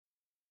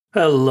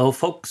Hello,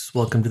 folks.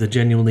 Welcome to the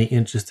Genuinely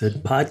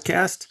Interested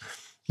podcast.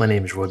 My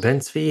name is Roy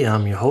Bensby.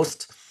 I'm your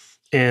host.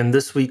 And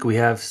this week we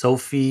have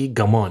Sophie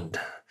Gamand.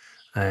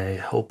 I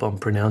hope I'm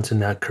pronouncing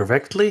that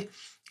correctly.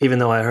 Even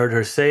though I heard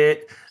her say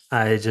it,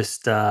 I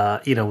just,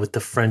 with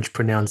the French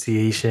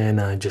pronunciation,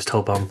 I just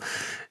hope I'm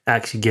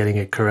actually getting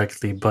it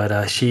correctly.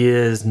 But she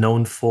is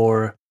known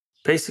for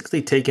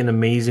basically taking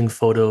amazing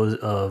photos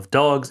of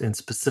dogs and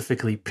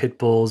specifically pit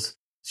bulls.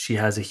 She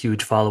has a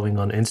huge following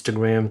on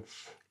Instagram.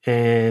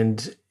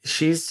 And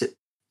she's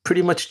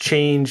pretty much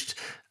changed.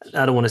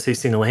 I don't want to say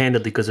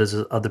single-handedly because there's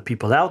other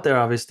people out there,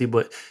 obviously,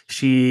 but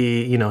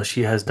she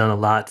has done a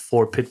lot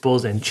for pit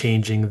bulls and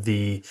changing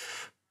the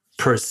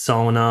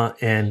persona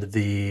and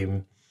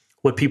the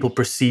what people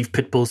perceive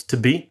pit bulls to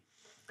be,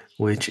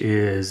 which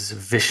is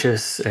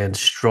vicious and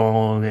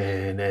strong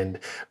and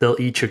they'll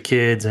eat your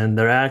kids, and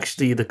they're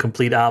actually the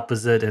complete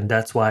opposite. And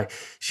that's why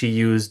she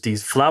used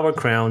these flower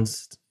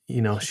crowns.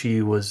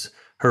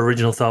 Her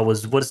original thought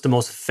was, what is the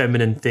most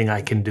feminine thing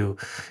I can do?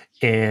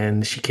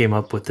 And she came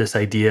up with this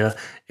idea.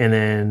 And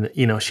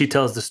then, she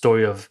tells the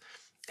story of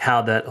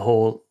how that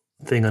whole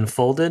thing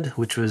unfolded,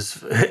 which was,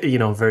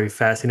 very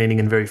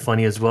fascinating and very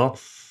funny as well.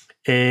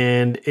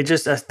 And I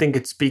think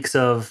it speaks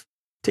of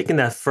taking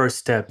that first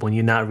step when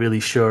you're not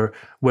really sure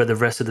where the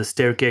rest of the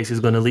staircase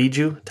is going to lead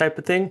you, type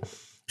of thing.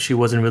 She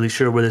wasn't really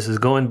sure where this is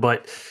going,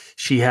 but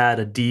she had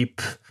a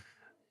deep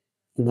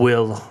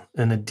will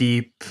and a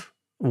deep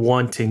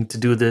wanting to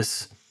do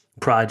this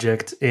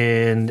project,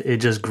 and it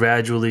just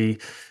gradually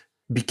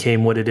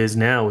became what it is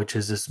now, which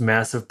is this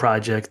massive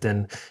project.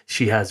 And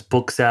she has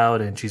books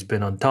out and she's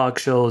been on talk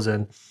shows,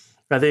 and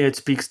I think it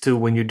speaks to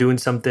when you're doing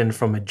something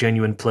from a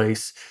genuine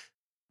place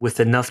with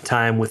enough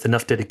time, with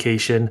enough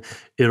dedication,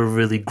 it'll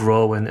really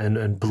grow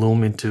and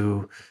bloom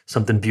into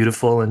something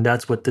beautiful. And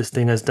that's what this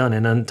thing has done.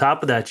 And on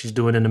top of that, she's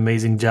doing an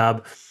amazing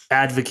job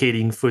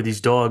advocating for these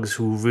dogs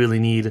who really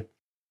need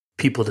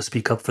people to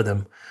speak up for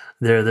them.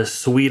 They're the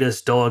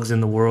sweetest dogs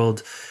in the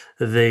world.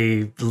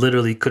 They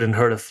literally couldn't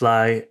hurt a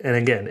fly. And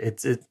again,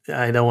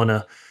 I don't want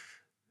to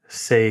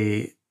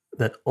say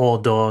that all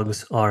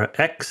dogs are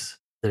X.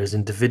 There's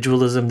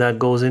individualism that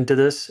goes into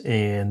this,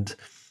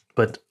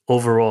 but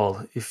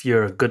overall, if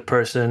you're a good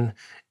person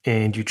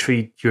and you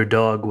treat your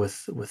dog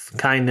with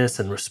kindness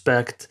and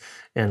respect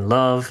and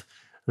love,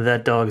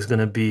 that dog is going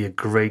to be a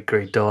great,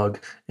 great dog,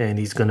 and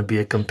he's going to be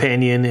a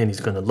companion, and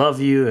he's going to love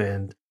you.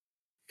 And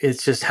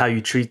it's just how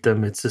you treat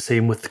them. It's the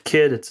same with the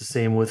kid. It's the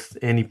same with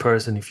any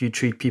person. If you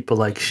treat people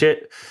like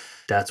shit,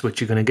 that's what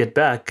you're going to get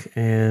back.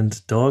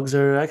 And dogs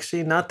are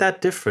actually not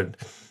that different.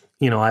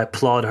 I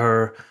applaud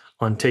her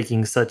on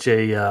taking such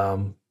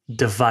a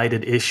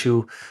divided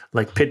issue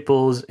like pit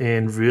bulls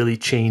and really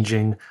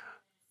changing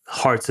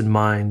hearts and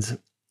minds.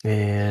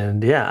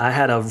 And yeah, I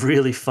had a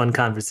really fun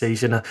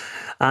conversation.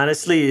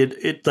 Honestly,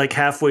 it like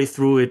halfway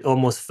through, it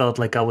almost felt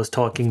like I was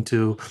talking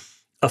to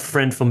a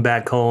friend from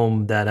back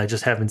home that I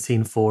just haven't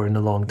seen for in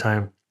a long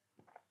time.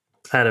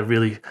 I had a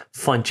really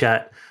fun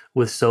chat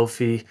with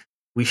Sophie.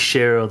 We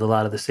share a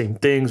lot of the same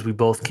things. We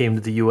both came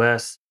to the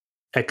US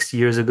X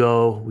years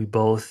ago. We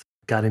both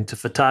got into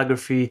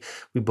photography.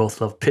 We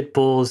both love pit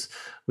bulls.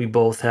 We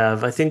both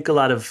have, I think, a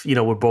lot of,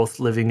 we're both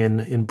living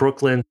in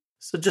Brooklyn.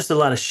 So just a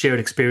lot of shared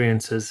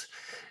experiences.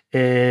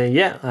 And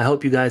yeah, I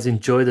hope you guys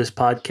enjoy this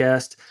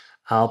podcast.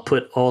 I'll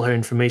put all her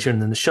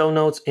information in the show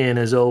notes. And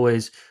as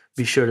always,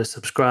 be sure to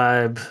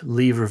subscribe,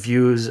 leave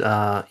reviews.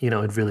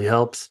 It really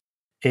helps.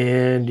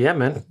 And yeah,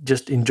 man,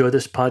 just enjoy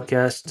this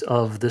podcast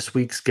of this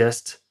week's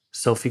guest,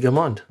 Sophie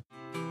Gamand.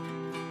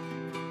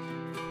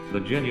 The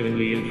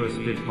Genuinely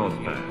Interested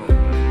Podcast.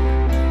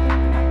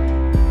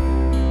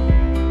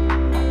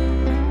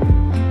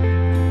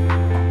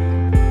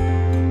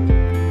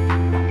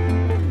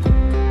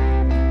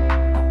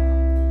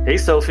 Hey,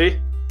 Sophie.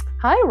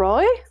 Hi,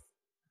 Roy.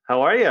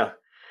 How are you?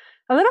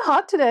 A little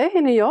hot today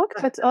in New York,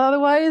 but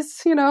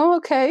otherwise,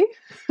 okay.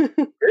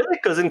 Really?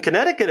 Because in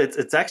Connecticut,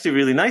 it's actually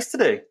really nice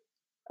today.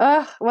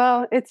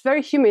 Well, it's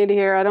very humid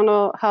here. I don't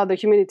know how the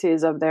humidity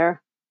is up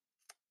there.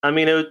 I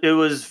mean, it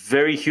was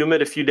very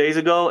humid a few days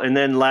ago, and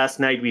then last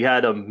night we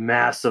had a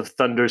massive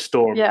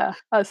thunderstorm. Yeah,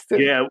 us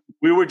too. Yeah,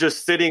 we were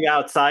just sitting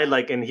outside,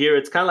 in here,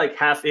 it's kind of like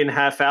half in,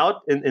 half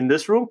out in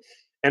this room,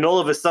 and all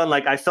of a sudden,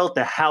 I felt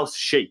the house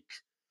shake.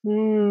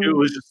 It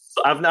was just,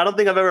 I don't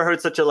think I've ever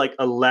heard such a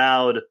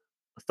loud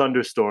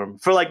thunderstorm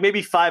for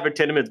maybe 5 or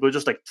 10 minutes, but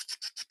just it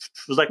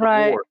was like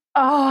right. a war.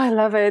 Oh, I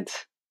love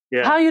it.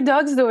 Yeah. How are your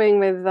dogs doing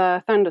with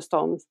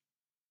thunderstorms?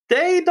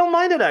 They don't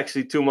mind it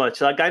actually too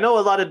much. I know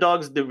a lot of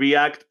dogs that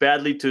react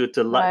badly to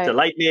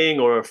lightning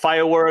or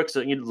fireworks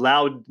or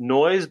loud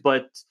noise,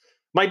 but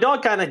my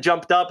dog kind of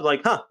jumped up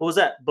what was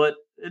that? But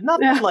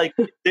not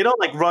they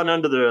don't run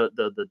under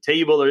the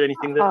table or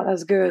anything. Oh,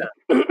 that's good.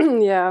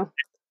 Yeah.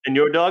 And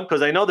your dog?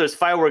 Because I know there's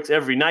fireworks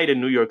every night in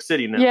New York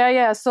City now.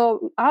 Yeah.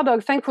 So our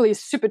dog, thankfully,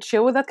 is super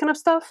chill with that kind of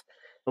stuff.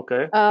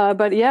 Okay.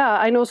 But yeah,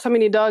 I know so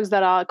many dogs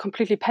that are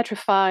completely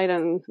petrified.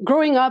 And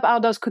growing up, our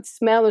dogs could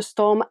smell a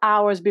storm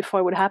hours before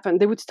it would happen.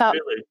 They would start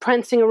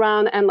prancing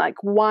around and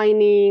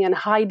whining and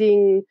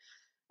hiding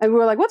And we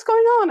were like, what's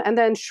going on? And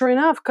then sure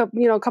enough,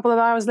 a couple of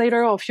hours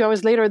later or a few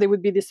hours later, there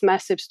would be this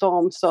massive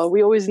storm. So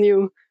we always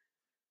knew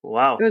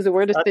Wow. it was the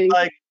weirdest That's thing.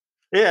 like,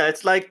 yeah,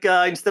 it's like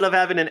instead of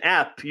having an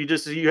app, you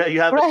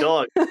have a Right.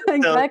 dog.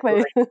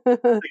 Exactly. Like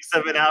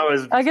 6-7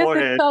 hours I guess they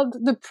beforehand. felt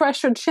the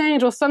pressure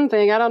change or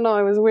something. I don't know.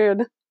 It was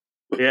weird.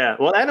 Yeah.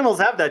 Well, animals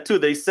have that too.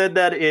 They said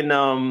that in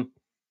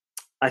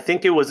I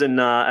think it was in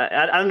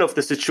I don't know if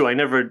this is true. I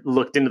never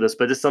looked into this,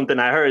 but it's something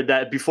I heard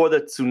that before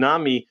the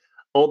tsunami,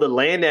 all the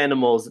land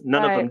animals,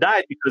 none of them Right.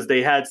 died because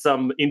they had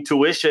some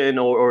intuition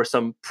or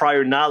some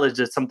prior knowledge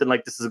that something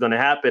like this is going to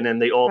happen,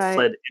 and they all Right.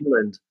 fled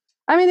inland.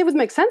 I mean, it would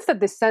make sense that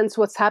they sense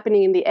what's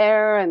happening in the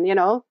air and, They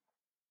well,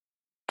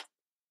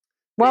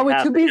 we're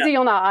have, too busy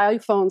on our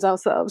iPhones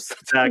ourselves to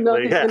exactly.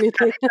 notice Yeah.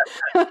 anything.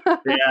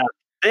 Yeah.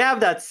 They have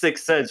that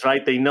sixth sense,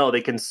 right? They know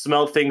they can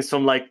smell things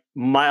from like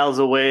miles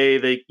away.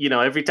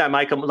 Every time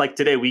I come, like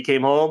today, we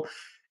came home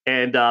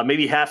and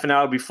maybe half an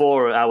hour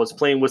before I was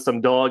playing with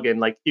some dog, and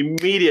like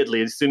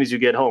immediately, as soon as you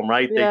get home,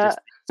 right? They Yeah.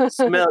 just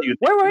smell you.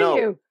 Where were No.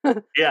 you?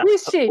 Yeah. Who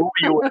is she? Who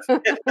are you with?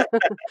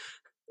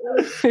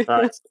 It's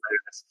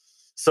hilarious.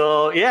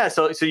 So yeah,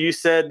 so you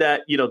said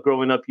that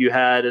growing up you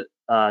had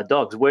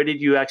dogs. Where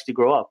did you actually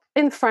grow up?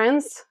 In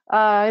France,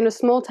 in a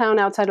small town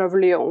outside of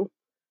Lyon.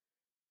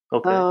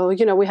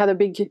 Okay. We had a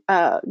big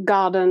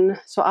garden.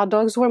 So our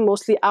dogs were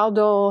mostly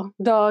outdoor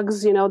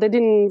dogs. They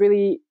didn't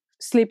really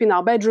sleep in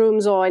our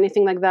bedrooms or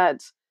anything like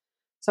that.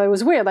 So it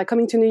was weird. Like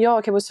coming to New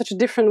York, it was such a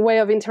different way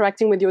of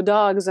interacting with your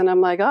dogs. And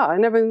I'm like, I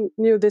never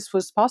knew this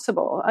was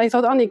possible. I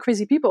thought only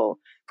crazy people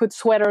put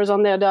sweaters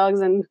on their dogs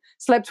and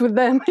slept with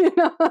them.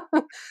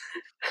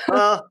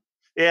 Well,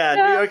 yeah,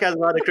 New Yeah. York has a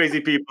lot of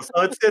crazy people,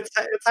 so it's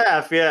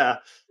half. Yeah,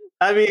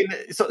 I mean,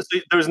 so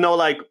there's no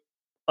like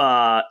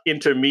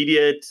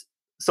intermediate.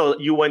 So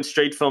you went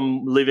straight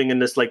from living in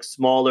this like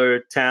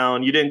smaller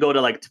town. You didn't go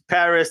to like to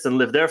Paris and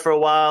live there for a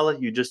while.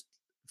 You just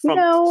from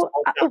No, small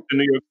town to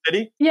New York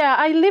City. yeah,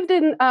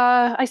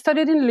 I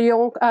studied in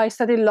Lyon. I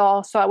studied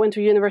law, so I went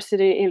to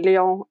university in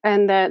Lyon,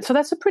 and then so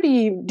that's a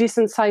pretty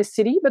decent sized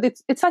city, but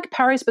it's like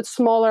Paris but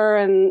smaller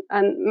and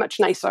much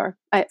nicer.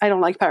 I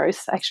don't like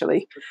Paris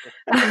actually.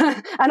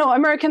 I know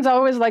Americans are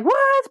always like,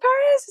 "What?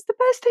 Paris is the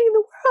best thing in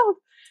the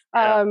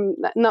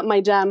world." Not my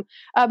jam.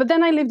 But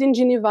then I lived in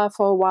Geneva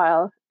for a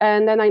while,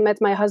 and then I met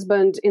my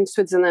husband in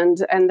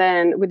Switzerland, and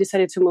then we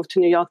decided to move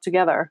to New York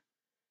together.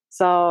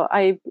 So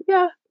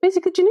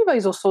basically Geneva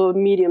is also a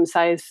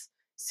medium-sized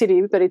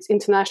city, but it's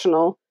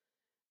international.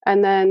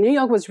 And then New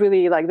York was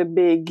really like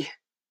it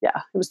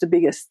was the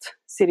biggest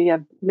city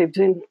I've lived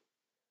in.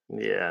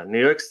 Yeah, New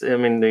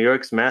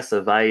York's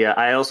massive.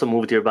 I also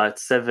moved here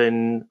about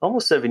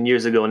almost 7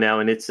 years ago now,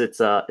 and it's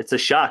a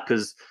shock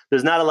because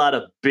there's not a lot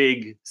of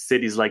big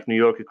cities like New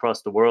York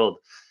across the world.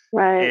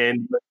 Right.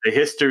 And the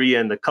history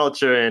and the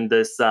culture and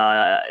this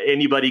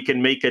anybody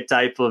can make a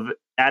type of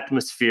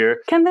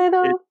atmosphere. Can they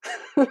though?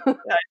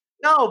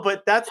 No,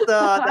 but that's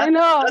I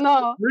know, that's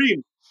no. the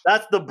dream.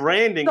 That's the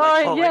branding.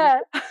 Sorry, like, yeah.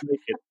 make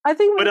it. I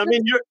think But I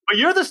mean,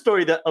 you're the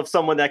story of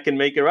someone that can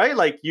make it, right?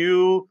 Like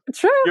true.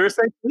 you're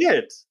essentially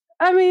it.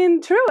 I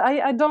mean, true.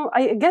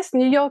 I guess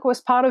New York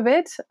was part of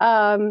it.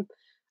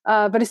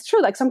 But it's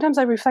true. Like sometimes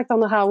I reflect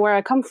on where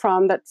I come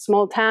from, that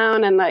small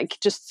town, and like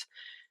just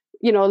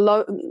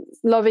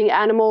loving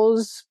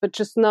animals, but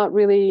just not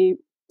really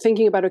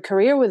thinking about a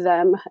career with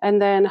them,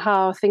 and then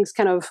how things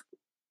kind of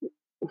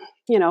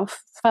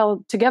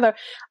fell together.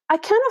 I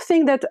kind of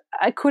think that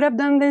I could have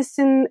done this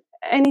in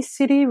any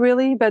city,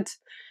 really, but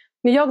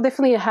New York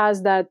definitely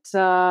has that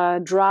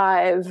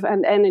drive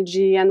and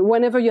energy. And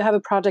whenever you have a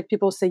project,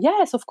 people say,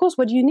 "Yes, of course.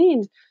 What do you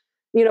need?"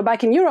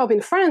 Back in Europe,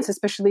 in France,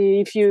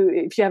 especially, if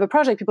you have a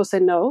project, people say,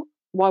 "No.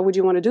 Why would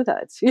you want to do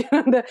that?"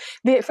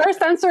 The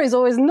first answer is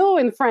always no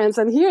in France,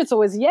 and here it's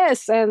always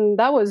yes. And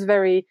that was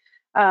very,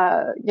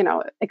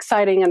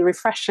 exciting and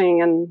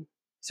refreshing and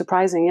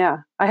surprising. Yeah,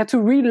 I had to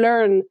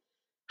relearn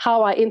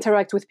how I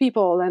interact with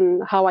people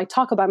and how I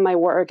talk about my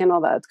work and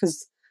all that,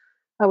 because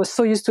I was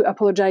so used to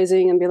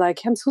apologizing and be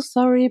like, "I'm so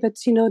sorry, but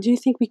do you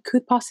think we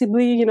could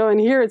possibly?" And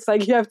here it's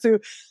like you have to,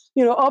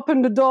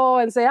 open the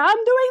door and say,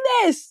 "I'm doing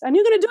this, and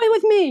you're going to do it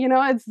with me."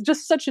 It's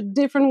just such a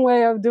different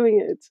way of doing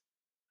it.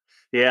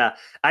 Yeah,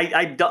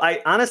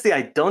 I honestly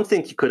I don't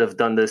think you could have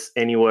done this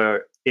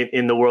anywhere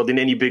in the world in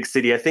any big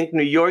city. I think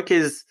New York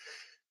is,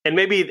 and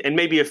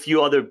maybe a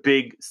few other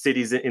big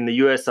cities in the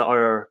U.S.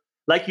 are,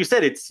 like you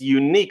said, it's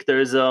unique.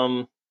 There's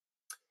some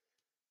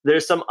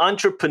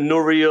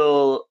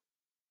entrepreneurial.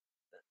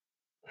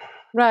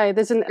 Right,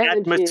 there's an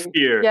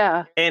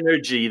atmosphere,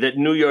 energy that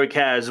New York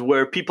has,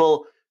 where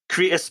people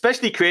create,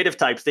 especially creative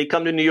types, they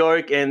come to New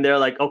York and they're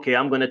like, "Okay,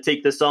 I'm going to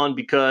take this on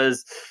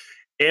because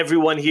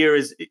everyone here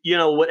is,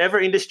 whatever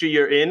industry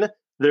you're in,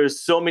 there's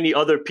so many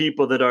other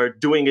people that are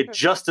doing it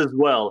just as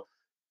well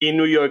in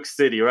New York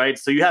City, right?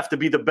 So you have to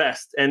be the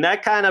best, and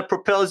that kind of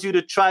propels you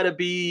to try to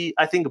be,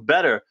 I think,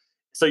 better.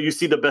 So you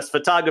see the best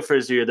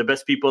photographers here, the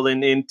best people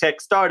in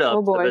tech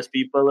startups, the best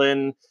people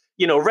in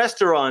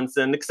restaurants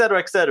and et cetera,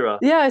 et cetera.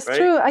 Yeah, it's right?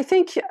 true. I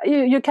think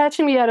you're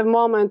catching me at a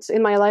moment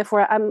in my life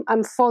where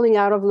I'm falling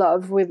out of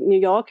love with New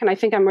York, and I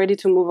think I'm ready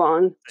to move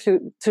on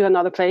to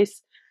another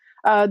place.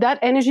 That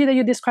energy that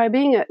you're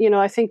describing,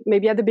 I think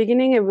maybe at the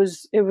beginning it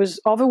was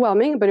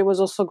overwhelming, but it was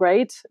also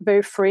great,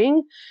 very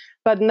freeing.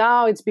 But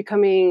now it's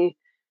becoming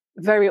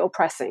very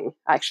oppressing,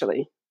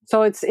 actually.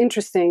 So it's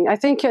interesting. I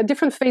think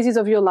different phases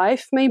of your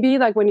life, maybe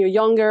like when you're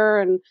younger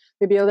and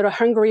maybe a little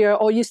hungrier,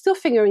 or you're still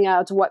figuring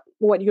out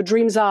what your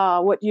dreams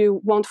are, what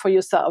you want for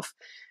yourself.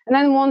 And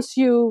then once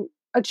you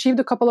achieved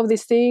a couple of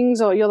these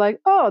things, or you're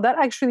like, oh, that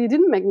actually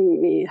didn't make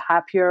me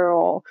happier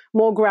or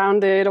more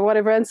grounded or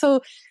whatever. And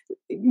so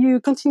you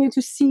continue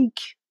to seek,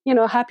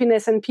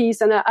 happiness and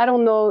peace. And I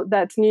don't know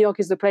that New York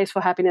is the place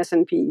for happiness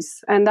and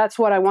peace. And that's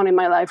what I want in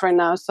my life right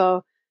now.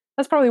 So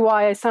that's probably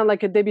why I sound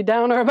like a Debbie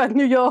Downer about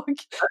New York.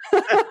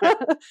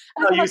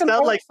 No, you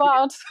sound like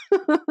fart.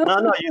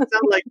 no, you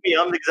sound like me.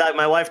 I'm exact.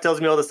 My wife tells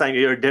me all the time,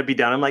 "You're a Debbie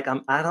Downer." I'm like,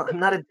 I'm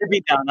not a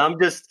Debbie Downer.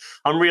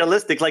 I'm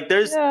realistic. Like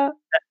I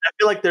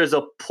feel like there's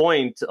a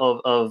point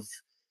of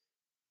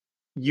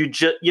you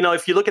just,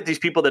 if you look at these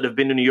people that have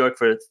been to New York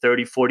for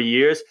 30, 40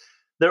 years,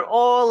 they're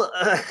all,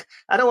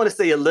 I don't want to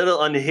say a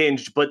little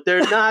unhinged, but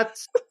they're not,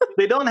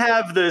 they don't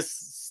have this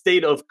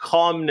state of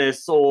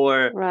calmness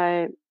or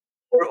right.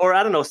 Or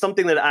I don't know,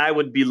 something that I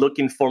would be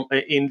looking for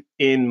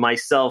in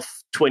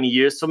myself 20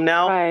 years from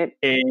now. Right.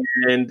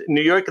 And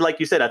New York, like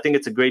you said, I think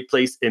it's a great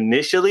place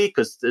initially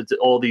because it's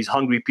all these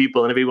hungry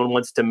people and everyone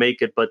wants to make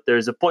it. But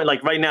there's a point,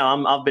 like right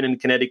now, I've been in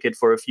Connecticut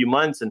for a few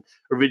months, and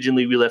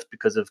originally we left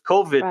because of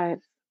COVID. Right.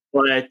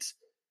 But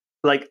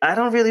like, I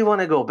don't really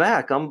want to go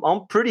back.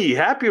 I'm pretty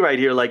happy right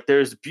here. Like,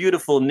 there's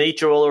beautiful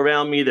nature all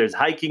around me. There's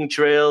hiking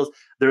trails.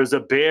 There's a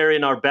bear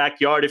in our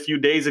backyard a few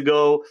days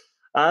ago.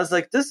 I was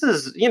like, this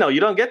is, you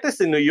don't get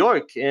this in New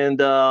York.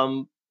 And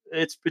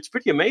it's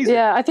pretty amazing.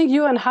 Yeah, I think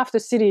you and half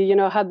the city,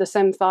 had the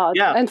same thought.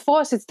 Yeah. And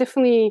for us, it's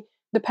definitely,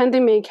 the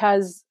pandemic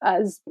has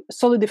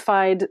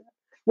solidified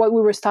what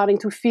we were starting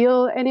to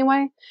feel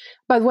anyway.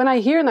 But when I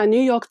hear that New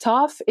York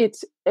tough, it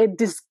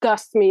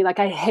disgusts me. Like,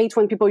 I hate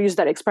when people use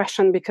that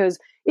expression because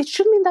it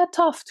shouldn't be that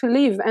tough to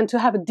live and to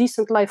have a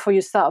decent life for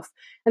yourself.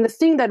 And the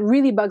thing that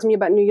really bugs me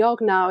about New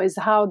York now is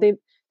how they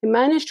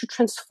managed to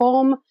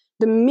transform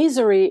the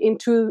misery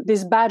into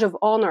this badge of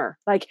honor.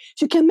 Like,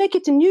 you can make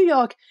it in New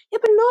York. Yeah,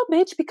 but no,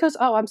 bitch, because,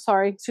 I'm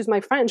sorry, excuse my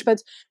French,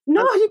 but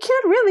no, you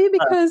can't really,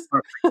 because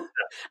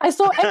I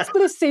saw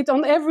explicit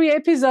on every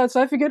episode.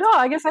 So I figured,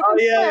 I guess I can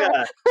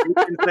yeah. You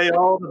can say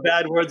all the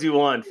bad words you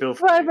want. Feel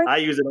free. Right, I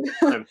use it all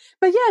the time.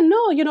 But yeah,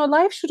 no,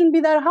 life shouldn't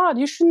be that hard.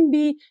 You shouldn't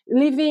be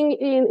living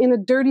in a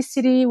dirty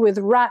city with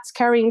rats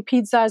carrying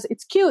pizzas.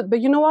 It's cute, but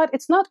you know what?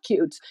 It's not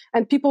cute.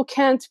 And people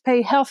can't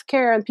pay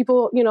healthcare, and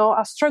people,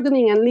 are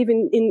struggling and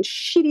living in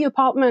shitty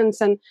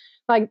apartments, and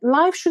like,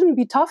 life shouldn't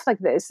be tough like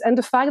this. And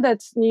the fact that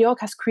New York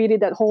has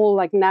created that whole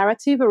like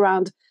narrative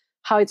around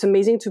how it's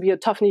amazing to be a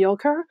tough New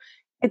Yorker,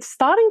 it's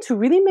starting to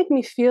really make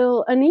me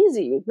feel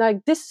uneasy.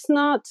 Like, this is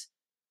not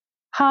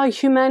how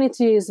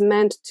humanity is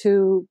meant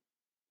to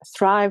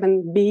thrive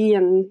and be,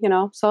 and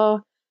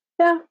so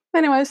yeah.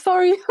 Anyway,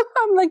 sorry.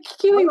 I'm like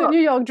killing the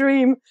New York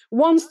dream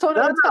one stone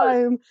at a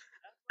time.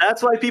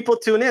 That's why people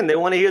tune in. They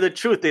want to hear the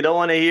truth. They don't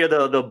want to hear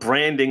the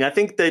branding. I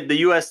think that the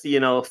US,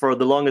 for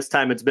the longest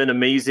time, it's been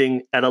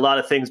amazing at a lot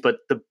of things. But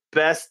the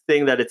best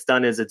thing that it's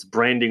done is its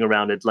branding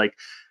around it. Like,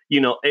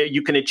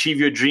 you can achieve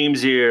your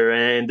dreams here,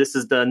 and this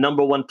is the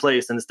number one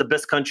place, and it's the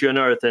best country on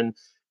earth. And,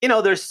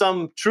 there's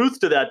some truth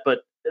to that.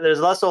 But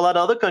there's also a lot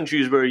of other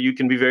countries where you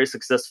can be very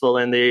successful,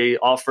 and they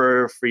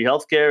offer free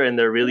healthcare, and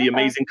they're really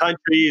amazing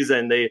countries,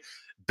 and they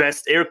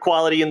best air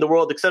quality in the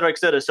world, et cetera, et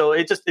cetera. So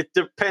it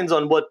depends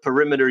on what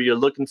perimeter you're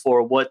looking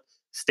for, what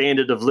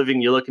standard of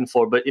living you're looking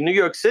for. But in New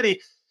York City,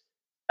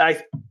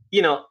 I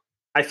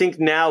think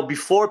now,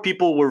 before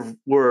people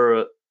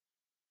were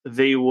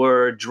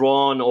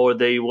drawn, or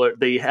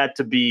they had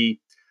to be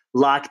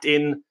locked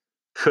in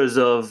because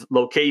of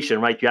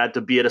location, right? You had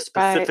to be at a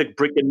specific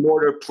brick and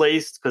mortar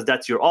place because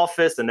that's your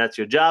office and that's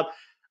your job.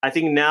 I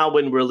think now,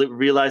 when we're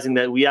realizing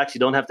that we actually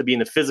don't have to be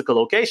in a physical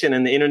location,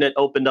 and the internet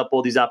opened up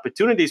all these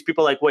opportunities,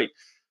 people are like, wait,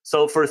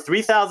 so for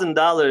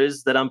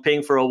 $3,000 that I'm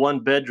paying for a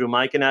 1-bedroom,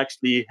 I can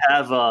actually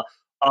have a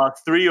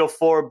 3 or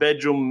 4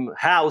 bedroom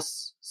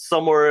house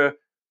somewhere,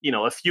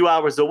 a few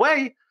hours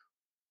away,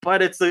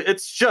 but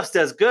it's just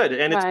as good,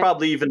 and it's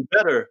probably even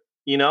better,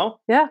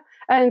 Yeah,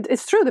 and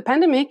it's true. The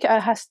pandemic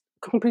has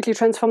completely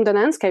transformed the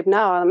landscape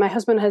now. My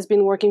husband has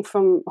been working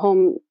from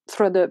home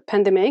through the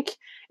pandemic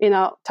in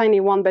a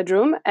tiny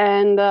 1-bedroom,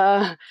 and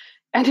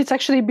it's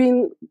actually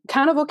been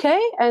kind of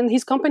okay. And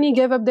his company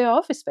gave up their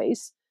office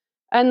space,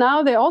 and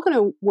now they're all going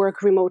to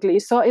work remotely.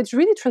 So it's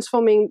really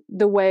transforming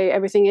the way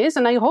everything is.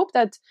 And I hope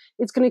that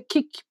it's going to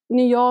kick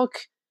New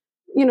York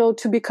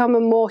to become a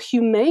more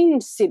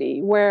humane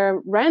city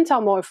where rents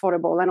are more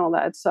affordable and all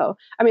that. So,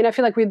 I mean, I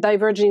feel like we're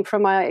diverging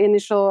from my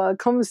initial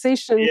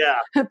conversation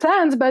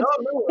plans, but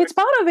it's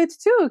part of it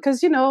too, because,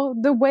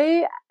 the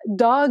way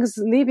dogs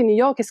live in New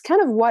York is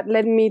kind of what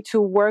led me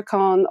to work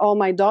on all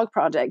my dog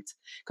projects.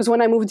 Because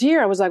when I moved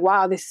here, I was like,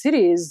 wow, this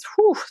city is,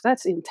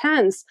 that's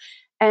intense.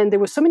 And there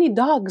were so many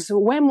dogs,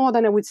 way more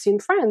than I would see in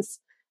France.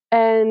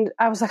 And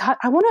I was like,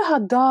 I wonder how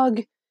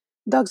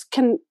dogs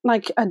can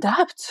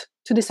adapt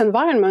to this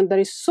environment that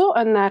is so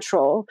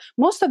unnatural.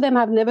 Most of them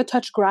have never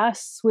touched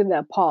grass with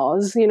their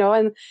paws,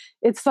 and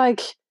it's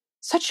like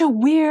such a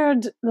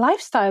weird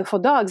lifestyle for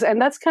dogs.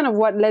 And that's kind of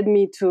what led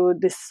me to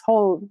this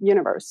whole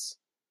universe.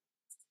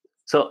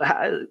 So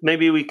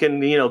maybe we can,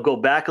 go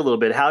back a little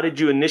bit. How did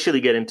you initially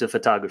get into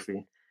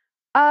photography?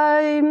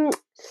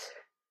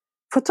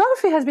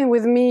 Photography has been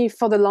with me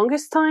for the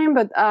longest time,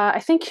 but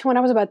I think when I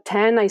was about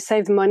 10, I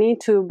saved money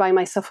to buy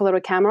myself a little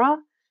camera.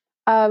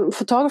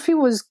 Photography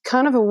was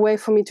kind of a way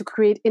for me to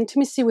create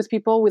intimacy with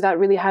people without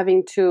really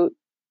having to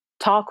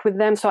talk with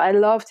them. So I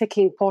love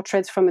taking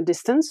portraits from a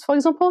distance, for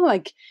example,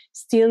 like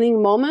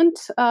stealing moment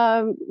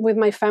with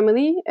my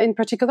family in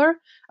particular.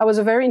 I was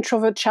a very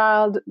introvert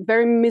child,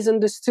 very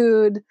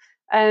misunderstood.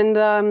 And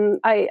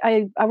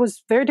I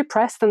was very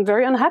depressed and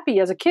very unhappy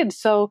as a kid.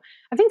 So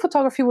I think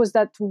photography was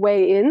that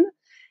way in.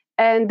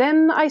 And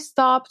then I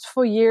stopped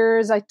for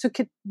years. I took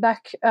it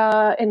back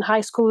in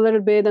high school a little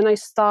bit, and I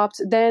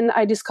stopped. Then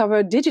I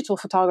discovered digital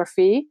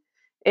photography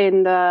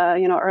in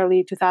the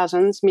early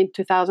 2000s, mid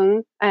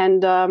 2000s,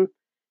 and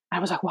I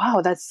was like,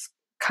 wow, that's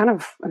kind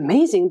of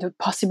amazing, the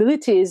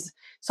possibilities.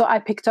 So I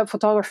picked up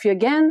photography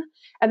again.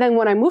 And then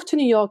when I moved to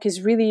New York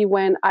is really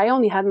when I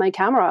only had my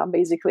camera,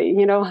 basically,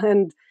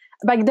 and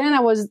back then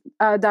I was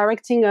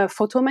directing a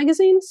photo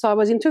magazine. So I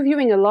was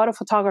interviewing a lot of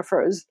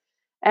photographers.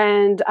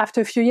 And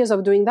after a few years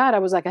of doing that, I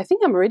was like, I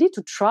think I'm ready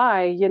to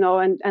try,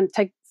 and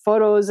take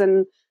photos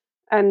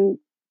and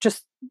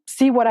just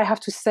see what I have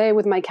to say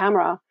with my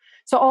camera.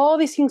 So all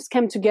these things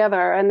came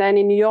together. And then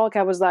in New York,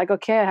 I was like,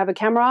 okay, I have a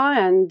camera,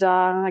 and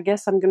I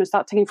guess I'm going to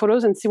start taking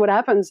photos and see what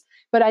happens.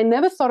 But I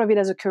never thought of it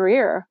as a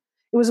career.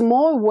 It was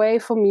more a way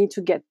for me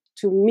to get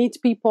to meet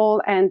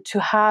people and to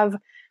have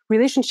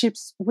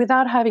relationships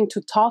without having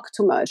to talk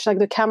too much. Like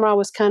the camera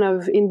was kind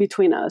of in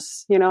between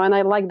us, and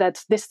I like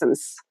that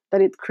distance that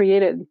it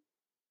created.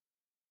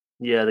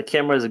 Yeah, the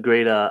camera is a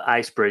great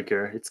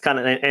icebreaker. It's kind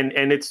of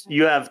and it's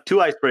you have two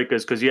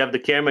icebreakers because you have the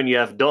camera and you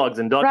have dogs,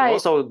 and dogs are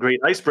also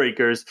great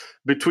icebreakers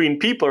between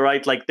people,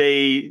 right? Like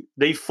they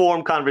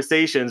form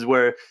conversations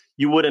where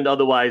you wouldn't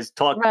otherwise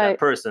talk to that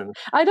person.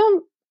 I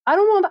don't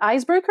want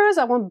icebreakers.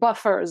 I want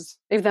buffers,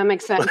 if that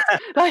makes sense.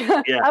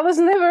 I was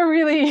never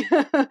really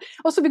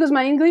also because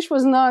my English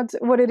was not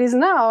what it is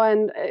now,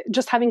 and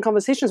just having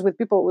conversations with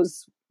people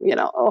was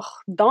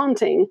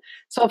daunting.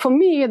 So for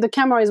me, the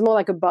camera is more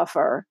like a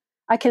buffer.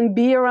 I can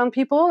be around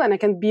people and I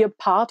can be a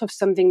part of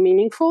something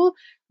meaningful,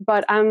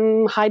 but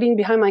I'm hiding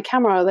behind my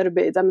camera a little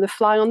bit. I'm the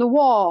fly on the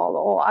wall,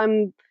 or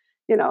I'm,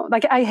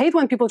 I hate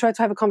when people try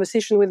to have a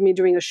conversation with me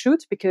during a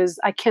shoot because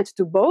I can't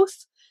do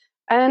both.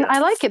 And I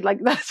like it like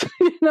that,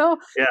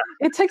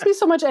 It takes me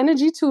so much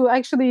energy to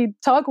actually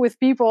talk with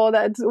people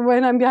that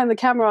when I'm behind the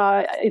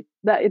camera,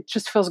 it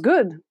just feels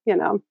good,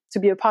 to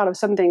be a part of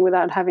something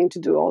without having to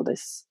do all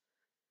this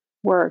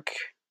work.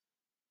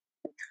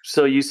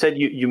 So you said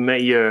you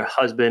met your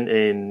husband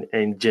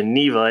in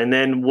Geneva, and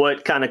then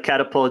what kind of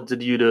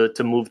catapulted you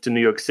to move to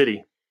New York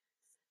City?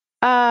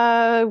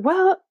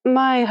 Well,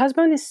 my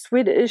husband is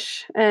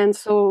Swedish, and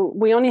so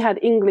we only had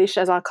English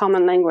as our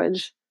common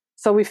language.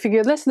 So we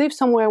figured let's live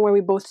somewhere where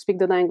we both speak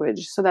the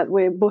language, so that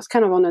we're both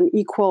kind of on an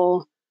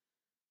equal,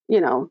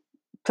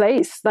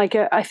 place. Like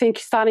I think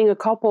starting a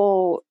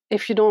couple,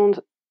 if you don't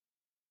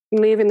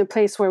live in a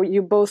place where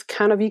you both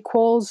kind of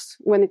equals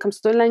when it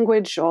comes to the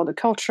language or the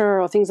culture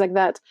or things like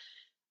that,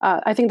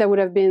 I think that would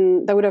have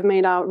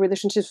made our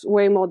relationships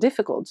way more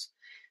difficult.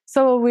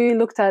 So we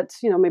looked at,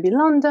 maybe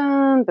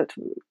London, but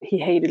he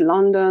hated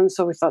London.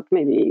 So we thought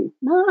maybe,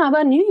 how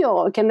about New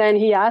York? And then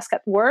he asked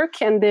at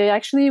work, and they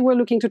actually were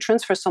looking to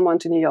transfer someone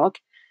to New York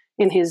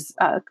in his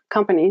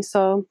company.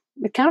 So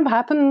it kind of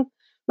happened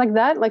like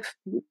that, like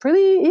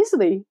pretty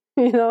easily,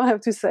 I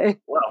have to say.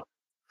 Wow.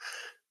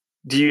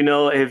 Do you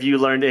know, have you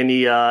learned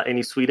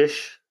any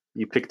Swedish?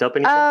 You picked up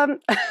anything?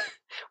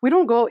 We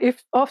don't go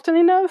often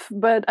enough,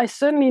 but I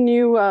certainly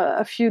knew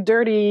a few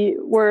dirty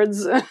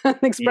words and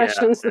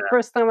expressions the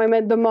first time I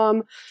met the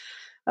mom.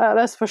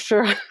 That's for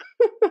sure.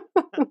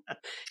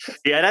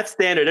 Yeah, that's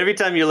standard. Every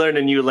time you learn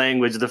a new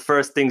language, the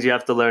first things you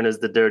have to learn is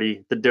the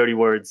dirty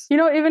words.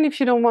 Even if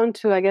you don't want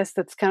to, I guess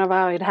that's kind of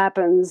how it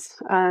happens.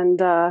 And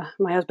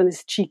my husband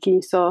is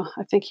cheeky, so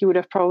I think he would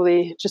have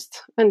probably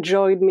just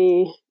enjoyed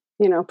me,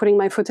 putting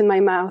my foot in my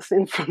mouth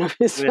in front of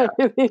his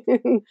family.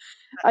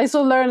 I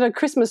also learned a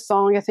Christmas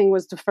song, I think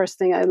was the first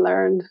thing I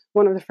learned,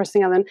 one of the first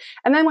things I learned.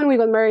 And then when we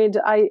got married,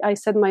 I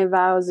said my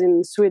vows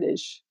in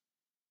Swedish.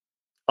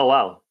 Oh,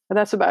 wow. But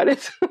that's about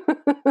it.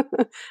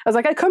 I was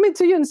like, I commit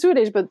to you in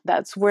Swedish, but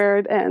that's where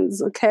it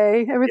ends,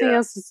 okay? Everything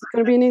else is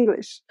going to be in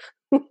English.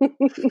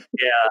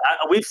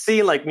 Yeah, we've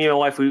seen like me and my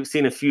wife. We've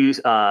seen a few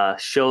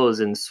shows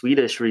in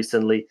Swedish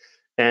recently,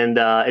 and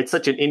it's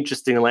such an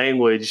interesting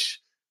language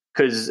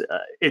because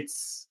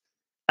it's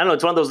I don't know.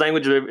 It's one of those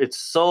languages where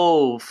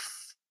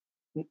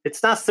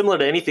it's not similar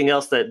to anything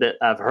else that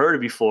I've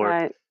heard before.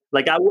 Right.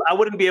 Like I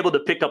wouldn't be able to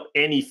pick up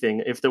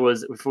anything if there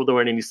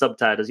weren't any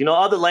subtitles. You know,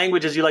 other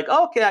languages you're like,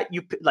 oh, okay,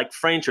 like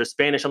French or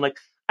Spanish. I'm like,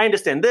 I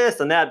understand this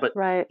and that, but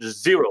Right.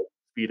 just zero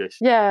Swedish.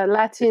 Yeah,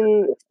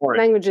 Latin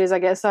languages, I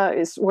guess,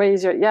 is way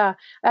easier. Yeah,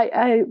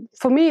 I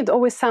for me, it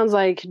always sounds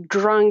like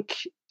drunk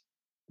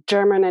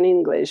German and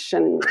English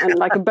and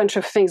like a bunch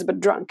of things, but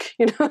drunk.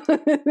 You know,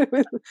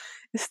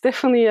 it's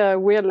definitely a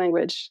weird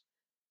language.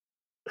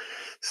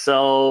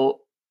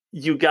 So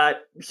you got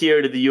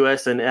here to the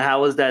U.S. and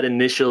how was that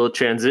initial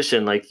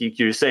transition? Like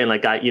you're saying,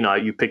 like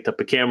you picked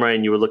up a camera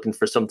and you were looking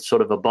for some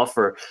sort of a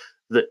buffer.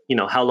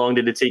 How long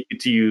did it take you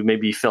till you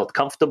maybe felt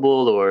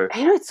comfortable or?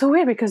 It's so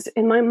weird because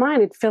in my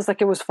mind it feels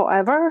like it was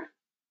forever,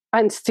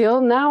 and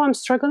still now I'm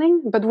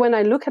struggling. But when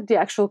I look at the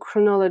actual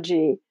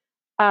chronology,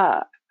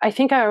 I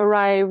think I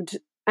arrived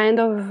end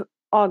of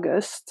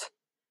August.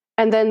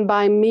 And then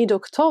by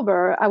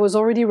mid-October, I was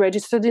already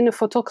registered in a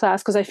photo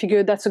class because I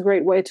figured that's a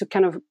great way to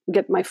kind of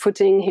get my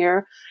footing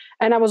here.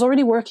 And I was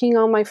already working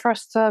on my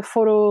first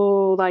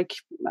photo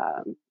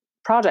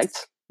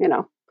project,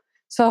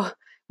 So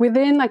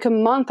within like a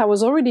month, I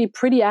was already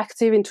pretty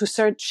active into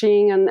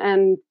searching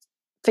and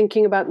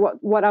thinking about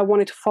what I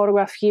wanted to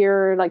photograph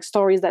here, like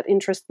stories that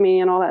interest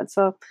me and all that.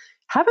 So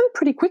happened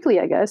pretty quickly,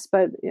 I guess.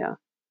 But yeah,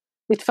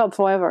 it felt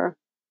forever.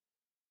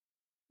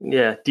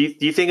 Yeah. Do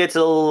you think it's a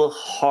little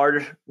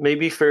hard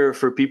maybe for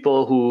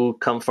people who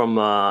come from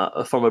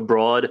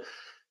abroad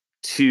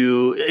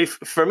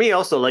for me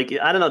also, like,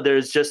 I don't know,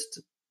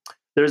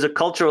 there's a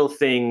cultural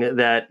thing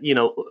that,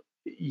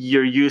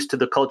 you're used to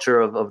the culture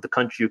of the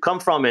country you come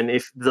from. And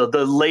if the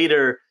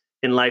later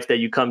in life that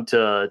you come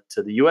to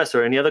the US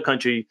or any other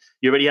country,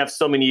 you already have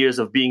so many years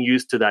of being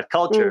used to that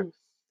culture.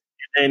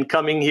 And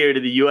coming here to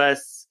the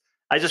US,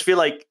 I just feel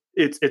like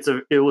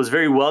it was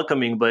very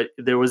welcoming, but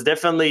there was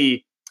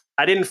definitely,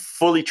 I didn't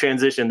fully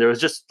transition. There was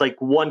just like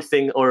one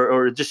thing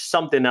or just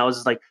something. I was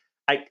just like,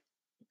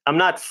 I'm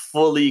not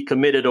fully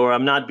committed, or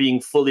I'm not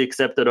being fully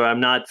accepted, or I'm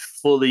not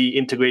fully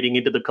integrating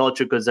into the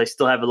culture because I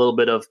still have a little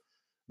bit of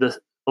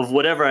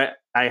whatever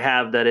I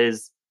have that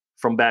is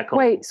from back home.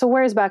 Wait, so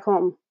where is back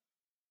home?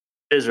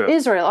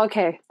 Israel.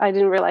 Okay, I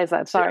didn't realize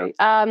that. Sorry.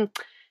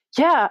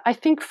 Yeah, I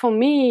think for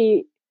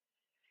me,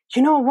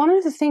 one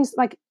of the things,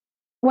 like,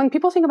 when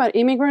people think about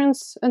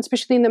immigrants, and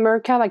especially in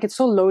America, like, it's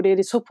so loaded,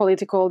 it's so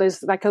political.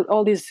 There's like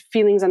all these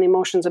feelings and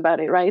emotions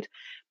about it, right?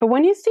 But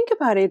when you think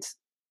about it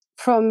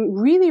from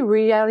really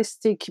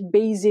realistic,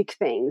 basic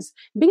things,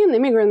 being an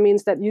immigrant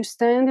means that you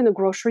stand in a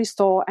grocery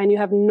store and you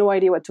have no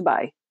idea what to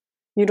buy.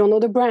 You don't know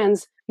the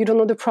brands, you don't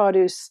know the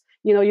produce.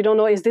 You don't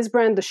know, is this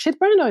brand the shit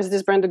brand or is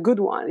this brand the good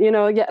one?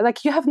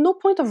 Like, you have no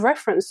point of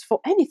reference for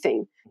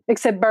anything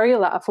except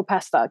Barilla for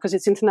pasta because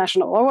it's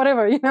international or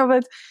whatever,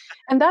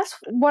 and that's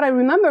what I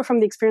remember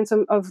from the experience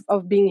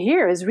of being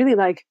here is really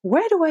like,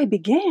 where do I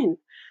begin?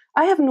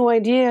 I have no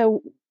idea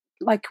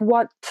like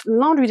what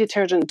laundry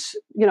detergent,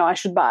 I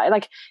should buy.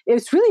 Like,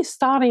 it's really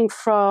starting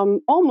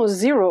from almost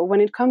zero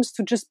when it comes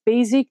to just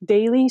basic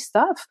daily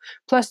stuff,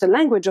 plus the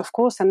language, of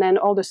course, and then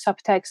all the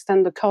subtext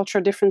and the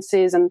culture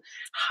differences and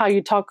how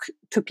you talk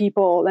to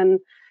people and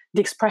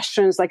the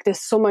expressions. Like,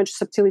 there's so much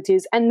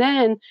subtleties. And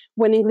then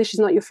when English is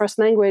not your first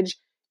language,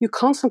 you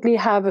constantly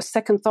have a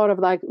second thought of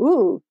like,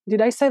 ooh, did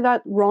I say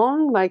that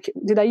wrong? Like,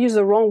 did I use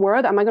the wrong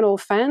word? Am I going to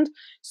offend?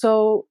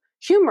 So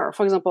humor,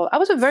 for example, I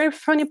was a very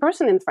funny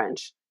person in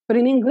French. But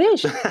in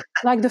English,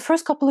 like the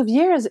first couple of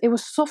years, it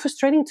was so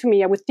frustrating to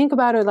me. I would think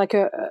about it like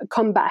a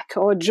comeback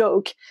or a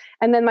joke.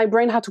 And then my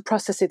brain had to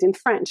process it in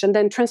French and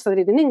then translate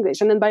it in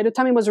English. And then by the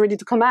time it was ready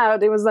to come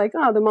out, it was like,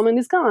 oh, the moment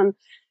is gone.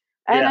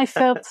 And I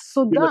felt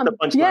so dumb.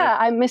 Yeah,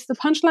 I missed the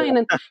punchline.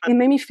 And it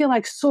made me feel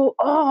like so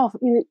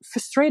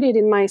frustrated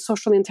in my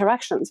social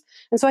interactions.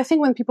 And so I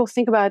think when people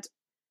think about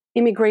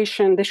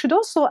immigration, they should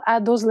also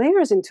add those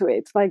layers into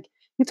it. Like,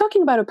 you're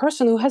talking about a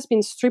person who has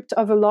been stripped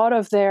of a lot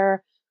of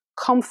their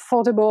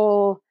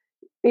comfortable,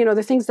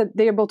 the things that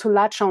they're able to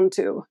latch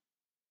onto.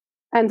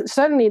 And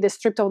suddenly they're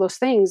stripped of those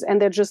things and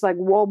they're just like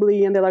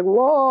wobbly and they're like,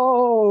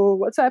 whoa,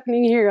 what's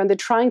happening here? And they're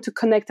trying to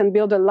connect and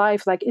build a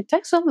life. Like, it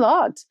takes a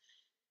lot.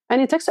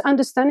 And it takes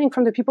understanding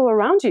from the people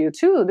around you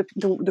too,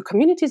 the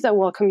communities that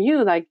welcome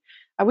you. Like,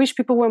 I wish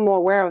people were more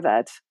aware of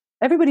that.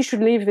 Everybody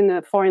should live in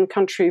a foreign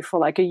country for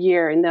like a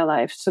year in their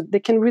life so they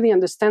can really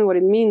understand what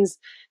it means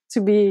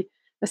to be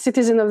a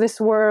citizen of this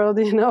world,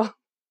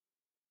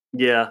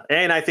 Yeah,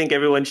 and I think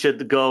everyone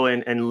should go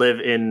and live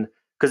in,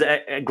 because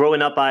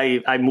growing up,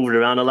 I moved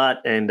around a lot,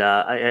 and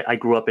I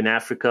grew up in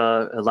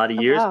Africa a lot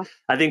of years. Wow.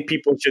 I think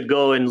people should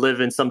go and live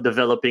in some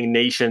developing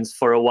nations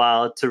for a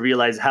while to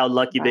realize how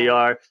lucky they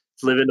are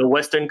to live in a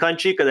Western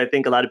country, because I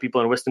think a lot of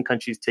people in Western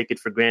countries take it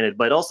for granted.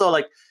 But also,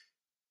 like,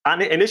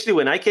 initially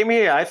when I came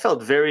here, I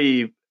felt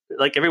very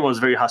like everyone's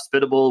very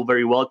hospitable,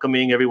 very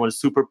welcoming. Everyone's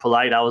super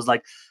polite. I was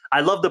like,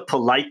 I love the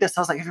politeness.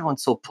 I was like,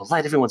 everyone's so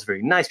polite. Everyone's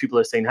very nice. People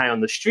are saying hi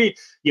on the street.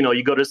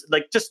 You go to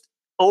like just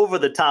over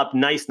the top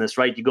niceness,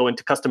 right? You go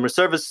into customer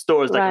service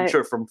stores, like I'm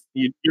sure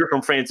you're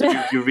from France,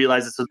 so you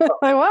realize this as well.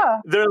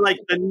 Wow. They're like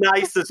the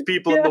nicest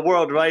people in the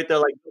world, right? They're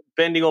like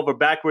bending over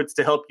backwards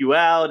to help you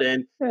out.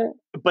 And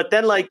but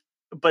then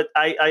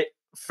I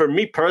for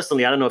me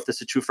personally, I don't know if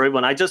this is true for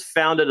everyone. I just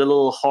found it a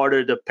little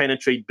harder to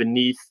penetrate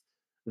beneath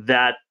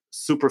that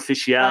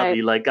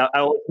superficiality. Like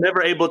I was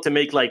never able to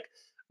make like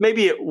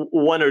maybe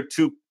one or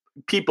two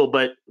people,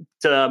 but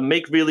to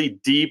make really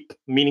deep,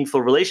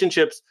 meaningful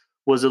relationships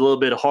was a little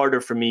bit harder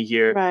for me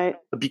here,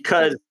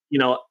 because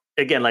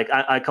again, like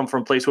I come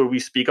from a place where we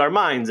speak our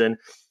minds, and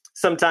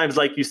sometimes,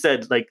 like you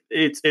said, like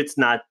it's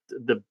not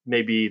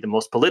maybe the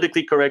most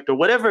politically correct or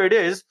whatever it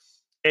is,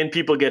 and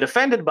people get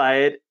offended by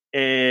it,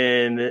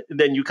 and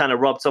then you kind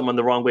of rub someone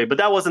the wrong way. But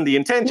that wasn't the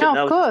intention. No, that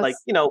of was course. just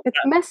like it's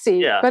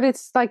messy, but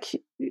it's like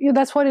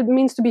that's what it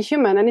means to be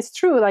human, and it's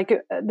true. Like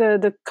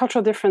the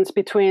cultural difference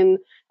between,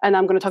 and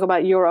I'm going to talk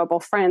about Europe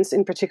or France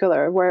in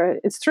particular, where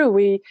it's true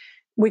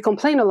we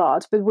complain a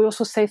lot, but we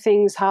also say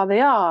things how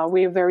they are.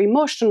 We're very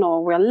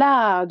emotional. We're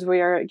loud.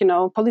 We're,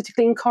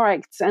 politically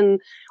incorrect, and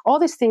all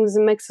these things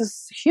makes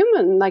us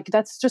human. Like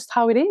that's just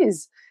how it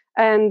is.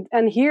 And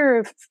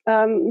here,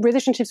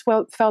 relationships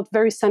felt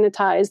very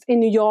sanitized. In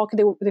New York,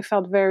 they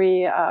felt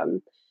very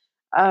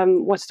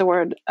what's the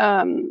word?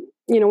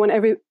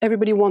 When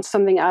everybody wants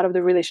something out of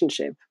the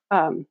relationship,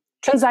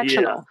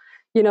 transactional.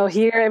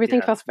 Here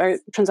everything felt very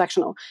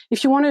transactional.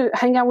 If you want to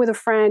hang out with a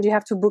friend, you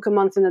have to book a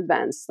month in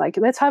advance. Like,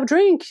 let's have a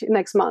drink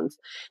next month.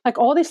 Like,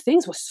 all these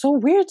things were so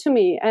weird to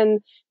me.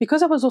 And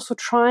because I was also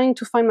trying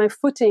to find my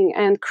footing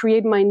and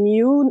create my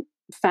new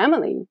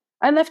family,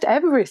 I left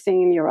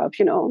everything in Europe,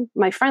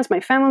 my friends, my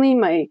family,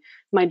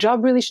 my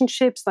job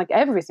relationships, like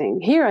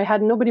everything. Here I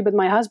had nobody but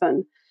my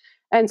husband.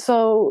 And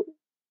so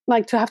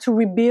like to have to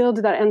rebuild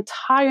that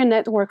entire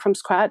network from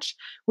scratch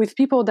with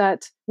people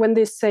that when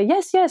they say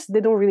yes, they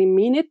don't really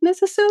mean it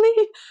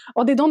necessarily,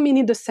 or they don't mean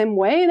it the same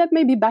way. That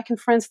maybe back in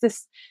France,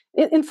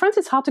 in France,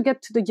 it's hard to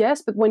get to the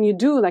yes, but when you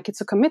do, like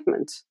it's a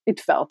commitment, it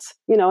felt,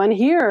 and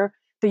here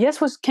the yes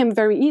came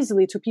very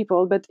easily to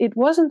people, but it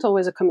wasn't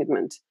always a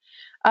commitment.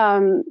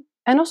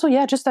 And also,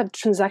 just that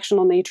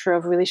transactional nature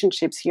of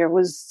relationships here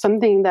was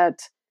something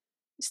that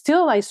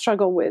still I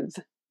struggle with.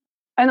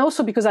 And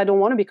also because I don't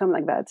want to become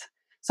like that.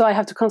 So I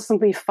have to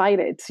constantly fight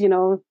it,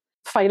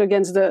 fight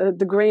against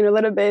the grain a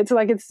little bit.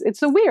 Like it's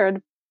so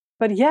weird.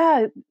 But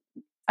I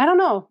don't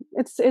know.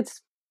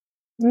 It's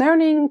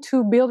learning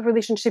to build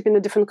relationship in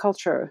a different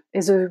culture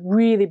is a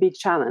really big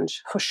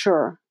challenge for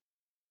sure.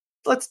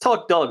 Let's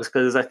talk dogs,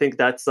 because I think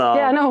that's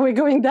we're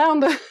going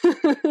down the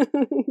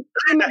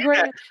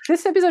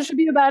this episode should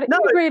be about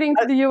immigrating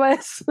to the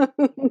US.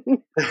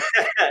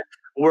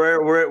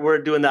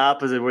 we're doing the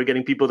opposite. We're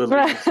getting people to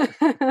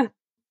leave.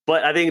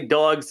 But I think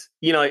dogs,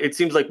 it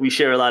seems like we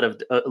share a lot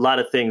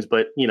of things,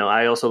 but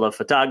I also love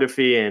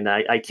photography, and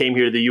I came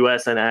here to the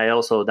US, and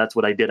that's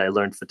what I did. I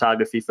learned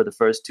photography for the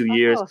first 2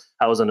 years.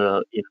 I was on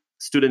a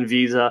student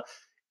visa.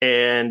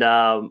 And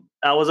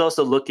I was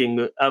also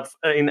looking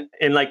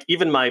in like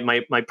even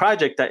my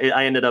project,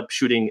 I ended up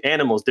shooting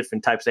animals,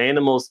 different types of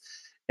animals.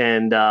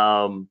 And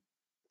I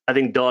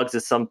think dogs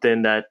is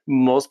something that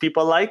most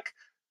people like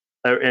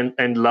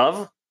and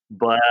love,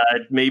 but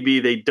maybe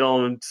they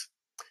don't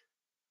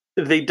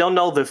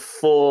know the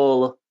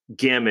full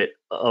gamut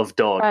of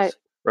dogs,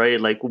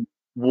 right? Like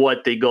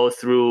what they go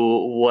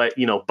through, what,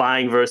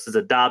 buying versus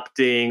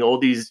adopting, all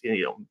these,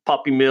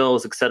 puppy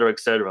mills, et cetera, et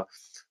cetera.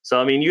 So,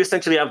 I mean, you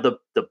essentially have the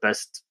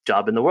best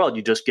job in the world.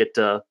 You just get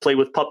to play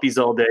with puppies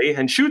all day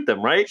and shoot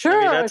them, right? Sure,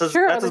 I mean, that's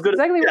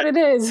exactly what it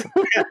is.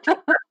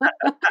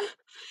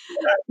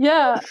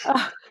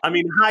 I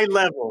mean, high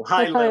level.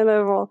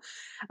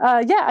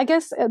 I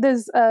guess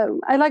there's.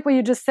 I like what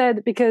you just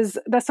said, because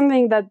that's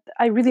something that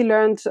I really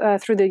learned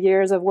through the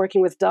years of working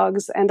with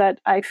dogs, and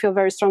that I feel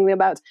very strongly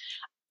about.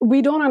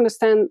 We don't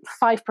understand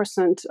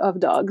 5% of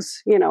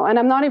dogs, and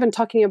I'm not even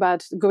talking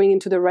about going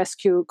into the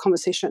rescue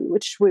conversation,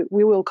 which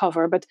we will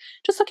cover, but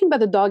just talking about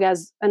the dog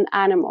as an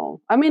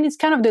animal. I mean, it's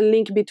kind of the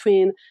link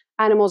between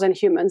animals and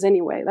humans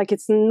anyway. Like,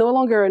 it's no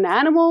longer an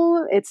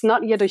animal, it's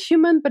not yet a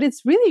human, but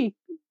it's really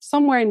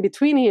somewhere in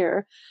between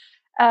here.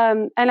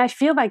 And I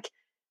feel like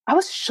I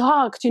was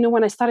shocked,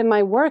 when I started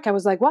my work. I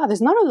was like, wow,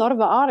 there's not a lot of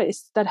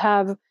artists that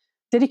have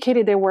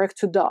dedicated their work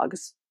to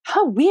dogs.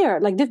 How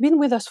weird. Like, they've been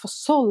with us for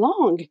so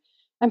long.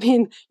 I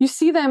mean, you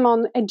see them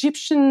on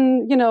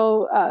Egyptian,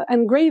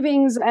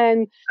 engravings,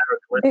 and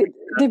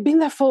they've been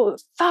there for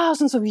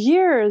thousands of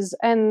years.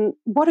 And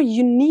what a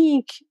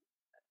unique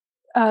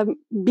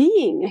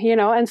being,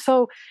 And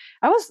so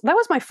that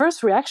was my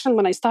first reaction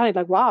when I started.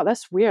 Like, wow,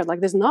 that's weird.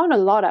 Like, there's not a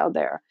lot out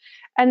there.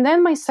 And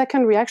then my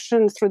second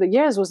reaction through the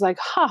years was like,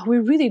 we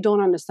really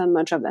don't understand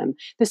much of them.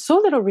 There's so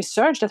little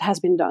research that has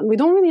been done. We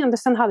don't really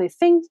understand how they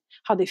think,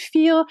 how they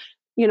feel.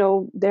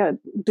 Do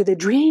they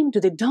dream? Do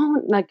they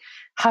don't? Like,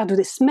 how do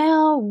they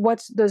smell?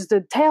 What does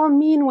the tail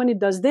mean when it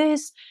does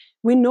this?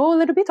 we know a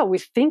little bit, or we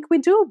think we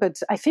do, but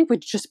I think we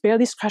just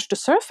barely scratched the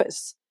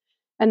surface.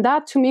 And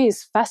that to me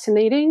is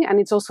fascinating. And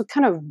it's also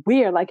kind of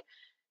weird. Like,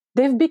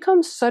 they've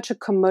become such a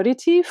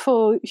commodity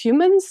for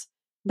humans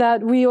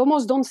that we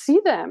almost don't see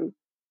them.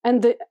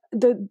 And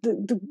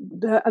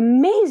the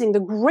amazing,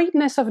 the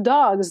greatness of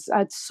dogs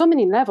at so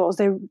many levels,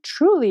 they're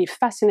truly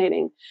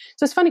fascinating.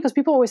 So it's funny because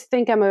people always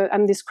think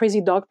I'm this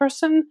crazy dog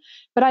person,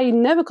 but I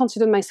never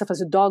considered myself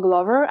as a dog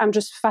lover. I'm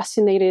just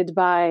fascinated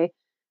by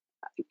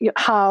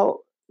how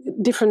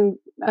different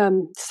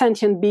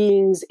sentient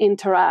beings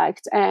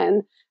interact,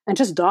 and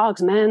just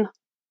dogs, man.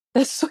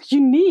 That's so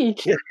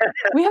unique.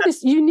 We have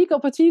this unique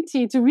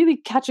opportunity to really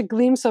catch a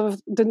glimpse of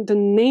the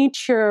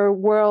nature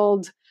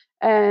world.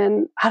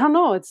 And I don't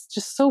know, it's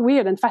just so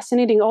weird and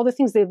fascinating. All the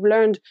things they've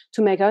learned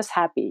to make us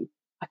happy.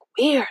 Like,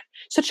 weird.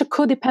 Such a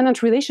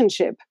codependent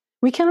relationship.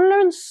 We can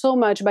learn so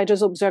much by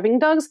just observing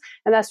dogs.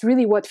 And that's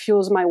really what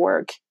fuels my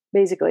work,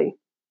 basically.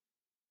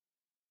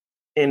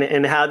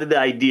 And how did the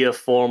idea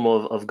form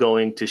of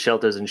going to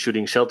shelters and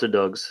shooting shelter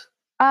dogs?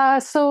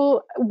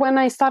 So when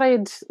I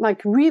started,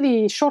 like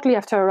really shortly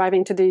after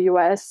arriving to the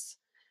US,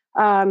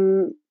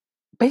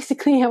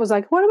 basically I was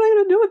like, what am I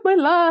going to do with my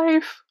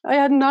life? I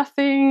had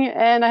nothing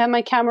and I had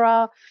my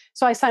camera.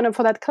 So I signed up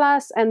for that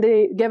class and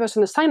they gave us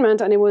an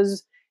assignment, and it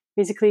was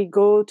basically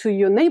go to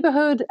your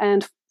neighborhood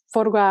and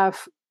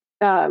photograph,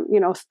 a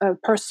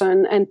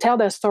person and tell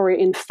their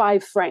story in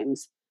 5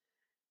 frames.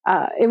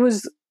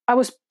 I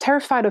was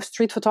terrified of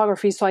street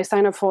photography. So I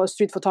signed up for a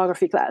street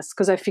photography class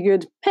because I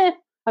figured, I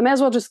may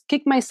as well just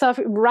kick myself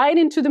right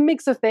into the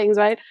mix of things,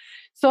 right?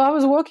 So I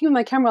was walking with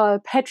my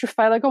camera,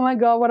 petrified, like, oh my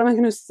God, what am I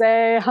going to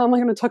say? How am I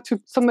going to talk to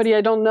somebody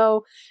I don't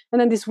know? And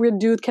then this weird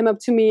dude came up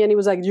to me and he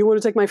was like, do you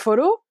want to take my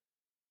photo?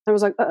 I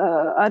was like,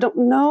 I don't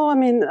know. I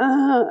mean,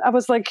 I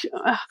was like,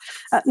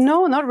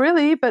 no, not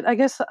really, but I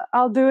guess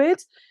I'll do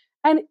it.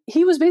 And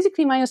he was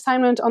basically my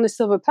assignment on the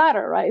silver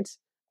platter, right?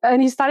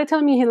 And he started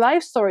telling me his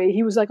life story.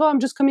 He was like, oh, I'm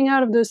just coming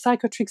out of the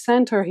psychiatric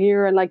center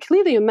here. And like,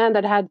 clearly a man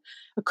that had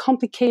a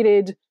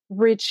complicated,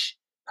 rich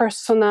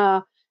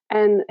persona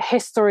and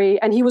history.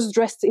 And he was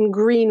dressed in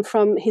green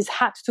from his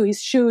hat to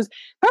his shoes.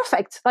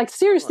 Perfect. Like,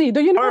 seriously,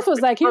 the universe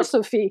was like, here,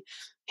 Sophie,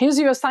 here's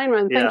your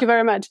assignment. Thank you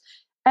very much.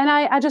 And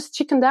I just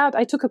chickened out.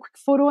 I took a quick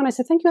photo and I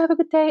said, thank you, have a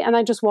good day. And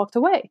I just walked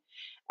away.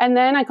 And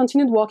then I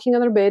continued walking a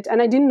little bit,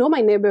 and I didn't know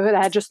my neighborhood.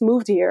 I had just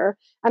moved here,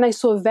 and I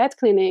saw a vet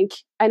clinic,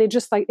 and it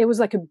was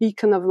like a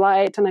beacon of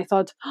light. And I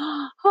thought,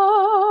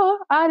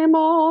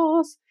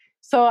 animals.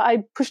 So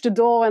I pushed the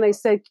door and I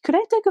said, could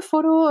I take a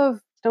photo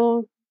of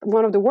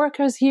one of the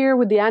workers here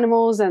with the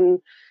animals? And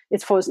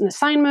it's for an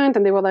assignment.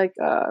 And they were like,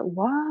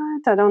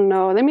 what? I don't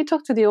know. Let me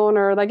talk to the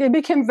owner. Like, it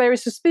became very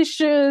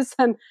suspicious.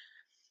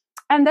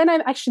 And then I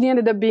actually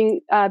ended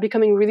up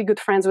becoming really good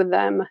friends with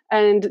them.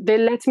 And they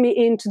let me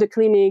into the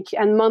clinic,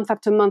 and month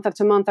after month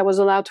after month, I was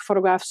allowed to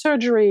photograph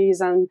surgeries.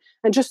 And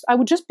I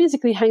would just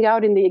basically hang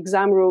out in the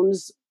exam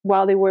rooms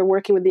while they were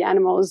working with the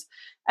animals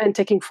and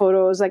taking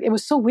photos. Like, it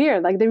was so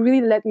weird. Like, they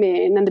really let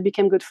me in and they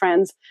became good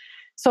friends.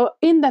 So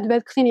in that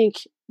vet clinic,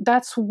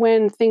 that's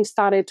when things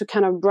started to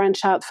kind of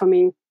branch out for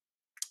me.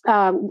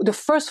 The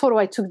first photo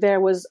I took there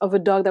was of a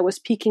dog that was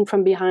peeking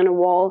from behind a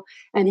wall,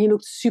 and he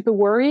looked super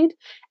worried.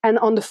 And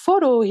on the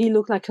photo, he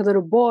looked like a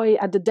little boy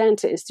at the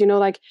dentist.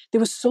 Like, there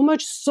was so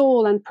much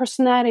soul and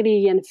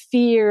personality and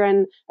fear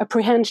and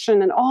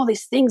apprehension and all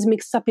these things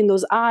mixed up in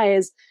those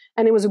eyes.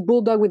 And it was a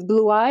bulldog with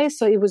blue eyes.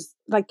 So it was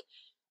like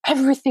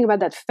everything about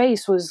that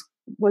face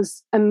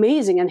was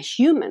amazing and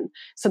human.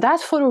 So that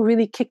photo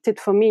really kicked it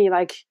for me.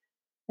 Like,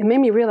 it made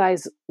me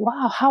realize,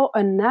 wow, how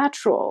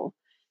unnatural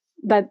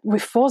that we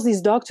force these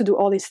dogs to do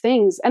all these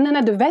things. And then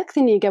at the vet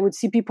clinic, I would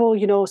see people,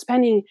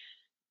 spending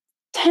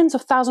tens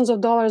of thousands of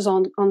dollars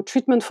on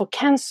treatment for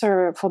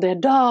cancer for their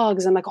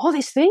dogs and like all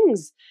these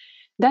things.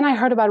 Then I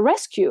heard about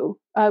rescue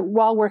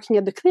while working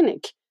at the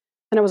clinic.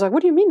 And I was like,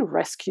 what do you mean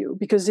rescue?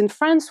 Because in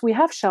France, we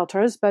have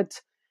shelters,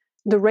 but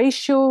the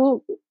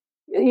ratio,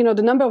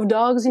 the number of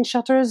dogs in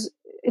shelters,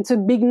 it's a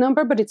big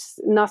number, but it's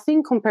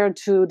nothing compared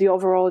to the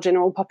overall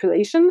general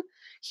population.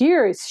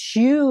 Here, it's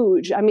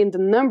huge. I mean, the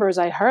numbers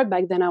I heard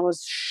back then, I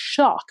was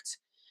shocked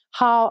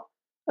how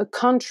a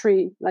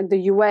country like the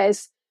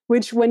US,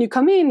 which when you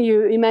come in,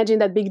 you imagine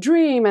that big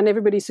dream and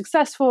everybody's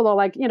successful, or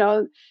like,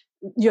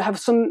 you have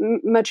so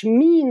much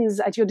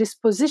means at your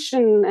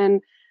disposition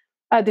and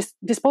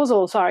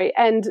disposal, sorry.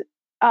 And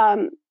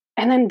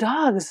then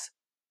dogs,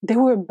 they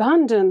were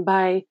abandoned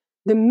by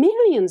the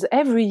millions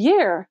every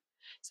year.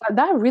 So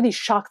that really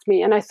shocked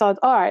me. And I thought,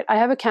 all right, I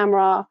have a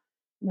camera.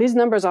 These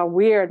numbers are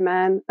weird,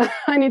 man.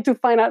 I need to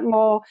find out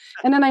more.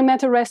 And then I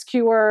met a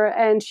rescuer,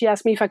 and she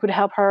asked me if I could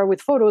help her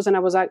with photos. And I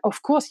was like,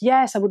 of course,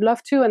 yes, I would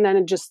love to. And then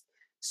it just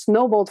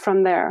snowballed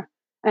from there.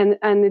 And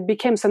it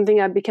became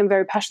something I became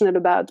very passionate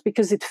about,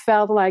 because it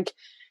felt like,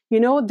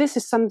 this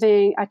is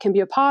something I can be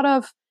a part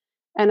of,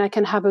 and I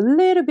can have a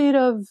little bit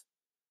of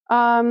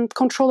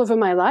control over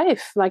my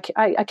life. Like,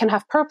 I can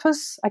have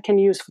purpose. I can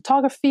use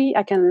photography.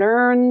 I can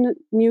learn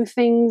new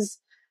things.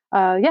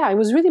 It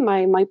was really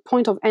my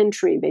point of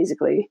entry,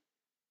 basically.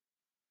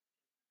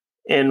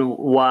 And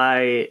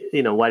why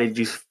did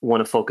you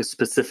want to focus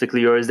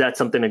specifically, or is that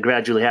something that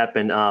gradually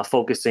happened,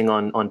 focusing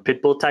on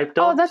Pitbull type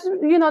Oh, dogs?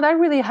 that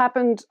really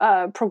happened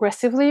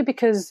progressively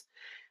because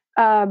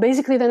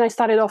basically then I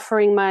started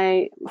offering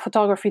my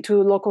photography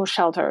to local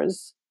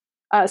shelters.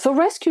 So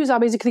rescues are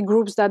basically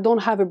groups that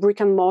don't have a brick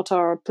and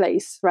mortar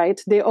place,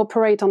 right? They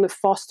operate on the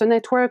foster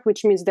network,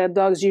 which means their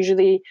dogs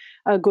usually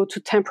go to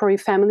temporary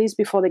families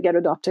before they get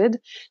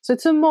adopted. So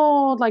it's a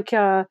more like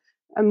a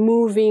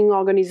moving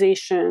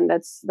organization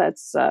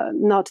that's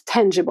not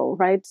tangible,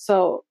 right?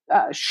 So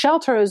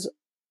shelters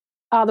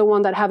are the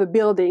one that have a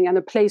building and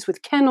a place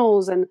with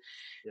kennels. And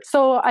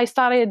so I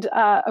started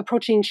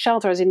approaching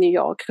shelters in New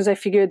York because I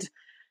figured,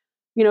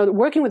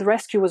 working with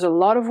rescue was a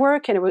lot of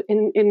work, and it was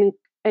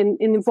and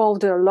it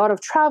involved a lot of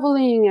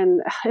traveling,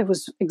 and it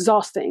was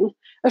exhausting.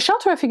 A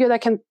shelter, I figured I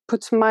can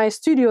put my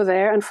studio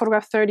there and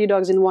photograph 30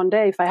 dogs in one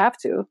day if I have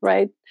to,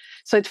 right?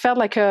 So it felt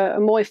like a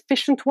more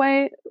efficient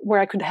way where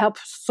I could help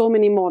so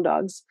many more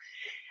dogs.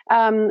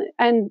 And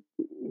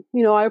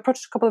I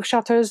approached a couple of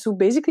shelters who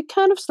basically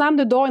kind of slammed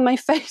the door in my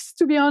face,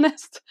 to be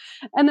honest.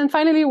 And then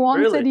finally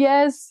one said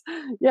yes.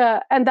 Yeah.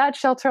 And that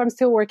shelter, I'm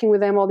still working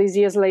with them all these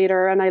years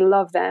later, and I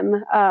love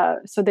them.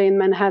 So they're in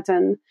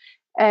Manhattan.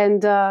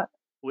 And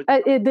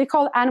they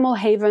call Animal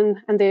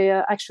Haven, and they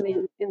actually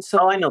in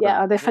Soho. I know them.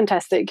 Yeah, they're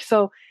fantastic.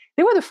 So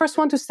they were the first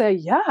one to say,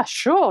 yeah,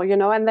 sure,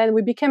 and then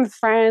we became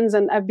friends,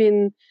 and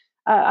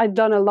I've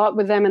done a lot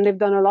with them, and they've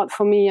done a lot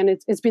for me, and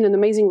it's been an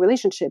amazing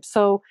relationship.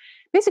 So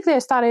basically I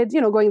started,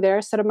 going there,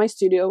 set up my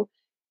studio,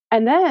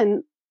 and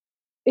then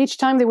each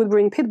time they would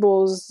bring pit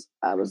bulls,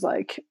 I was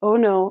like, oh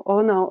no,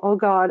 oh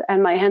God,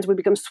 and my hands would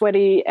become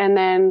sweaty, and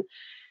then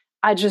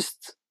I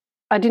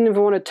didn't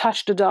even want to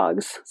touch the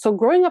dogs. So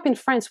growing up in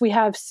France, we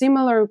have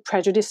similar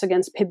prejudice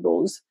against pit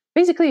bulls.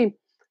 Basically,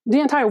 the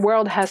entire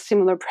world has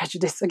similar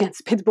prejudice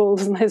against pit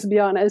bulls, let's be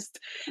honest.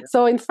 Yeah.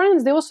 So in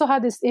France, they also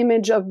had this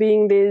image of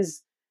being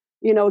these,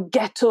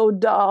 ghetto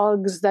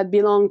dogs that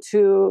belong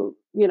to,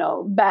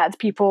 bad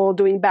people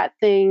doing bad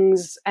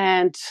things.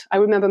 And I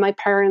remember my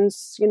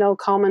parents,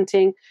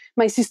 commenting.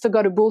 My sister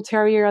got a bull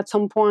terrier at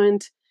some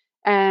point,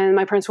 and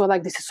my parents were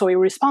like, this is so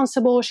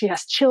irresponsible. She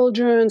has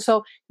children.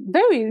 So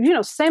very,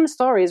 same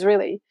stories,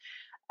 really.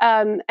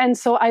 And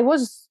so I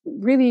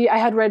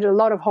had read a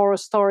lot of horror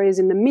stories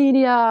in the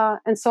media.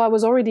 And so I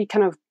was already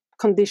kind of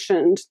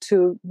conditioned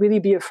to really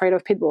be afraid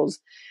of pit bulls.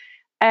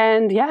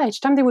 And yeah, each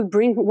time they would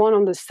bring one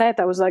on the set,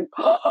 I was like,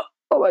 oh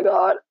my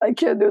God, I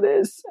can't do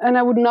this. And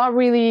I would not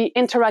really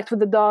interact with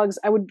the dogs.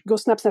 I would go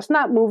snap, snap,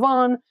 snap, move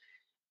on.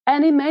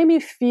 And it made me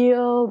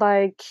feel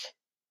like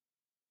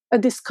a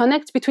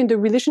disconnect between the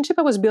relationship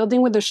I was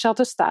building with the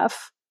shelter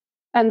staff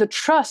and the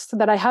trust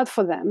that I had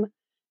for them,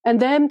 and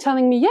them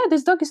telling me, yeah,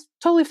 this dog is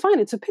totally fine.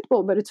 It's a pit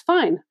bull, but it's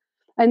fine.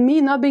 And me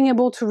not being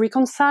able to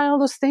reconcile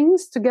those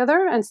things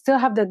together and still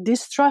have that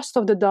distrust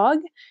of the dog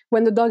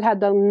when the dog had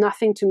done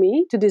nothing to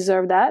me to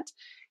deserve that.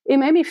 It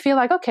made me feel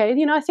like, okay,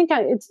 I think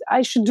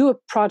I should do a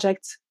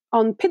project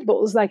on pit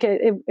bulls, like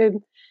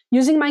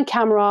using my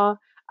camera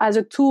as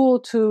a tool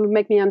to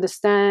make me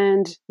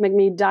understand, make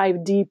me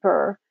dive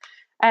deeper.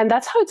 And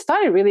that's how it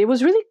started, really. It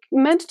was really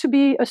meant to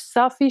be a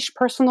selfish,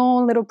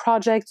 personal little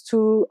project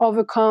to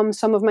overcome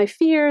some of my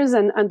fears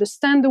and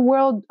understand the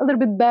world a little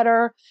bit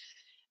better.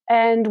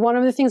 And one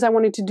of the things I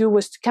wanted to do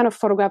was to kind of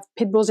photograph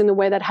pit bulls in a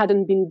way that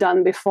hadn't been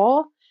done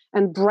before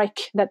and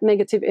break that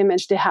negative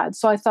image they had.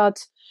 So I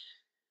thought,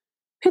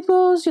 pit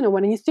bulls,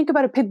 when you think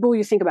about a pit bull,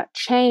 you think about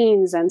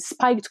chains and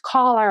spiked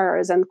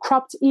collars and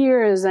cropped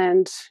ears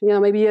and,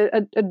 maybe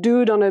a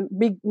dude on a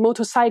big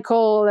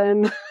motorcycle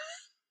and...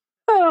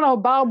 I don't know,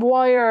 barbed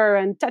wire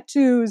and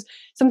tattoos,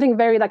 something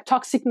very like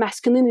toxic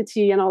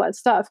masculinity and all that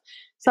stuff.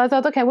 So I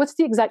thought, okay, what's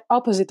the exact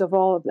opposite of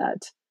all of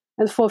that?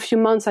 And for a few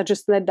months, I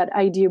just let that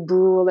idea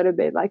brew a little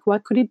bit. Like,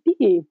 what could it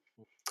be?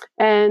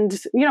 And,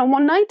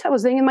 one night I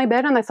was laying in my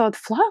bed and I thought,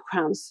 flower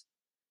crowns.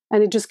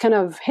 And it just kind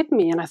of hit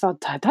me. And I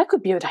thought, that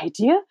could be an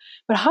idea.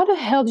 But how the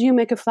hell do you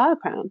make a flower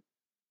crown?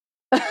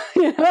 So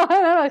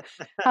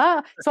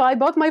I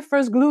bought my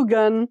first glue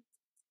gun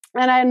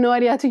and I had no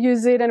idea how to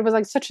use it. And it was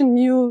like such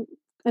a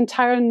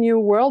entire new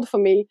world for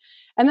me.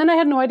 And then I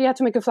had no idea how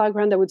to make a flower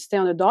crown that would stay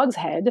on a dog's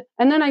head.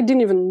 And then I didn't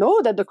even know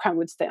that the crown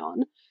would stay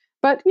on.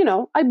 But,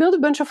 I built a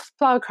bunch of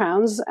flower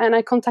crowns and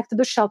I contacted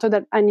the shelter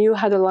that I knew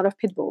had a lot of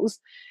pit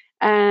bulls.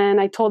 And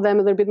I told them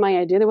a little bit my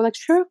idea. They were like,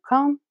 sure,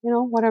 come,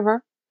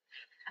 whatever.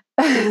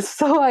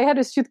 So I had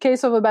a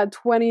suitcase of about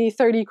 20,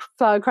 30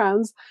 flower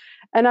crowns.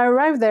 And I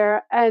arrived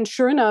there and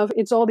sure enough,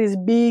 it's all these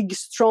big,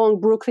 strong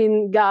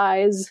Brooklyn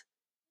guys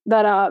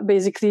that are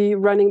basically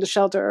running the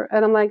shelter.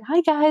 And I'm like,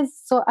 hi guys,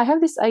 so I have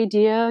this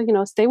idea,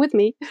 stay with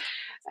me.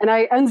 And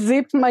I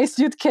unzipped my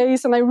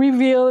suitcase and I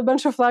revealed a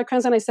bunch of flower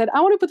crowns and I said, I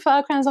want to put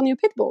flower crowns on your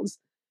pit bulls.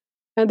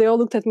 And they all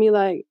looked at me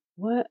like,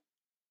 what?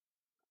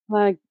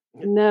 Like,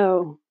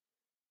 no.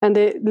 And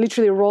they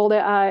literally rolled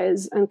their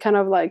eyes and kind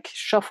of like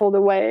shuffled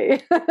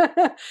away.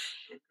 I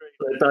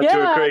thought you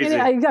were crazy.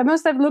 I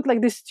must have looked like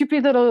this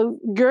stupid little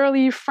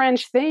girly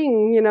French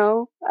thing,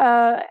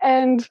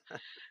 and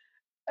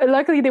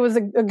luckily there was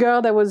a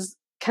girl that was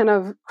kind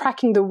of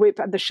cracking the whip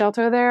at the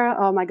shelter there.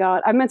 Oh my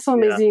God. I met so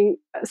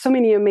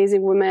many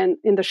amazing women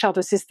in the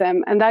shelter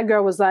system. And that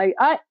girl was like,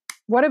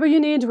 whatever you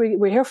need,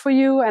 we're here for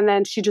you. And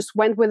then she just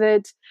went with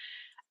it.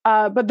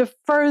 But the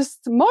first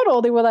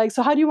model, they were like,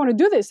 so how do you want to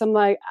do this? I'm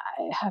like,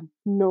 I have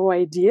no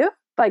idea.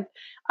 Like,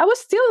 I was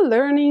still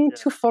learning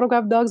to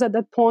photograph dogs at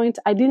that point.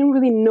 I didn't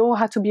really know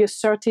how to be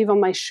assertive on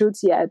my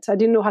shoots yet. I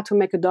didn't know how to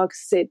make a dog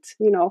sit.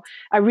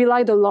 I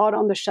relied a lot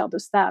on the shelter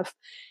staff.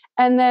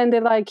 And then they're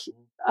like,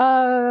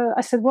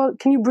 I said, well,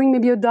 can you bring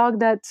maybe a dog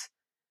that,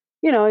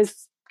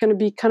 is going to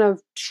be kind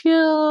of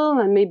chill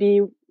and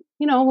maybe,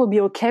 will be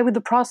okay with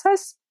the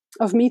process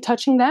of me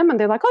touching them? And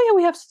they're like, oh yeah,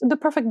 we have the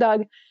perfect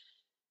dog.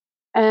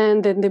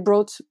 And then they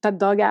brought that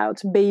dog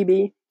out,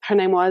 Baby, her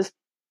name was.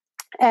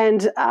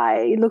 And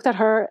I looked at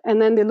her,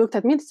 and then they looked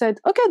at me and said,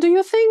 okay, do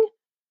your thing.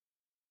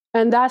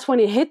 And that's when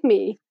it hit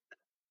me.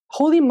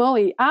 Holy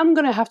moly, I'm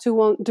going to have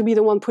to be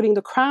the one putting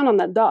the crown on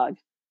that dog.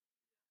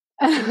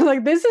 And I was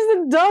like, this is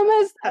the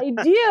dumbest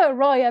idea,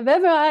 Roy, I've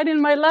ever had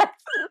in my life.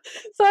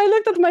 So I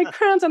looked at my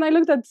crowns and I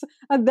looked at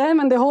them,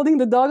 and they're holding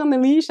the dog on the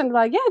leash and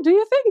like, yeah, do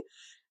your thing.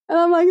 And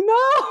I'm like, no.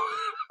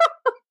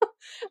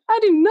 I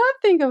did not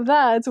think of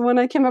that when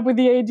I came up with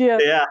the idea.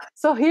 Yeah.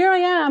 So here I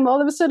am.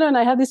 All of a sudden,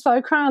 I have these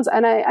 5 crowns,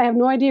 and I have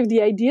no idea if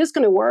the idea is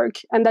going to work.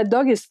 And that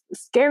dog is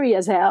scary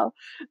as hell.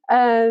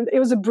 And it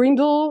was a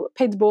brindle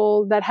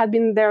Pitbull that had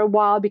been there a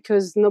while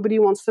because nobody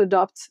wants to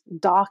adopt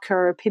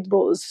darker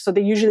Pitbulls. So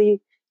they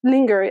usually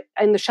linger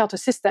in the shelter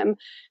system.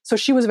 So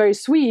she was very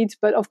sweet.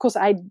 But of course,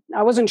 I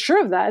wasn't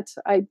sure of that.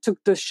 I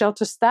took the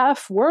shelter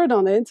staff word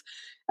on it.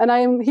 And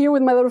I'm here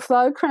with my little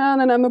flower crown,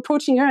 and I'm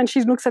approaching her, and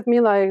she looks at me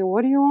like,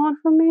 what do you want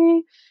from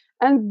me?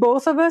 And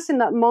both of us in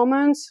that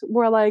moment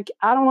were like,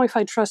 I don't know if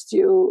I trust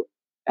you.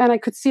 And I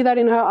could see that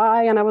in her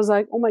eye. And I was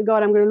like, oh my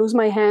God, I'm going to lose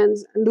my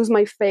hands and lose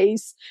my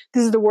face.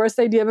 This is the worst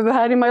idea I've ever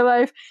had in my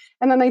life.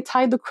 And then I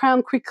tied the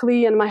crown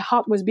quickly, and my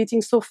heart was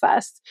beating so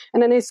fast.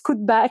 And then I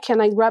scoot back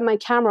and I grabbed my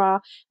camera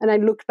and I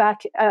looked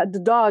back at the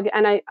dog,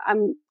 and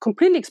I'm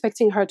completely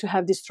expecting her to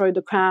have destroyed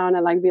the crown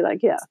and like be like,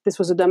 yeah, this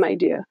was a dumb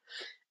idea.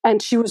 And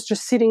she was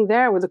just sitting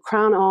there with the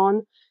crown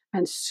on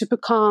and super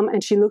calm.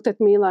 And she looked at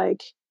me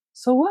like,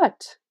 so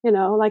what?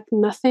 Like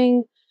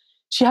nothing.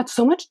 She had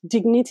so much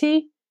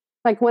dignity.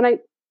 Like when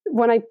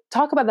I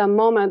talk about that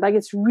moment, like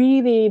it's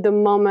really the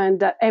moment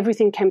that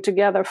everything came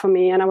together for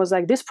me. And I was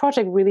like, this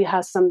project really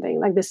has something.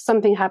 Like there's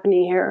something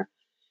happening here.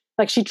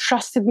 Like she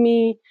trusted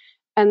me.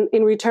 And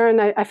in return,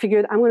 I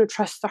figured I'm going to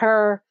trust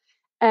her.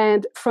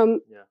 And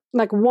from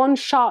like one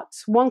shot,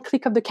 one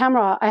click of the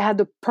camera, I had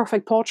the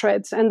perfect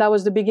portrait. And that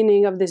was the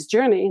beginning of this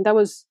journey. That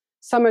was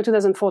summer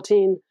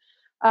 2014.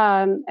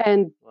 And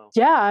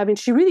I mean,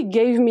 she really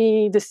gave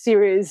me the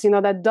series,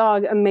 that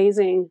dog,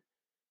 amazing.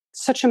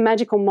 Such a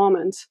magical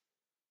moment.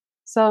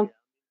 So.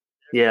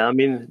 Yeah, I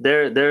mean,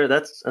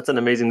 that's an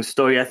amazing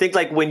story. I think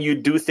like when you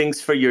do things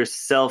for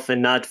yourself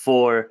and not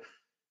for,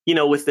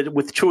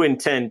 with true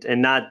intent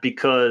and not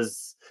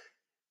because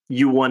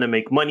you want to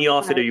make money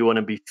off it or you want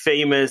to be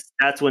famous,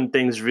 that's when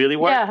things really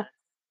work. Yeah.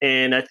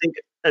 And I think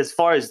as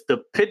far as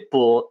the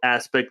Pitbull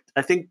aspect,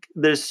 I think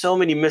there's so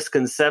many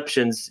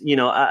misconceptions.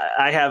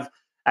 I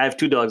have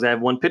 2 dogs. I have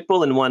one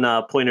Pitbull and one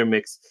pointer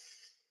mix.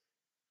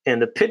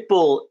 And the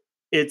Pitbull,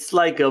 it's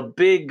like a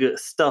big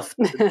stuffed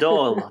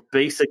doll,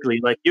 basically.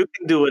 Like you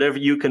can do whatever.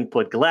 You can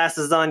put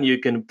glasses on. You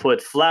can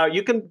put flower.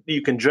 You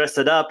can dress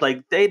it up.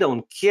 Like they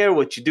don't care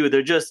what you do.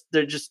 They're just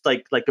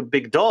like a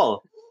big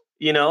doll.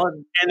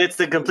 And it's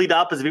the complete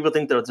opposite. People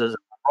think there's a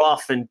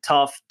rough and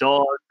tough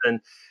dog, and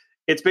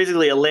it's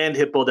basically a land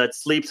hippo that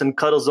sleeps and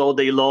cuddles all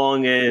day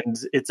long, and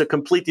it's a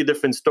completely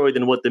different story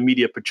than what the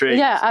media portrays.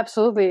 Yeah,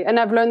 absolutely. And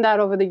I've learned that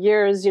over the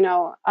years.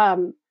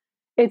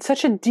 It's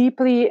such a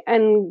deeply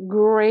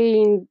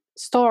ingrained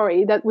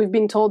story that we've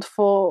been told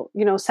for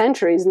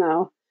centuries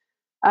now,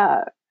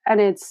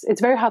 and it's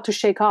very hard to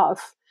shake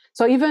off.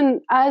 So even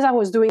as I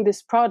was doing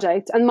this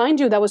project, and mind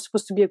you, that was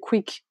supposed to be a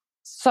quick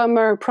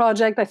summer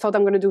project. I thought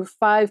I'm going to do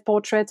 5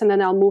 portraits and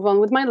then I'll move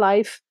on with my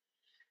life.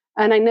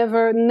 And I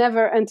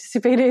never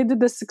anticipated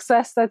the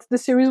success that the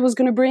series was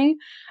going to bring.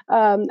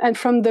 And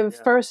from the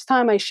first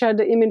time I shared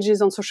the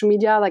images on social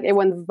media, like it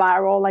went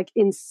viral, like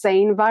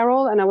insane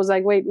viral. And I was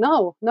like, wait,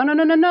 no.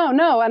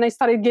 And I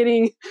started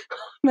getting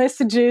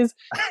messages,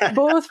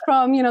 both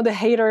from, the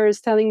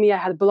haters telling me I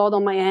had blood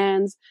on my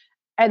hands,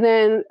 and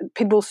then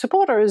Pitbull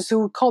supporters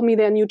who called me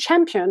their new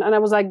champion. And I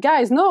was like,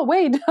 guys, no,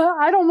 wait,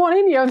 I don't want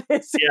any of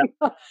this.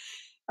 Yeah.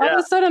 All of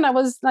a sudden, I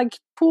was like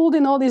pulled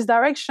in all these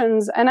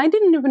directions, and I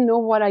didn't even know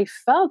what I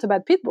felt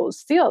about Pitbull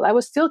still. I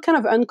was still kind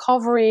of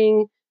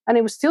uncovering, and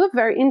it was still a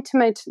very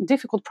intimate,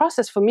 difficult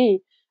process for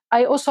me.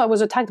 I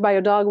was attacked by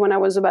a dog when I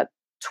was about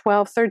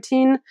 12,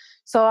 13.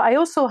 So I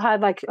also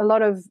had like a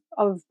lot of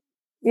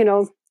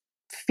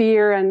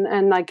fear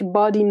and like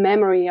body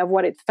memory of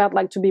what it felt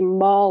like to be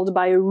mauled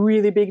by a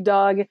really big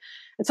dog.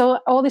 And so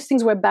all these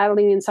things were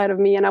battling inside of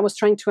me, and I was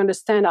trying to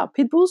understand, are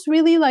pit bulls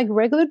really like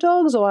regular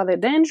dogs, or are they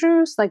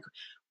dangerous? Like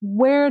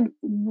where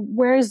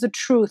is the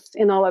truth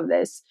in all of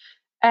this?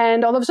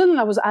 And all of a sudden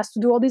I was asked to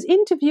do all these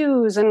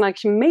interviews, and like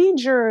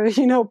major,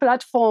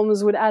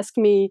 platforms would ask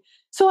me,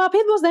 so are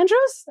pit bulls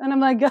dangerous? And I'm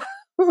like,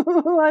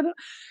 I don't.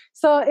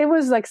 So it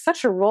was like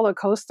such a roller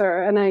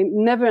coaster, and I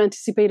never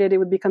anticipated it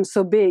would become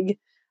so big.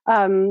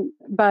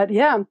 But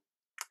yeah,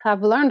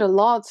 I've learned a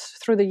lot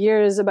through the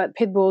years about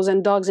pit bulls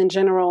and dogs in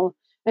general.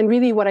 And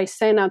really what I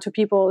say now to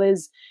people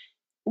is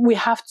we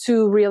have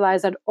to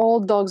realize that all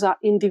dogs are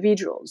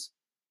individuals.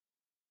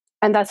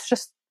 And that's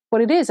just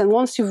what it is. And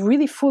once you've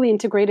really fully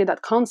integrated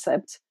that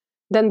concept,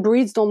 then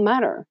breeds don't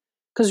matter.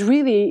 Because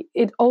really,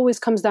 it always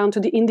comes down to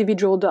the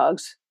individual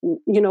dogs.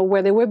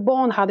 Where they were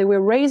born, how they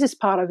were raised is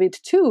part of it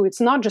too.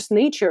 It's not just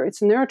nature,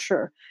 it's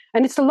nurture.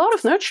 And it's a lot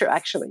of nurture,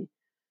 actually.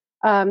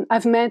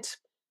 I've met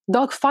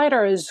dog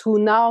fighters who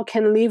now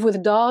can live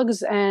with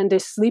dogs, and they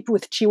sleep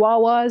with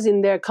chihuahuas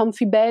in their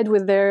comfy bed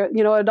with their,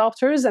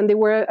 adopters, and they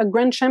were a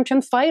grand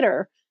champion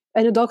fighter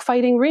in a dog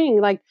fighting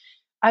ring. Like,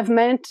 I've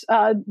met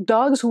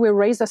dogs who were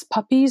raised as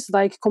puppies,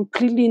 like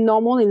completely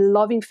normal in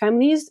loving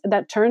families,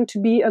 that turn to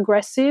be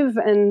aggressive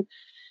and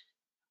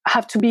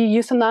have to be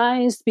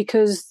euthanized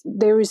because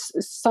there is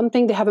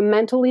something, they have a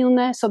mental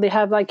illness, or they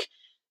have like,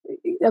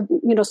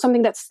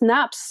 something that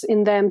snaps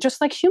in them,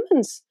 just like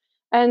humans.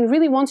 And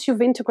really, once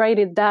you've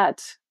integrated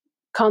that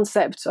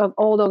concept of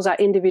all dogs are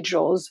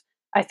individuals,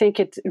 I think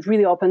it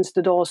really opens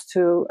the doors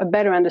to a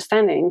better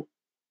understanding.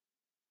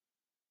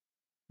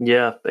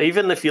 Yeah,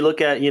 even if you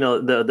look at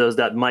there's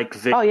that Mike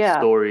Vick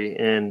story,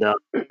 and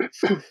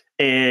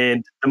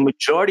and the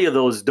majority of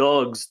those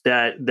dogs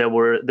that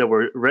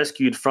were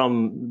rescued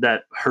from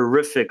that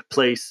horrific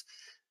place,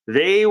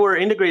 they were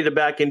integrated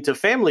back into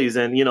families,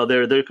 and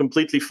they're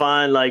completely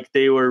fine. Like,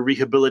 they were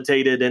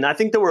rehabilitated, and I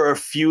think there were a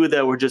few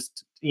that were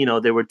just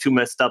they were too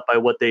messed up by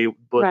what they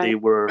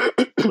went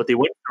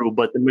through.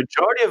 But the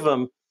majority of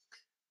them,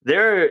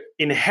 they're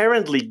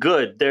inherently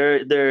good.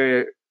 They're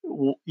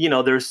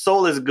their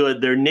soul is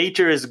good, their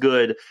nature is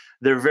good,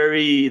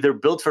 they're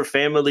built for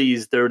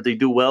families, they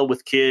do well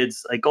with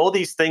kids, like all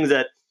these things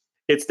that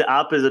it's the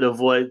opposite of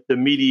what the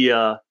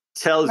media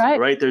tells you,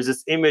 right? There's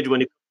this image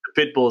when it comes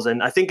to pit bulls,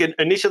 and I think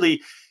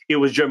initially it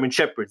was German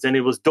Shepherds, and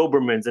it was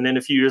Dobermans, and then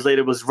a few years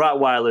later it was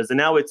Rottweilers, and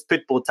now it's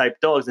pit bull type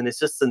dogs, and it's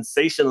just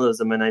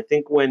sensationalism. And I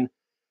think when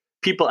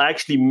people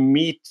actually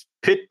meet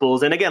pit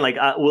bulls, and again, like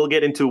we'll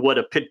get into what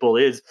a pit bull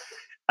is,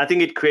 I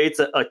think it creates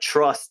a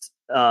trust,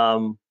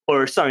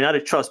 or sorry, not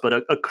a trust, but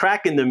a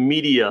crack in the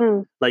media,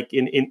 like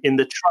in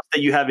the trust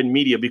that you have in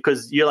media,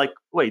 because you're like,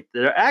 wait,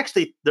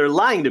 they're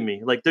lying to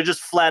me. Like, they're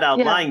just flat out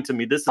lying to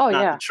me. This is not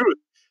the truth.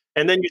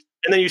 And then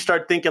you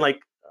start thinking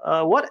like,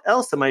 what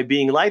else am I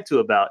being lied to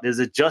about? Is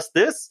it just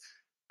this?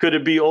 Could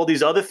it be all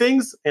these other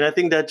things? And I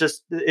think that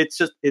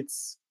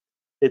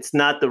it's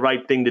not the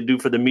right thing to do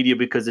for the media,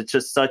 because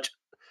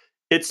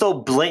it's so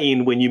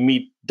blatant when you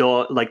meet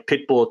like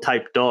pit bull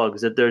type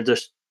dogs, that they're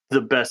just the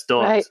best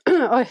dogs.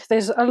 Right.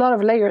 There's a lot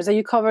of layers that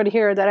you covered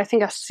here that I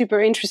think are super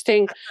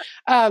interesting.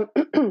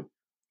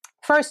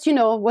 First,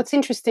 what's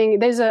interesting,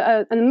 there's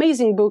an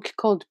amazing book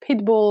called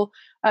Pitbull,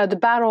 The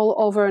Battle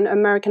Over an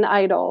American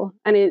Idol.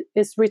 And it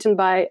is written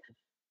by,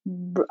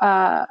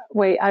 I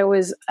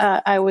always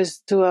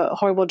do a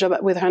horrible job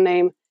with her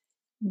name.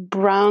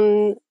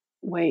 The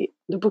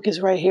book is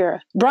right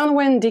here.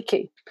 Bronwyn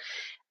Dickey.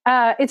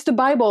 It's the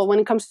Bible when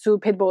it comes to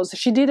pit bulls.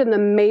 She did an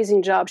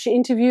amazing job. She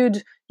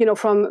interviewed,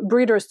 from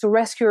breeders to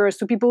rescuers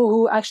to people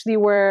who actually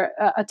were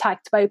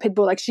attacked by a pit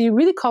bull. Like, she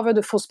really covered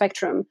the full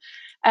spectrum.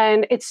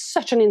 And it's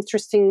such an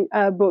interesting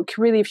book.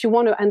 Really, if you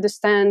want to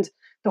understand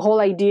the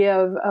whole idea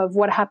of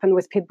what happened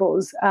with pit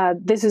bulls,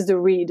 this is the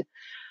read.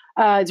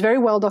 It's very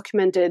well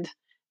documented.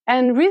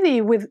 And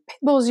really, with pit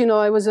bulls, it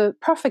was a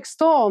perfect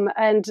storm.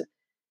 And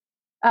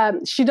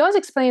she does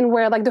explain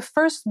where, like, the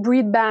first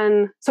breed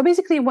ban. So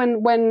basically,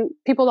 when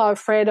people are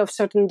afraid of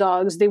certain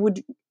dogs, they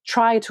would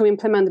try to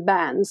implement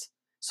bans.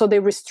 So they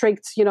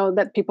restrict,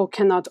 that people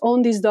cannot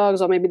own these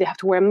dogs, or maybe they have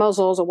to wear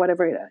muzzles or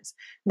whatever it is.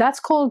 That's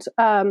called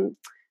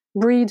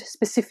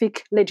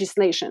breed-specific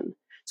legislation.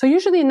 So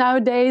usually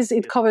nowadays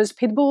it covers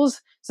pit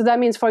bulls. So that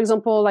means, for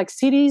example, like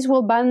cities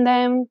will ban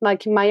them.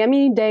 Like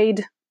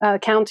Miami-Dade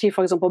County,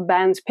 for example,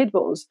 bans pit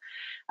bulls.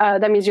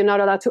 That means you're not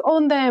allowed to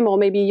own them, or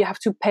maybe you have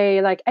to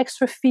pay like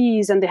extra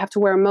fees, and they have to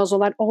wear a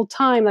muzzle at all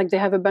time. Like, they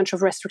have a bunch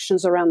of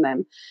restrictions around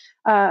them.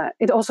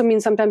 It also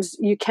means sometimes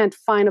you can't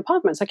find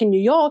apartments. Like in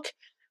New York,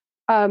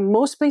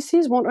 most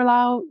places won't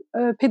allow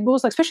pit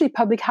bulls, like especially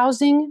public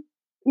housing,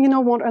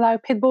 won't allow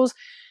pit bulls.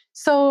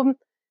 So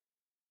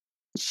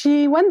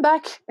she went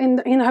back in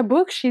her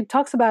book. She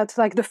talks about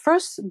like the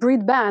first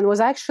breed ban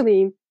was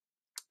actually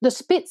the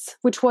Spitz,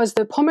 which was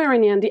the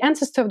Pomeranian, the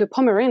ancestor of the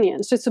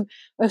Pomeranian. So it's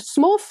a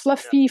small,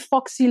 fluffy,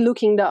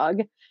 foxy-looking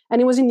dog.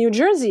 And it was in New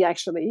Jersey,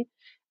 actually.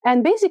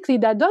 And basically,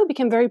 that dog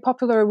became very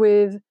popular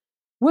with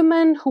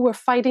women who were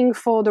fighting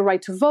for the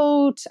right to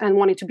vote and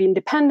wanted to be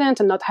independent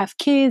and not have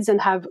kids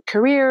and have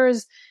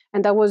careers.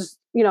 And that was,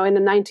 in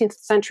the 19th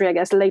century, I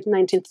guess, late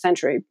 19th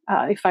century,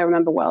 if I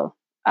remember well,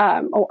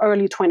 or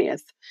early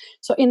 20th.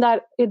 So in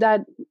that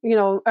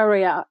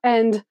area.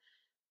 And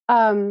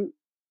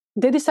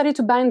they decided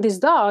to ban these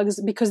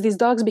dogs because these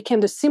dogs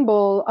became the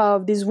symbol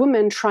of these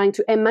women trying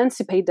to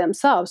emancipate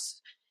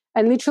themselves.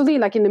 And literally,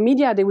 like in the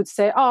media, they would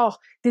say, oh,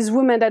 these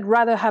women that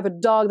rather have a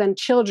dog than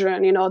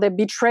children, they're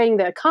betraying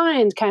their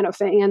kind of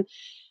thing.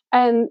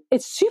 And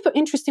it's super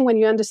interesting when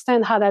you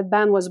understand how that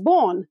ban was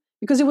born,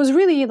 because it was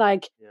really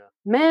like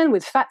men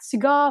with fat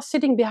cigars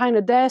sitting behind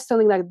a desk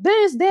telling like,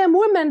 these damn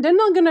women, they're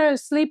not going to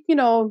sleep,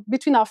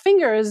 between our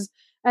fingers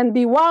and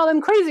be wild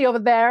and crazy over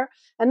there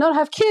and not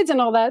have kids and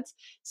all that.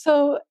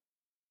 So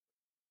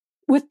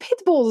with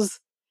pit bulls,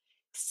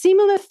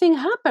 similar thing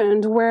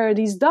happened where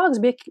these dogs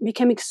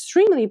became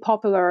extremely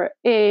popular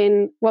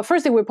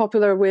first they were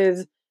popular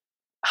with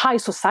high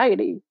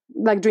society,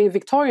 like during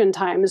Victorian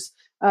times.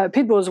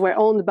 Pit bulls were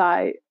owned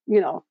by,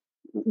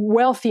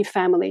 wealthy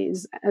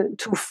families,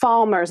 to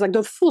farmers, like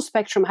the full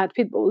spectrum had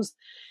pit bulls.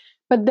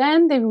 But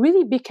then they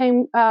really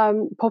became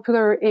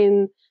popular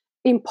in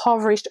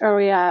impoverished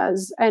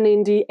areas and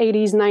in the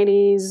 80s,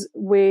 90s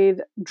with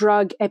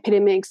drug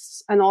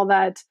epidemics and all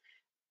that.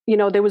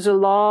 There was a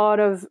lot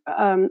of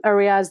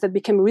areas that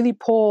became really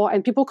poor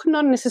and people could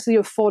not necessarily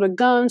afford a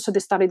gun. So they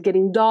started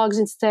getting dogs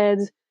instead,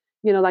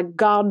 like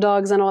guard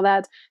dogs and all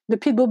that. The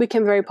pit bull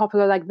became very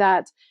popular like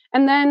that.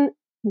 And then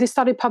they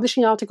started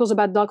publishing articles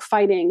about dog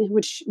fighting,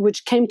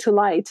 which came to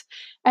light.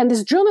 And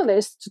this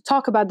journalist, to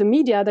talk about the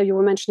media that you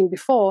were mentioning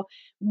before,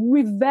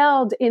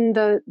 reveled in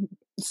the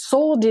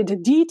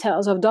sordid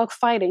details of dog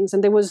fightings.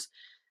 And there was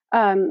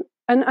an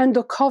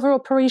undercover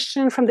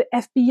operation from the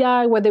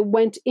FBI where they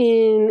went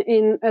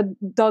in a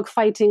dog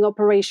fighting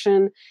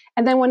operation.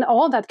 And then when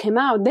all that came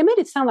out, they made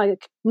it sound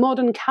like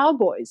modern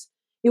cowboys.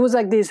 It was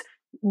like this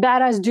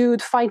badass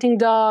dude fighting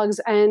dogs,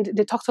 and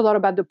they talked a lot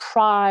about the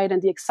pride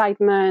and the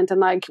excitement and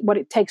like what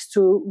it takes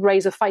to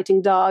raise a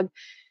fighting dog.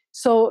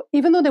 So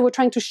even though they were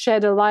trying to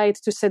shed a light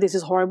to say this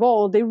is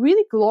horrible, they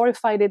really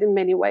glorified it in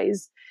many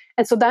ways.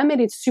 And so that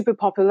made it super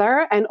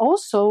popular and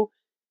also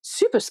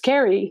super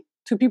scary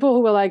to people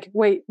who were like,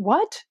 wait,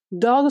 what?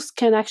 Dogs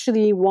can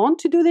actually want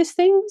to do these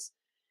things?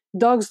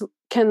 Dogs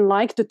can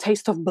like the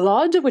taste of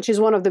blood, which is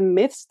one of the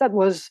myths that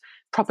was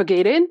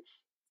propagated.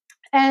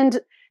 And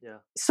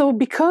so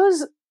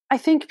because I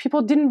think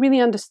people didn't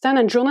really understand,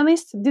 and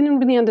journalists didn't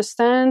really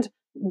understand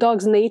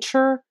dogs'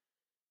 nature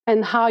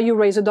and how you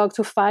raise a dog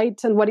to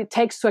fight and what it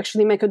takes to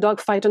actually make a dog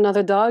fight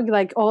another dog,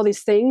 like all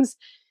these things,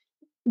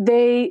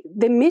 they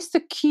missed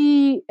a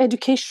key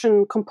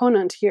education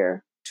component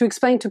here to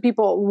explain to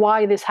people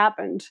why this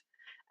happened.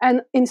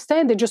 And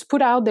instead, they just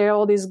put out there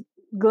all these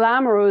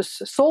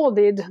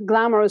sordid,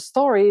 glamorous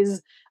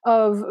stories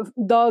of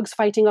dogs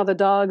fighting other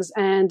dogs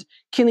and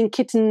killing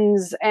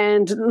kittens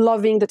and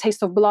loving the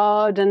taste of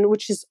blood, and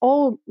which is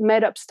all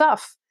made up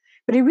stuff.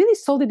 But it really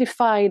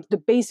solidified the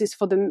basis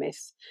for the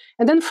myth.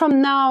 And then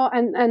from now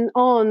and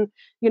on,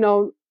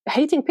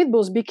 hating pit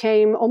bulls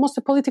became almost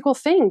a political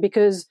thing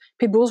because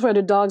pit bulls were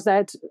the dogs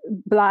that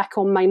Black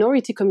or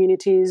minority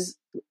communities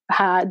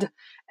had.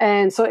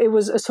 And so it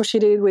was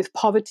associated with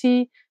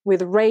poverty,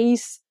 with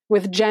race,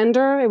 with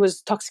gender. It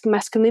was toxic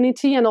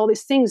masculinity, and all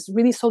these things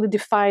really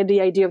solidified the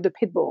idea of the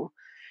pit bull.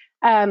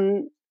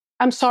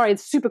 I'm sorry,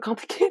 it's super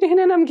complicated,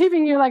 and I'm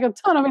giving you like a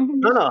ton of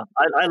information. No,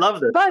 I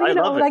love this. But,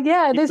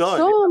 Keep there's going.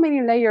 so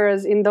many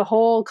layers in the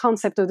whole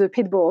concept of the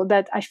pit bull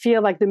that I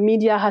feel like the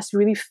media has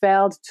really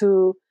failed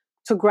to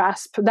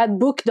grasp. That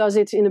book does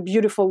it in a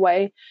beautiful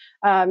way.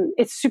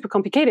 It's super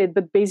complicated,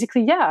 but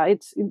basically,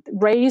 it's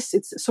race,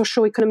 it's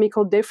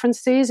socio-economical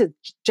differences,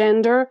 it's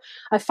gender.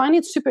 I find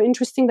it super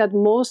interesting that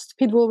most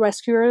pit bull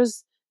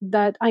rescuers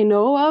that I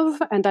know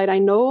of and that I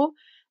know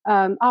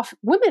are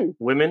women.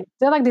 Women?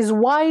 They're like this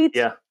white,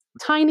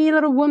 tiny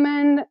little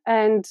woman,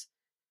 and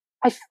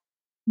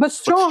but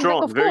strong,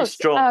 like, of very course.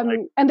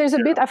 strong. And there's a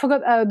bit, I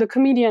forgot the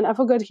comedian, I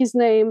forgot his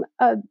name,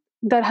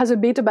 that has a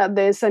bit about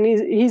this, and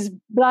he's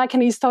Black,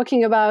 and he's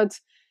talking about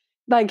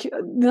like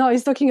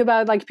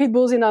pit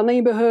bulls in our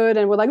neighborhood,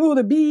 and we're like, oh,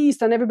 the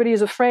beast, and everybody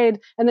is afraid.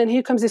 And then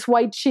here comes this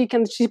white chick,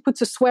 and she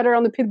puts a sweater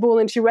on the pit bull,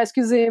 and she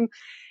rescues him.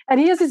 And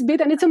he has this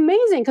bit, and it's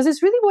amazing because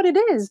it's really what it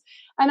is.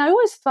 And I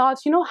always thought,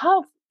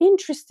 how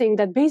interesting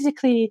that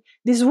basically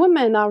these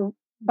women are,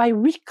 by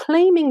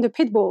reclaiming the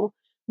pit bull,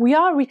 we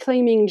are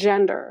reclaiming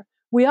gender,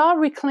 we are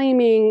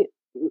reclaiming,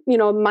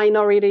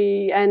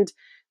 minority, and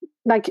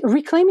like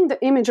reclaiming the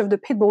image of the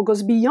pit bull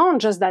goes beyond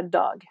just that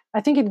dog.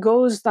 I think it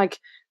goes like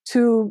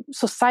to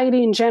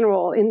society in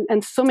general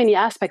and so many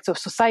aspects of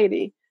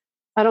society.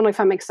 I don't know if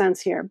that makes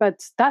sense here, but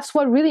that's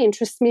what really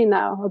interests me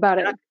now about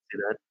it. I can see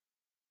that.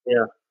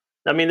 Yeah.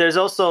 I mean, there's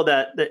also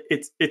that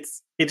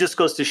it just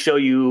goes to show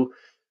you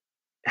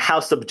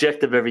how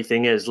subjective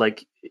everything is.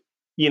 Like,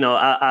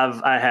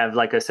 I have,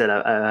 like I said,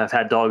 I've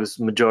had dogs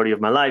majority of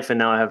my life, and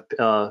now I have,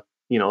 a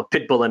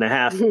pit bull and a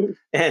half.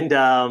 And,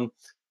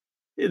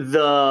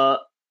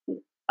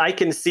 I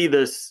can see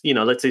this,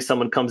 let's say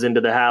someone comes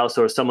into the house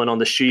or someone on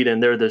the street,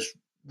 and they're this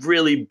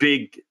really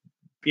big,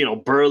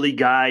 burly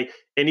guy,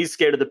 and he's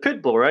scared of the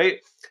pit bull, right?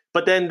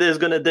 But then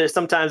there's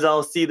sometimes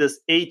I'll see this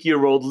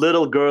 8-year-old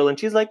little girl, and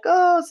she's like,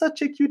 oh,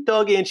 such a cute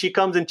doggy. And she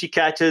comes and she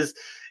catches,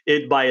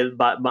 it by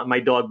my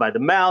dog by the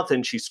mouth,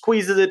 and she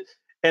squeezes it,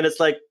 and it's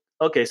like,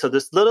 okay, so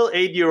this little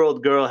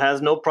 8-year-old girl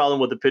has no problem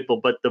with the pit bull,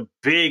 but the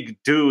big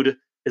dude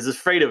is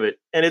afraid of it,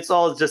 and it's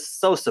all just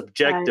so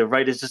subjective,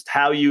 right? It's just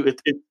how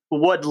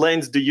what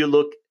lens do you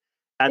look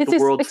at it's the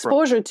this world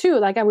exposure from? too.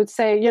 Like I would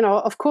say,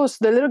 of course,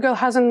 the little girl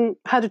hasn't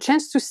had a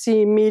chance to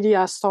see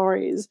media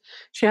stories.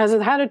 She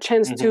hasn't had a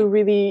chance to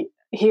really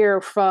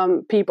hear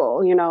from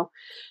people.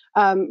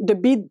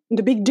 The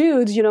big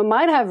dudes,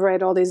 might have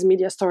read all these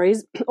media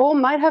stories or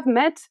might have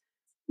met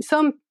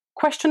some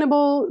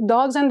questionable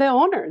dogs and their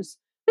owners.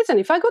 Listen,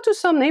 if I go to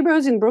some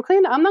neighborhoods in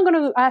Brooklyn, I'm not going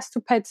to ask to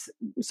pet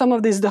some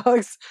of these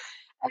dogs.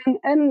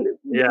 And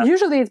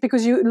usually it's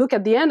because you look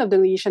at the end of the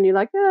leash and you're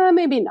like,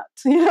 maybe not.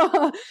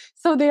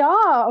 So there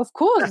are, of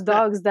course,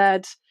 dogs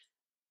that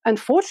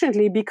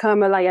unfortunately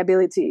become a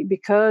liability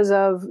because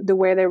of the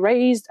way they're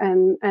raised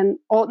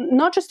or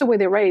not just the way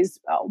they're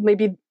raised,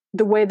 maybe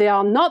the way they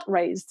are not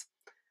raised.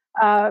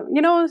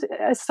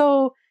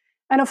 So,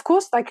 and of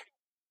course, like,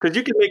 because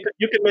you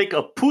can make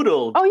a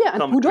poodle. Oh yeah,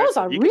 and poodles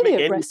are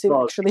really aggressive.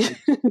 Actually,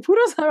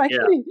 poodles are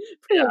actually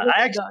pretty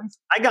aggressive dogs.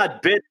 I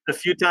got bit a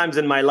few times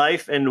in my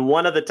life, and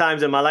one of the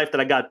times in my life that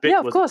I got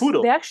bit was a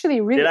poodle. They're actually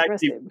really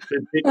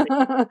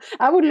aggressive.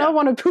 I would not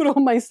want a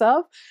poodle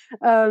myself,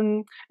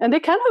 and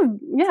they kind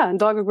of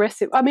dog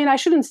aggressive. I mean, I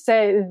shouldn't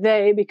say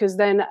they because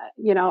then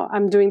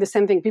I'm doing the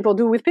same thing people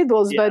do with pit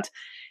bulls, but.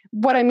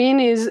 What I mean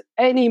is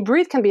any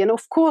breed can be, and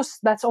of course,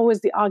 that's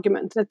always the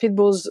argument that pit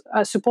bulls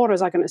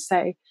supporters are going to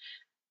say.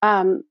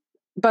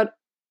 But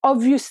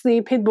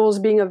obviously, pit bulls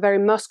being a very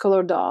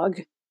muscular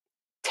dog,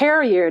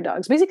 terrier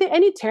dogs, basically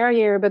any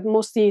terrier, but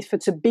mostly if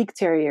it's a big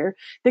terrier,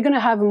 they're going to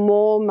have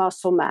more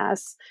muscle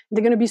mass.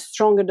 They're going to be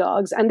stronger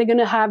dogs, and they're going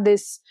to have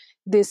this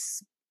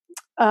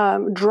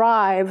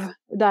drive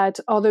that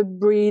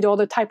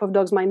other type of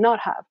dogs might not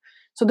have.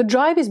 So the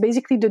drive is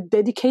basically the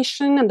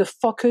dedication and the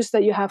focus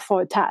that you have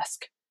for a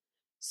task.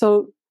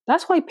 So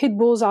that's why pit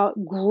bulls are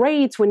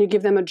great when you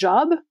give them a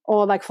job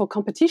or like for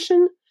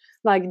competition,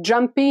 like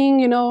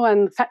jumping,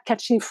 and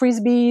catching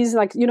frisbees,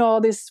 like,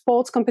 all this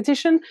sports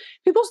competition.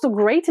 Pit bulls do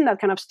great in that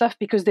kind of stuff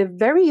because they're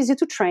very easy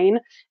to train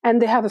and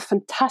they have a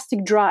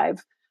fantastic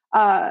drive.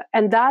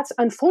 And that's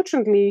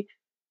unfortunately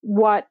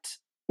what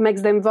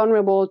makes them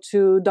vulnerable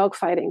to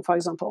dogfighting, for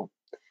example.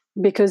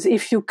 Because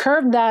if you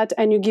curve that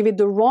and you give it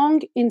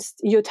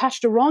you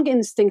attach the wrong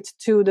instinct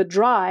to the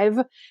drive,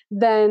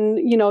 then,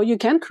 you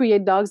can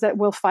create dogs that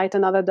will fight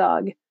another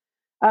dog.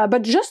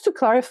 But just to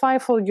clarify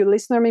for your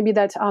listener, maybe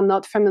that are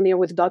not familiar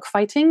with dog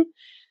fighting,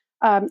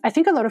 I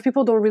think a lot of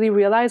people don't really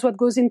realize what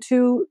goes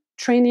into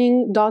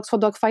training dogs for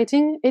dog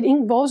fighting. It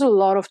involves a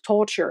lot of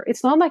torture.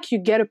 It's not like you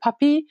get a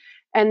puppy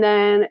and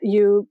then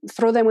you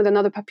throw them with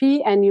another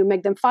puppy and you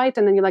make them fight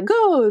and then you're like,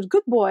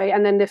 good boy,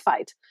 and then they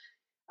fight.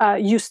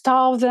 You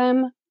starve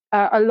them.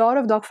 A lot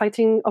of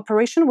dogfighting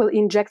operation will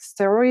inject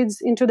steroids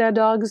into their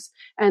dogs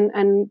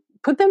and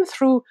put them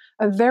through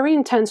a very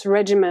intense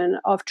regimen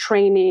of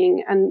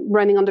training and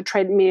running on the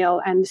treadmill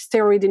and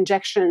steroid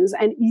injections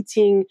and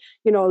eating,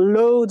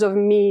 loads of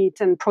meat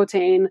and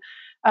protein.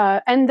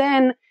 And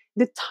then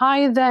they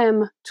tie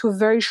them to a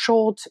very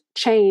short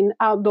chain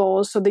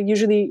outdoors. So they're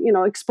usually,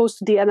 exposed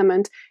to the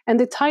element, and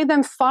they tie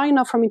them far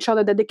enough from each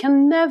other that they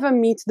can never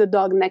meet the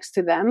dog next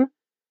to them.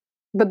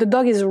 But the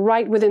dog is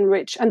right within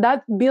reach, and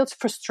that builds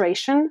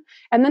frustration.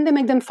 And then they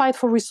make them fight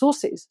for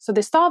resources. So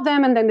they starve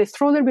them, and then they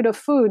throw a little bit of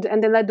food,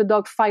 and they let the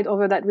dog fight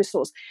over that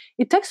resource.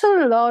 It takes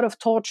a lot of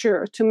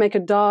torture to make a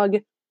dog,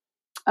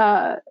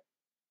 to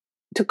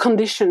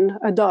condition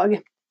a dog,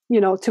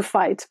 to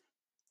fight.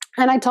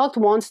 And I talked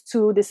once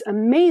to this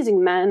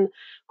amazing man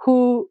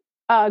who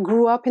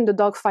grew up in the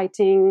dog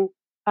fighting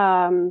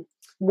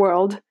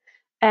world.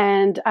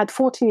 And at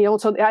 14 years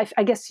old, so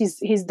I guess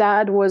his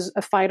dad was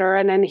a fighter,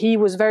 and then he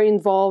was very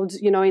involved,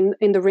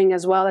 in the ring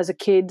as well as a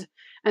kid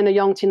and a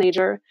young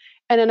teenager.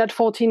 And then at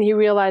 14, he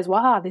realized,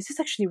 wow, this is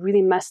actually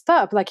really messed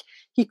up. Like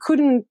he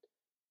couldn't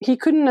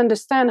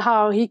understand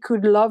how he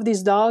could love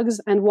these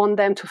dogs and want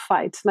them to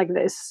fight like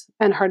this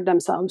and hurt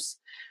themselves.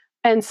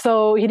 And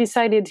so he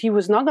decided he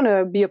was not going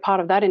to be a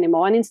part of that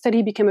anymore. And instead,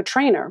 he became a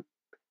trainer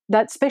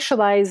that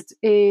specialized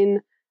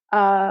in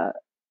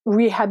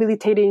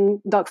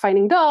rehabilitating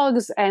dogfighting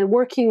dogs and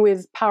working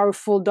with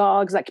powerful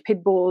dogs like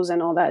pit bulls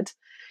and all that.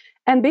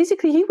 And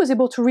basically, he was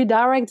able to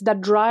redirect that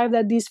drive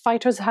that these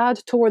fighters had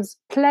towards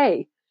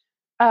play.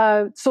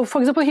 So, for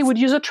example, he would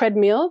use a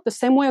treadmill the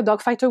same way a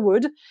dog fighter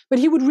would, but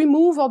he would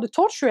remove all the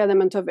torture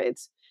element of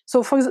it.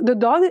 So, for example, the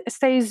dog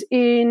stays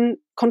in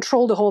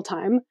control the whole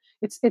time.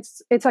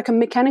 It's like a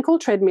mechanical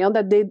treadmill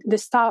that they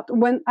start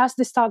as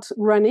they start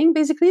running.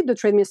 Basically, the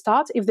treadmill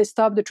starts. If they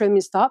stop, the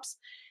treadmill stops,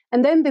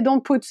 and then they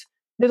don't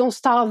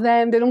starve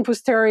them, they don't put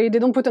steroid, they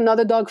don't put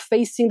another dog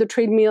facing the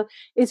treadmill.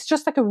 It's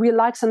just like a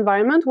relaxed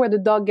environment where the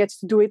dog gets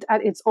to do it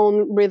at its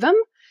own rhythm.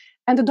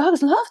 And the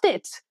dogs loved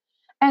it.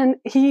 And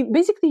he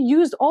basically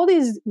used all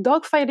these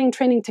dogfighting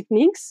training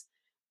techniques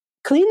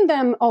cleaned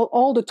them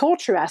all the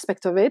torture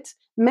aspect of it,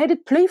 made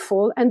it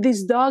playful, and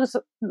these dogs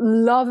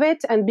love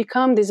it and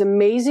become these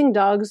amazing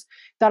dogs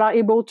that are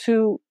able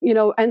to,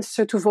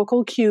 answer to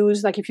vocal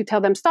cues. Like if you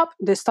tell them stop,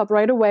 they stop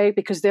right away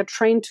because they're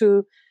trained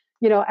to,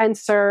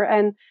 answer.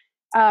 And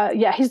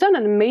he's done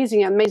an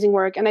amazing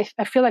work. And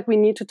I feel like we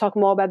need to talk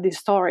more about these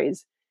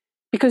stories,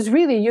 because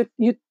really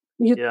you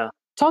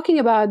talking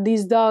about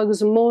these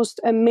dogs' most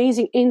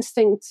amazing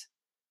instincts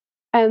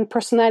and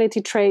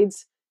personality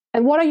traits.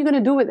 And what are you going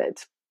to do with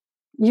it?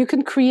 You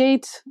can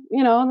create,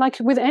 like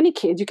with any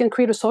kid, you can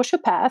create a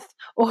sociopath,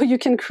 or you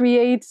can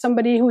create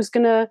somebody who's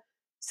going to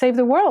save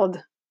the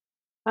world.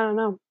 I don't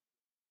know.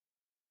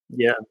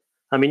 Yeah.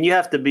 I mean, you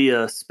have to be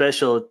a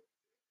special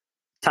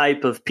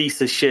type of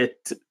piece of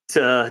shit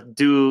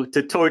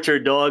to torture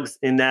dogs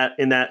in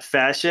that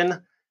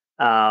fashion.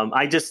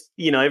 I just,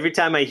 every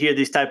time I hear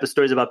these type of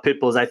stories about pit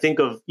bulls, I think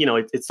of,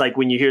 it's like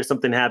when you hear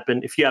something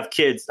happen, if you have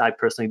kids, I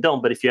personally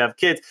don't, but if you have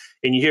kids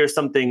and you hear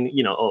something,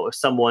 or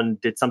someone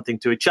did something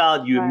to a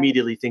child, you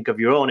immediately think of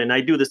your own. And I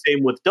do the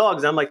same with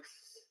dogs. I'm like,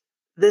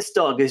 this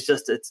dog is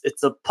just,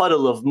 it's a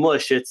puddle of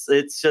mush. It's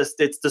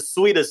the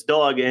sweetest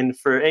dog. And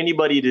for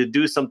anybody to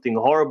do something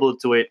horrible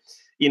to it,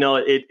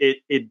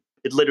 it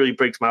literally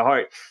breaks my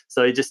heart.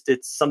 So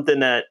it's something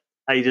that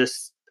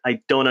I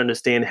don't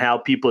understand how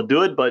people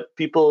do it, but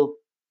people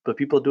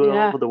do it all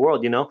over the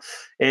world,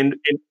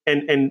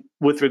 and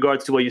with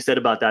regards to what you said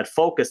about that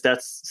focus,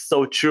 that's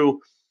so true.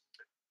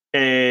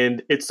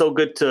 And it's so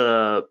good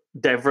to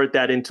divert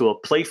that into a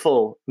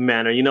playful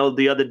manner.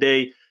 The other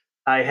day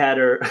I had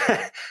her,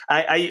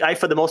 I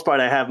for the most part,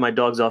 I have my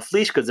dogs off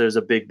leash because there's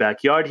a big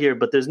backyard here,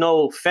 but there's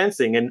no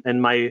fencing.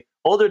 And my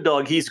older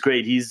dog, he's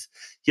great. He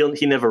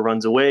never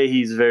runs away.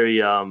 He's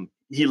very,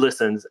 he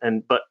listens.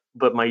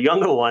 But my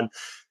younger one,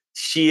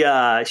 she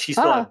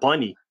saw a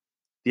bunny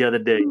the other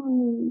day,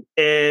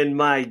 and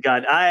my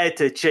God, I had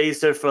to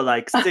chase her for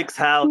like 6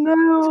 houses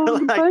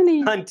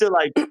until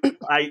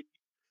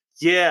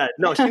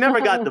she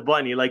never got the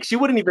bunny. Like she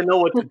wouldn't even know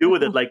what to do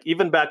with it. Like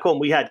even back home,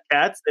 we had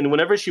cats, and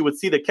whenever she would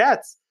see the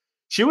cats,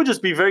 she would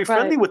just be very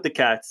friendly with the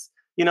cats.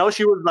 She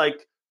was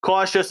like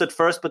cautious at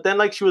first, but then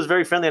like she was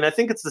very friendly. And I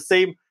think it's the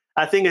same.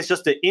 I think it's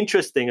just an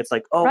interest thing. It's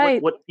like,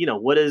 what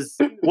is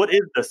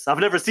this? I've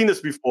never seen this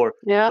before.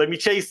 Yeah. Let me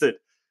chase it.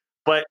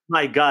 But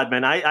my God,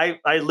 man, I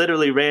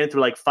literally ran through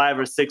like 5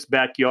 or 6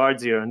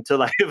 backyards here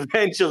until I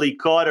eventually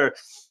caught her.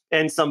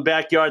 In some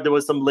backyard, there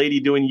was some lady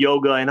doing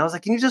yoga, and I was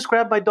like, "Can you just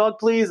grab my dog,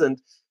 please?" And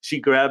she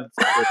grabbed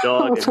the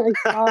dog, and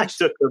I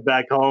took her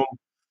back home.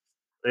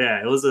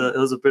 Yeah, it was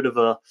a bit of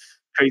a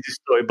crazy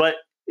story. But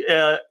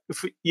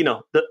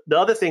the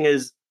other thing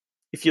is,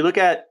 if you look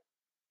at,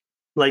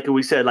 like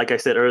I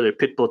said earlier,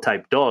 pit bull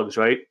type dogs,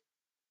 right?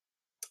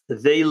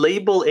 They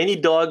label any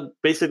dog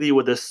basically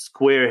with a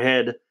square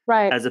head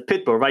as a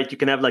pit bull, right? You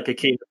can have like a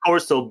Cane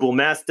Corso, Bull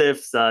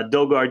Mastiffs,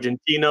 Dogo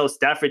Argentino,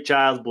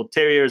 Staffordshires, Bull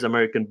Terriers,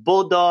 American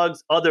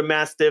Bulldogs, other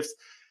Mastiffs.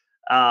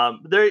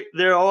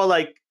 They're all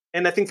like,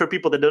 and I think for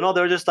people that don't know,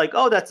 they're just like,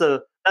 oh, that's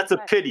a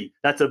pitty,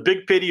 that's a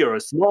big pitty or a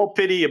small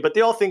pitty, but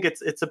they all think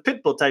it's a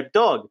pit bull type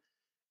dog,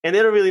 and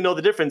they don't really know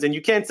the difference. And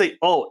you can't say,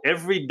 oh,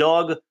 every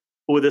dog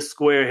with a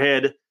square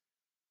head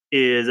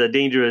is a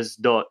dangerous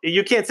dog.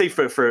 You can't say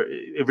for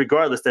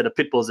regardless that a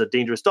pit bull is a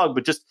dangerous dog,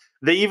 but just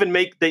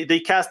they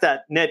cast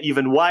that net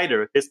even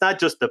wider. It's not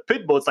just the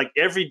pit bull; it's like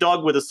every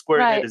dog with a square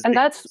head is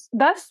dangerous.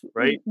 And that's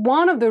right.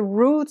 One of the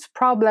roots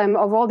problem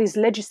of all this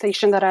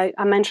legislation that I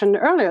mentioned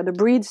earlier, the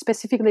breed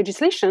specific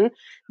legislation.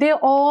 They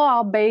all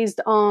are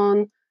based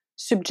on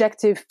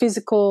subjective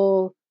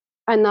physical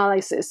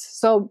analysis.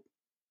 So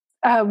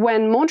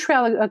when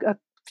Montreal a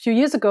few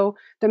years ago,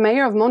 the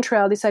mayor of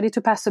Montreal decided to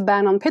pass a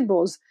ban on pit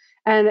bulls.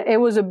 And it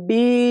was a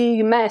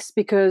big mess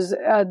because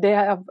they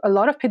have a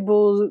lot of pit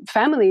bull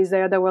families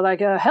there that were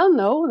like, hell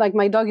no, like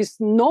my dog is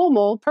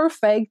normal,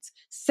 perfect,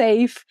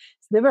 safe,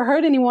 he's never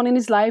hurt anyone in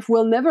his life,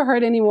 will never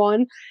hurt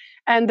anyone.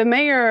 And the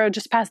mayor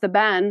just passed the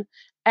ban.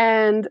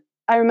 And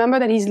I remember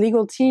that his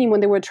legal team,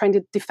 when they were trying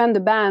to defend the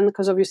ban,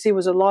 because obviously it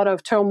was a lot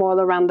of turmoil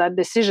around that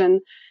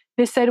decision,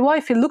 they said, well,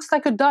 if it looks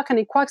like a duck and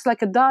it quacks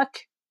like a duck,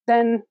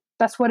 then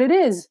that's what it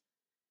is.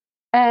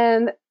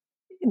 And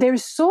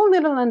there's so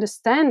little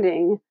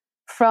understanding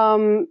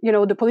from,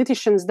 the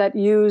politicians that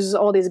use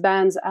all these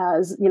bans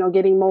as,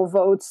 getting more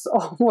votes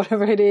or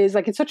whatever it is.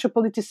 Like, it's such a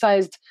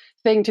politicized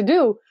thing to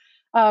do.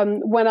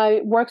 When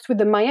I worked with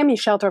the Miami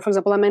shelter, for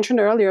example, I mentioned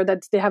earlier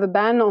that they have a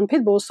ban on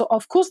pit bulls. So,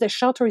 of course, their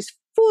shelter is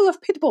full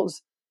of pit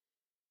bulls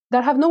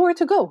that have nowhere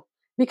to go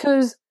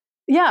because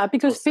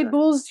pit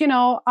bulls,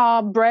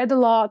 are bred a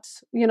lot,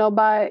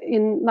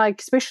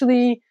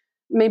 especially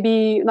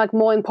maybe like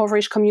more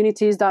impoverished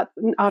communities that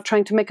are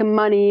trying to make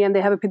money and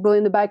they have a pit bull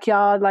in the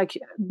backyard. Like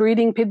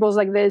breeding pit bulls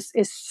like this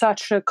is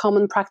such a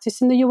common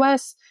practice in the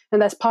US. And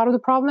that's part of the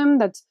problem,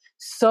 that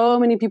so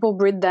many people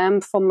breed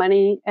them for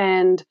money.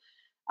 And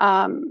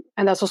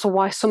that's also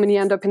why so many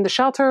end up in the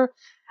shelter.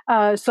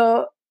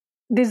 So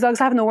these dogs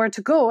have nowhere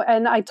to go.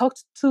 And I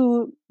talked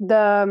to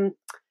the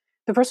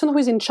person who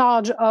is in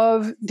charge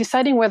of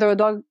deciding whether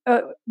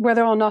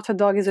or not a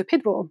dog is a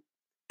pit bull.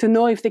 to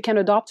know if they can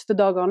adopt the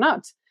dog or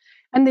not.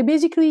 And they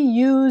basically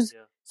use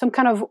some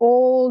kind of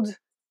old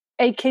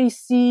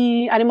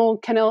AKC,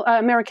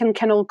 American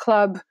Kennel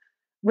Club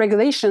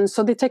regulations.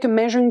 So they take a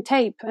measuring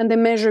tape and they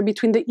measure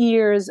between the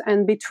ears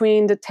and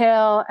between the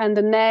tail and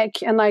the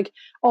neck and like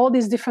all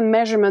these different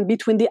measurements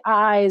between the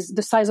eyes,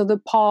 the size of the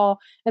paw,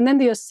 and then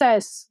they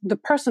assess the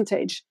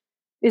percentage.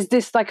 Is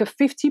this like a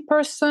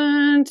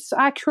 50%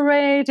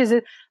 accurate? Is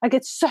it like,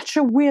 it's such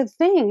a weird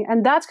thing.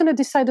 And that's going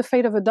to decide the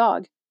fate of a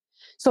dog.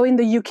 So in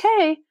the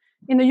UK,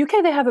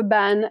 they have a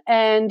ban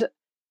and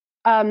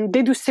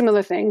they do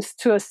similar things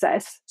to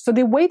assess. So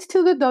they wait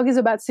till the dog is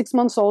about 6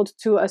 months old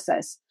to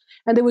assess.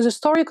 And there was a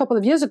story a couple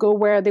of years ago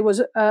where there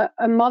was a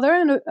mother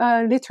and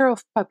a litter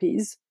of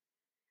puppies.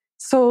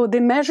 So they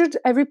measured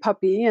every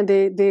puppy and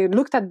they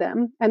looked at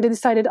them and they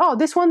decided, oh,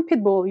 this one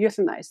Pitbull,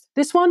 euthanized.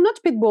 This one, not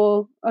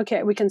Pitbull,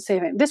 okay, we can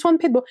save him. This one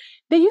Pitbull.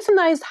 They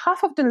euthanized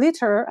half of the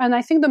litter and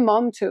I think the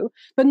mom too,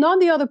 but not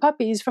the other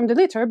puppies from the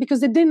litter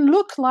because they didn't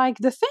look like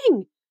the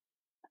thing.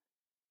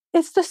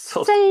 It's the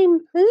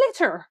same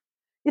litter.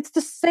 It's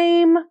the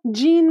same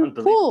gene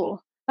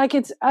pool. Like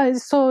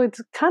so it's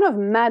kind of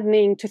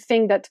maddening to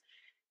think that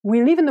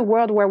we live in a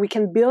world where we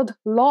can build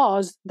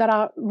laws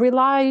that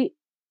rely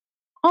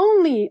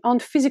only on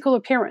physical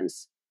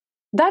appearance.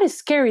 That is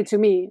scary to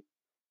me.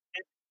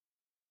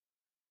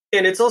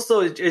 And it's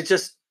also, it's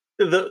just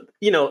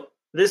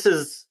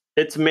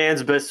it's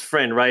man's best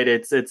friend, right?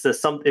 It's a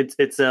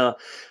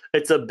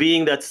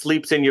being that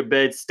sleeps in your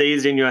bed,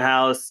 stays in your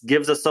house,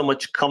 gives us so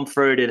much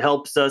comfort. It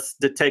helps us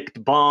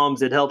detect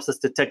bombs. It helps us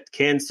detect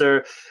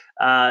cancer.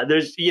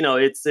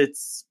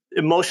 It's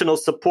emotional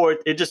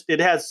support.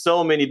 It has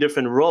so many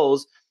different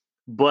roles,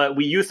 but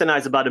we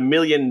euthanize about 1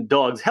 million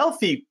dogs,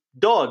 healthy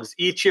dogs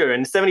each year.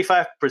 And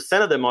 75%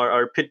 of them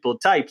are pit bull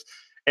types.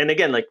 And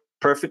again, like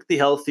perfectly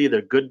healthy.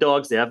 They're good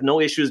dogs. They have no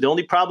issues. The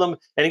only problem,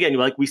 and again,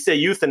 like we say,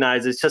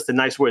 euthanize, it's just a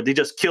nice word. They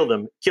just kill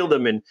them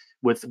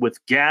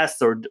with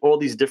gas or all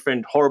these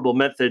different horrible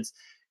methods.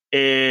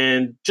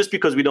 And just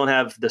because we don't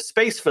have the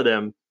space for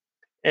them,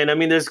 and I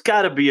mean, there's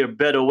got to be a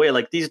better way.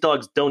 Like these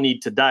dogs don't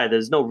need to die.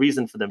 There's no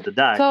reason for them to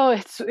die.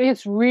 So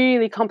it's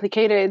really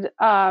complicated.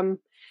 I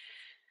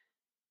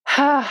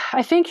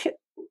think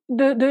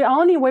the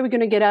only way we're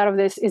going to get out of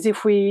this is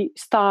if we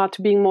start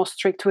being more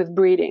strict with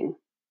breeding.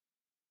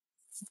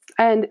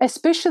 And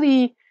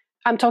especially,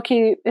 I'm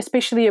talking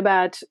especially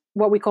about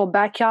what we call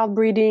backyard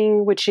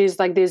breeding, which is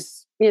like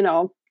this,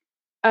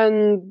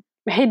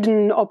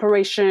 hidden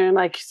operation,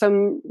 like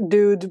some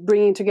dude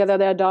bringing together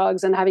their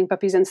dogs and having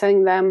puppies and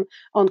selling them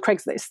on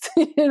Craigslist.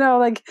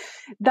 Like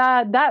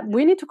that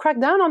we need to crack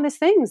down on these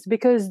things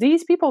because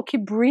these people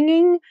keep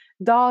bringing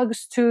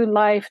dogs to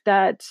life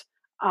that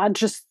are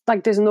just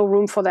like there's no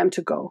room for them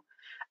to go.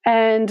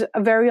 And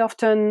very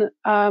often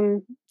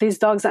these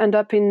dogs end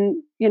up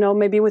in,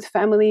 maybe with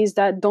families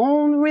that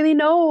don't really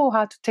know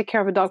how to take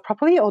care of a dog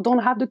properly or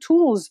don't have the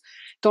tools,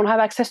 don't have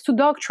access to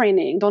dog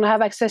training, don't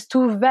have access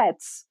to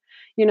vets.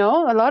 A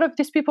lot of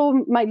these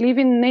people might live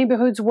in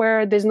neighborhoods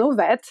where there's no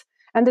vet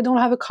and they don't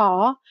have a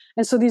car.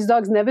 And so these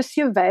dogs never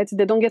see a vet.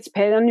 They don't get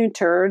spayed and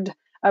neutered,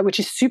 which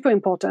is super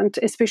important,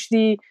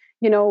 especially,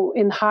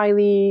 in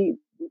highly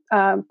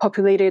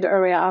populated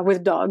area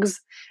with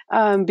dogs,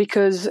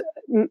 because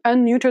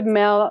unneutered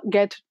male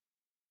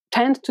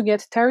tend to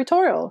get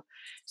territorial.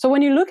 So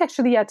when you look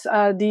actually at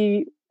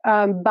the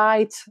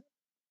bite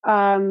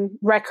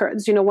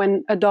records,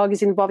 when a dog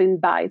is involved in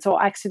bites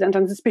or accident,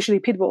 and especially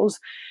pit bulls,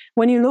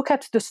 when you look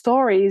at the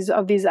stories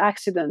of these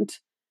accidents,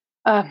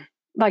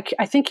 like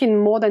I think in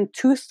more than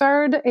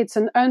 2/3, it's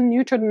an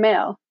unneutered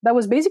male that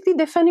was basically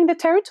defending the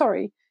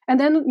territory. And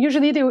then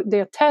usually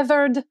they're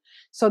tethered,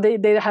 so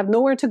they have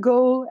nowhere to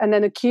go. And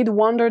then a kid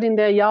wandered in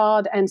their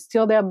yard and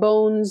steal their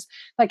bones.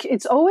 Like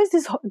it's always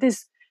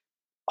this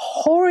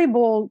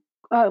horrible,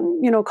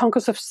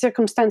 concourse of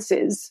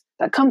circumstances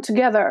that come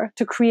together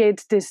to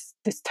create this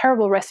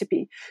terrible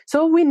recipe.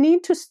 So we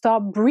need to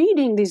stop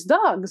breeding these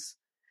dogs,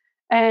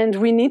 and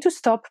we need to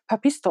stop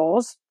puppy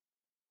stores.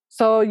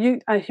 So you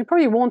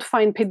probably won't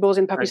find pit bulls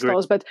in puppy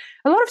stores, but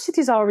a lot of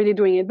cities are already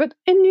doing it. But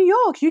in New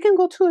York, you can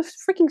go to a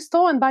freaking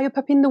store and buy a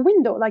puppy in the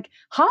window. Like,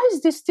 how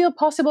is this still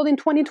possible in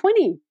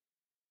 2020?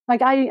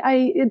 Like,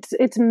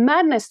 it's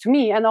madness to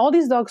me. And all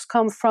these dogs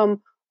come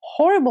from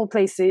horrible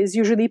places,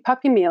 usually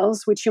puppy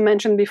mills, which you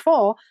mentioned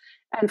before.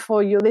 And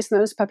for your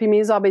listeners, puppy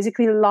mills are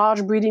basically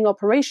large breeding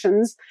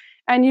operations.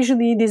 And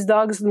usually these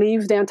dogs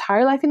live their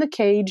entire life in a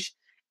cage.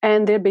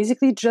 And they're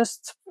basically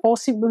just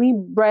forcibly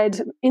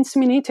bred,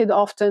 inseminated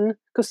often,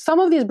 because some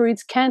of these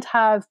breeds can't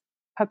have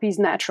puppies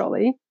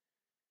naturally.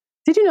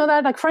 Did you know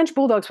that? Like French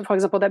bulldogs, for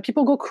example, that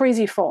people go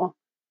crazy for.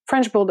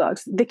 French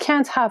bulldogs, they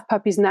can't have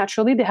puppies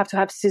naturally. They have to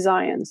have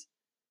cesareans.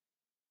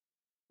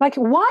 Like,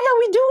 why are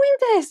we doing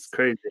this?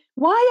 Crazy.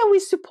 Why are we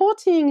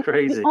supporting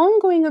the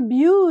ongoing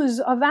abuse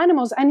of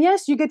animals? And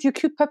yes, you get your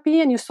cute puppy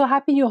and you're so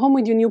happy you're home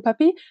with your new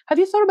puppy. Have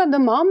you thought about the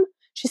mom?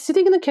 She's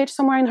sitting in a cage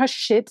somewhere in her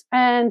shit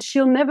and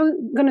she'll never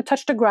going to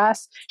touch the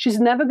grass. She's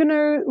never going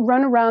to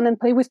run around and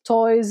play with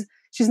toys.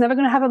 she's never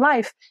going to have a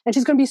life. And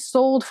she's going to be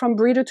sold from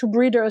breeder to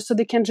breeder so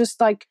they can just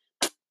like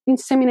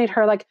inseminate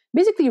her, like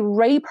basically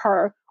rape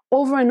her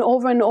over and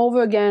over and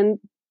over again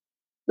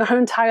her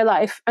entire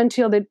life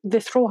until they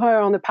throw her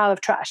on a pile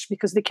of trash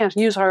because they can't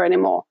use her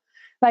anymore.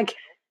 Like,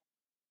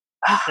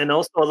 and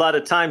also a lot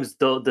of times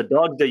the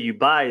dogs that you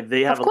buy,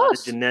 they have a lot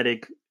of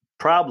genetic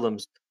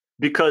problems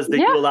because they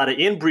do a lot of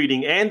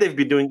inbreeding, and they've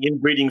been doing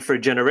inbreeding for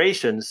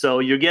generations. So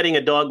you're getting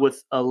a dog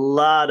with a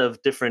lot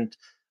of different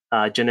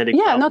genetic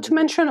problems. Not to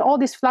mention all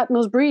these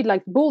flat-nosed breed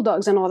like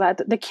bulldogs and all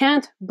that. They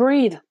can't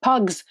breed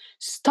pugs.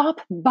 Stop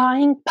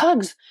buying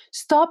pugs.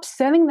 Stop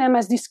selling them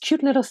as this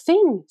cute little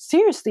thing.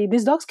 Seriously,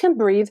 these dogs can't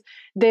breathe.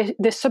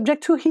 They're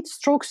subject to heat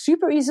stroke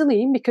super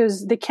easily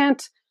because they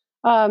can't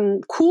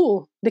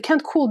cool. They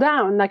can't cool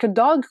down. Like a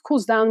dog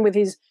cools down with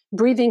his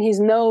breathing, his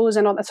nose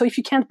and all that. So if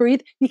you can't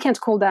breathe, you can't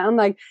cool down.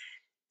 Like,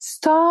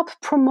 stop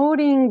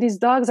promoting these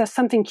dogs as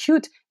something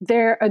cute.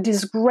 They're a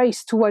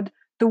disgrace to what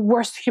the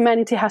worst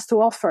humanity has to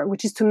offer,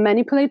 which is to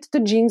manipulate the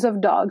genes of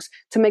dogs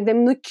to make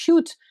them look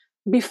cute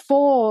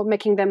before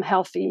making them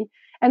healthy.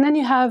 And then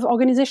you have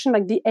organizations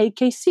like the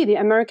AKC, the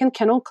American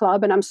Kennel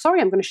Club, and I'm sorry,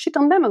 I'm going to shit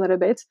on them a little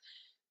bit,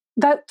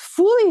 that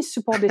fully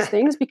support these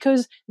things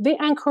because they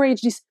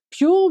encourage this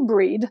pure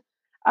breed.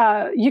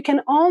 You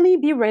can only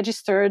be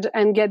registered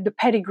and get the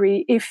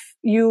pedigree if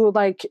you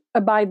like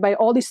abide by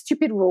all these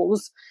stupid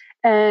rules.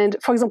 And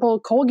for example,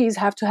 corgis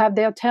have to have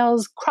their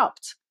tails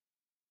cropped.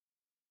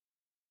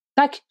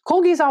 Like,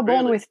 corgis are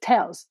born with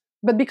tails,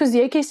 but because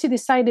the AKC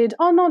decided,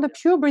 oh no, the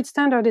pure breed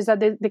standard is that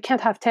they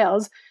can't have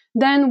tails,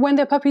 then when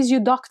they're puppies, you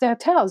dock their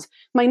tails.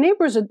 My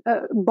neighbors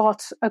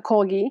bought a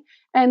corgi,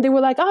 and they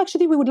were like, oh,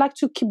 actually, we would like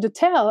to keep the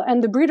tail.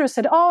 And the breeder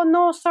said, oh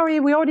no, sorry,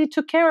 we already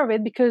took care of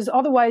it because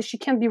otherwise she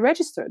can't be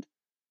registered.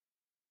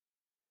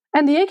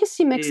 And the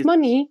AKC makes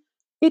money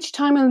each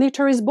time a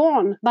litter is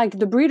born. Like,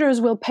 the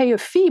breeders will pay a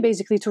fee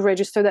basically to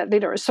register that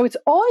litter. So it's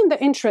all in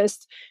the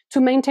interest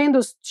to maintain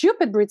those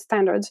stupid breed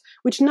standards,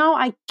 which now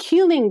are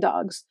killing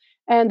dogs.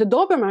 And the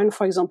Doberman,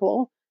 for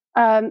example,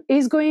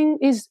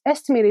 is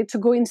estimated to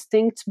go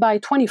extinct by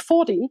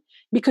 2040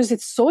 because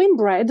it's so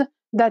inbred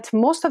that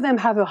most of them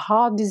have a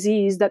heart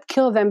disease that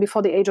kills them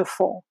before the age of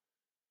 4.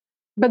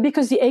 But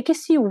because the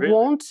AKC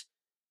won't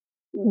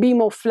be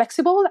more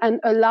flexible and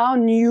allow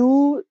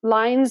new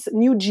lines,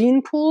 new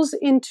gene pools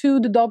into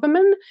the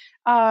Doberman,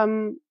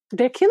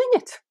 they're killing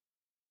it.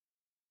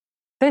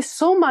 There's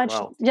so much,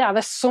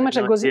 there's so much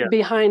that goes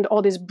behind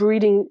all this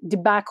breeding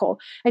debacle.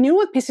 And you know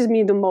what pisses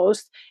me the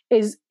most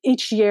is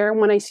each year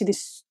when I see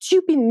this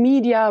stupid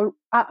media,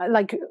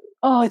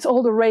 it's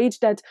all the rage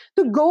that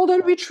the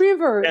Golden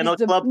Retriever is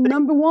the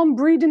number one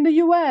breed in the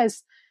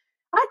US.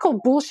 I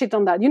call bullshit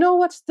on that. You know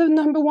what's the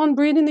number one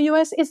breed in the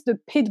US? It's the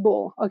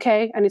Pitbull,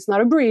 okay? And it's not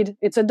a breed,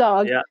 it's a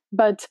dog. Yeah.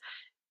 But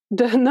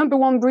the number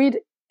one breed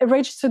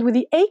registered with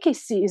the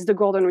AKC is the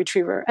Golden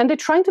Retriever. And they're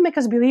trying to make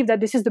us believe that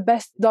this is the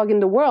best dog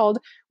in the world,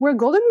 where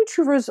Golden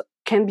Retrievers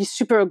can be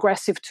super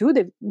aggressive too.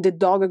 They're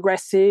dog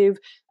aggressive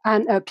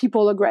and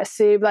people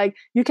aggressive. Like,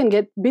 you can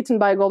get bitten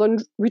by a Golden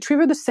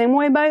Retriever the same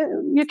way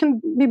you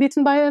can be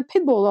bitten by a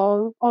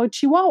Pitbull or a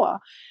Chihuahua.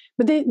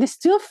 But they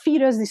still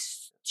feed us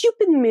these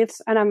stupid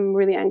myths, and I'm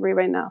really angry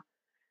right now.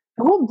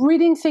 The whole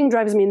breeding thing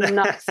drives me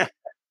nuts.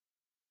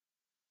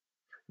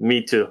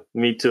 Me too.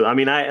 I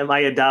mean, I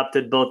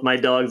adopted both my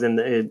dogs and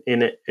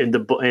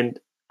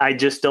I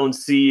just don't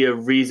see a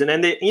reason.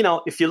 And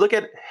if you look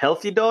at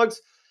healthy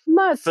dogs,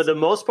 for the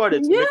most part,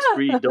 it's mixed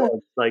breed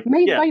dogs, like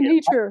made by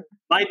nature.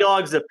 My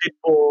dog's a pit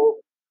bull.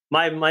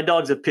 My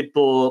dog's a pit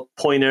bull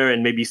pointer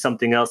and maybe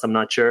something else. I'm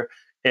not sure.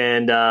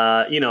 And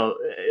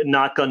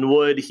knock on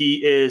wood,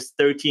 he is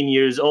 13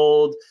 years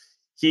old.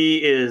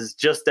 He is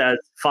just as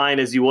fine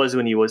as he was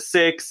when he was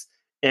 6.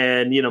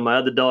 And, my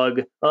other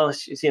dog,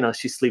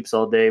 she sleeps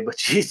all day, but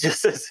she's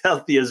just as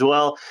healthy as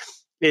well.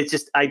 It's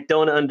just, I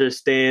don't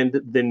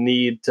understand the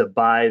need to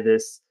buy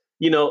this,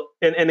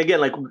 and again,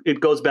 like,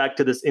 it goes back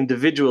to this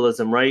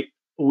individualism, right?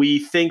 We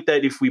think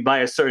that if we buy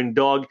a certain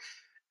dog,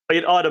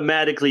 it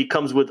automatically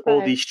comes with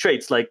all these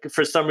traits. Like,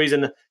 for some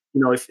reason,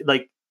 if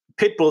like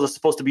pit bulls are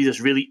supposed to be this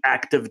really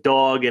active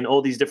dog and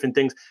all these different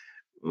things.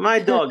 My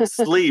dog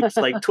sleeps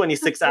like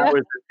 26 hours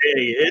a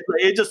day.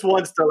 It just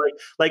wants to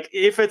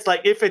if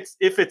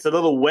it's a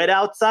little wet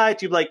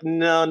outside, you're like,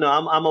 no,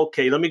 I'm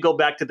okay. Let me go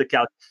back to the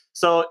couch.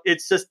 So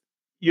it's just,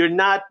 you're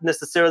not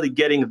necessarily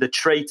getting the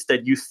traits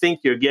that you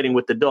think you're getting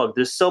with the dog.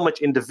 There's so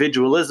much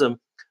individualism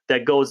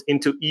that goes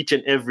into each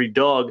and every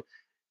dog.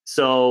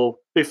 So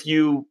if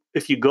you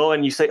go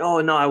and you say,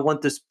 oh no, I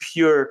want this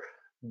pure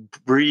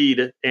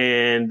breed,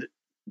 and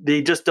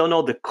they just don't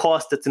know the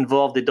cost that's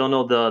involved. They don't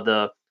know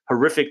the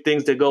horrific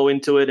things that go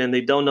into it, and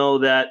they don't know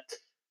that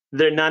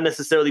they're not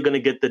necessarily going to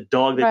get the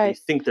dog that they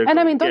think they're going to get.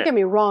 And I mean, don't get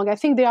me wrong. I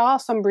think there are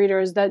some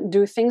breeders that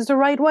do things the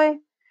right way.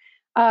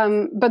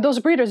 But those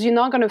breeders, you're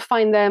not going to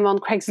find them on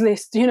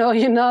Craigslist.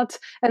 You're not.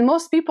 And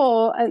most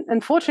people,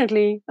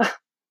 unfortunately,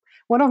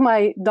 one of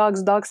my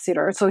dog's dog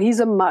sitter, so he's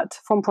a mutt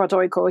from Puerto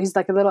Rico. He's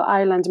like a little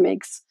island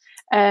mix.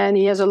 and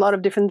he has a lot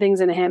of different things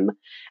in him.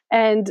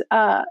 And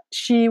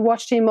she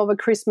watched him over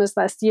Christmas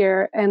last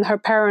year, and her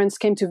parents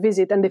came to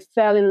visit, and they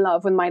fell in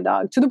love with my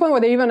dog to the point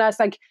where they even asked,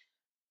 like,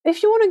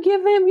 if you want to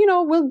give him,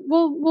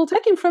 we'll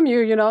take him from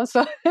you,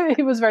 So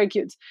it was very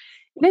cute.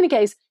 In any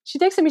case, she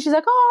texted me. She's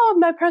like, "Oh,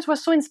 my parents were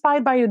so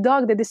inspired by your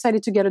dog, they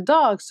decided to get a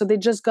dog. So they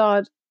just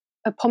got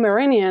a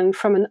Pomeranian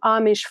from an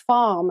Amish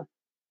farm."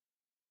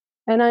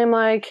 And I'm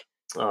like,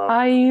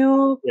 "Are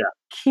you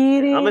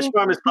kidding?" Amish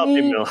farm is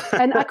puppy mill.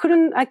 And I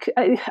couldn't.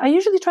 I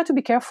usually try to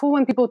be careful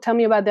when people tell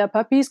me about their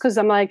puppies, because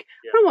I'm like,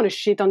 I don't want to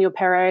shit on your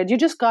parrot. You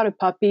just got a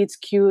puppy. It's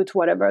cute.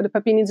 Whatever. The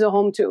puppy needs a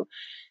home too.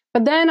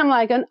 But then I'm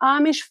like, an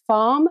Amish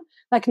farm,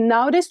 like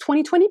nowadays,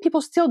 2020,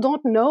 people still don't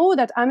know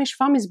that Amish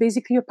farm is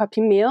basically a puppy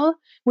mill.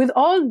 With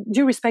all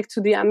due respect to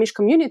the Amish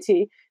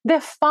community,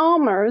 they're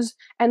farmers,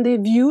 and they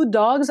view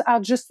dogs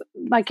as just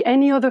like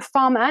any other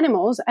farm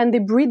animals, and they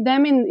breed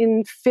them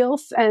in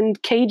filth and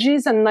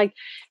cages, and like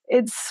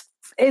it's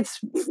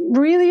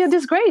really a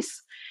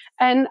disgrace.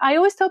 And I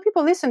always tell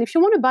people, listen, if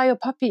you want to buy a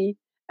puppy,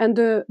 and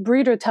the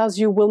breeder tells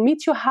you, we'll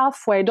meet you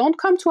halfway. Don't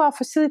come to our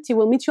facility.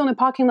 We'll meet you on the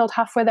parking lot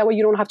halfway. That way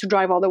you don't have to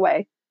drive all the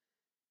way.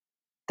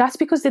 That's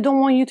because they don't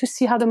want you to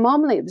see how the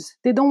mom lives.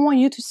 They don't want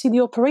you to see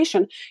the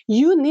operation.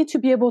 You need to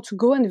be able to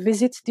go and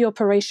visit the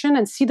operation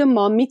and see the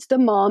mom, meet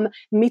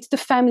the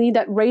family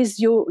that raised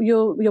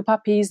your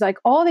puppies. Like,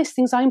 all these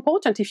things are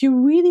important if you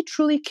really,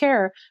 truly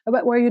care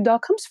about where your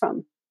dog comes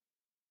from.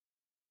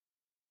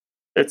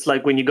 It's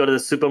like when you go to the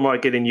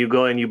supermarket and you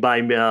go and you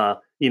buy,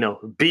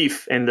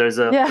 beef, and there's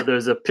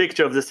a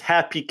picture of this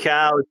happy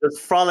cow just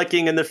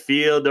frolicking in the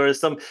field, or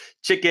some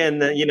chicken,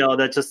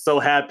 that's just so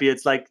happy.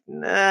 It's like,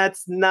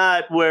 that's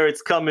not where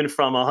it's coming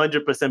from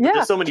 100%. But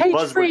there's so many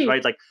buzzwords,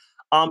 right? Like,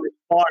 farm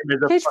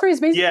is a cage-free is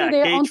basically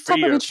they're on top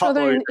of each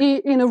other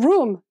in a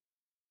room,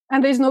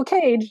 and there's no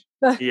cage.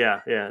 Yeah.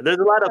 There's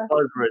a lot of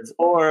buzzwords,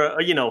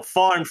 or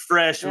farm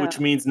fresh,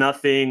 which means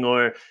nothing,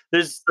 or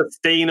there's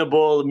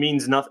sustainable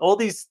means nothing. All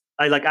these.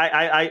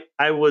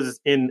 I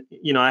was in,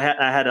 I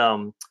had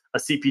a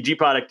CPG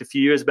product a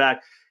few years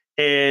back,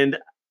 and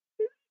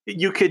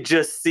you could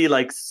just see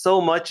like so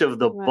much of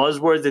the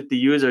buzzwords that they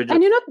use are just.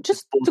 And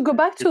just to go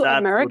back to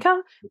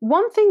America,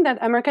 one thing that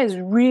America is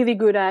really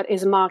good at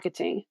is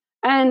marketing.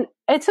 And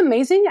it's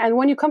amazing. And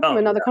when you come from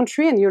another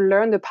country and you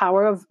learn the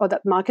power of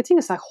that marketing,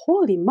 it's like,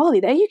 holy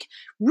moly, they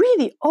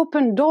really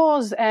open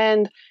doors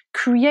and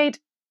create,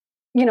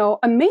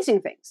 amazing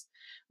things.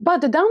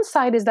 But the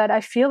downside is that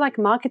I feel like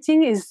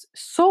marketing is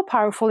so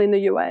powerful in the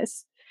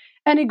US,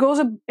 and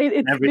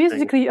it's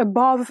basically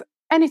above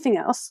anything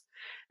else.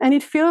 And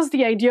it feels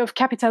the idea of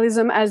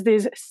capitalism as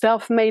this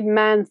self-made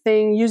man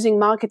thing, using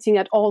marketing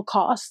at all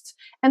costs.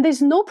 And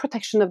there's no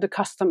protection of the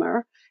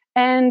customer,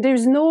 and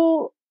there's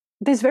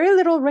very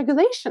little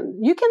regulation.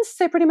 You can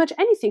say pretty much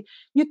anything.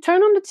 You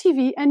turn on the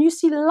TV and you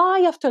see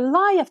lie after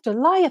lie after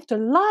lie after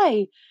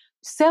lie,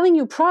 selling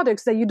you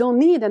products that you don't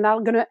need and are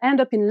going to end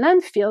up in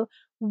landfill.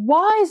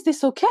 Why is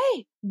this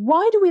okay?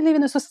 Why do we live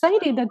in a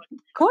society that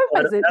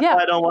glorifies it?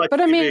 I don't watch but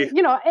TV. I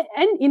mean,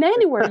 and in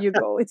anywhere you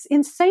go, it's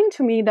insane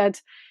to me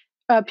that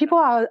people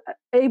are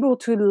able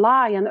to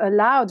lie and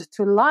allowed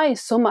to lie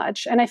so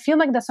much. And I feel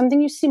like that's something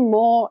you see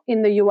more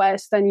in the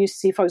US than you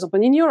see, for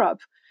example, in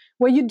Europe,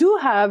 where you do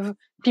have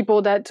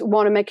people that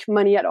want to make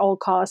money at all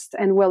costs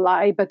and will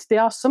lie. But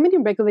there are so many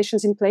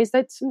regulations in place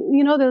that,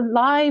 the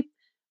lies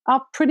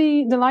are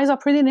pretty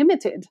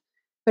limited.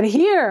 But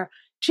here,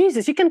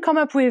 Jesus, you can come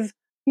up with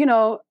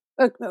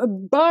a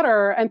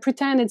butter and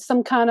pretend it's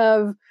some kind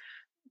of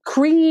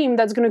cream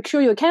that's going to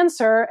cure your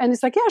cancer. And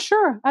it's like, yeah,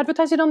 sure,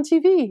 advertise it on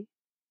TV.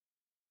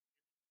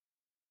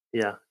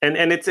 Yeah.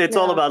 And it's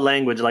all about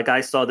language. Like,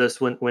 I saw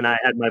this when I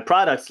had my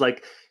products,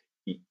 like,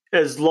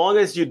 as long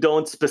as you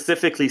don't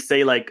specifically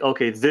say like,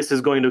 okay, this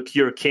is going to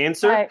cure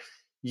cancer, right,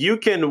 you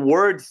can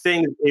word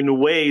things in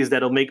ways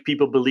that'll make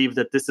people believe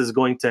that this is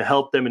going to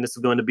help them and this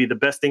is going to be the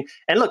best thing.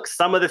 And look,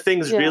 some of the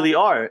things really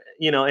are,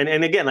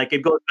 and again, like,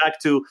 it goes back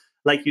to,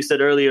 like you said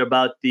earlier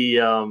about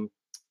the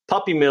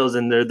puppy mills,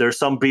 and there's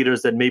some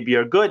breeders that maybe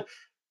are good.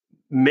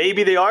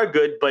 Maybe they are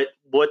good, but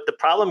what the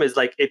problem is,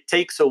 like, it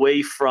takes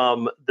away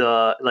from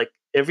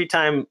every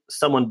time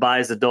someone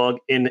buys a dog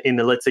in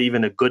let's say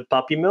even a good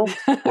puppy mill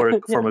or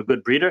from a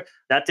good breeder,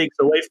 that takes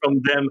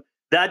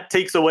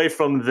away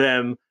from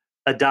them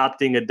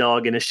adopting a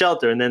dog in a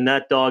shelter, and then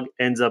that dog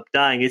ends up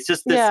dying. It's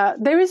just this,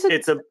 there's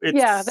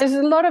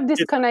a lot of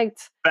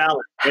disconnect.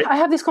 Balance, right? I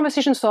have this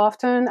conversation so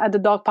often at the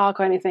dog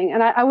park or anything,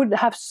 and I would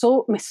have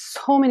so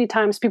many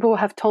times people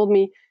have told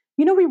me,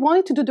 we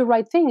wanted to do the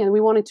right thing and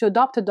we wanted to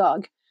adopt a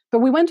dog, but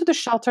we went to the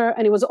shelter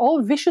and it was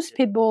all vicious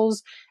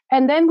Pitbulls,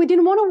 and then we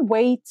didn't want to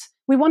wait.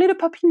 We wanted a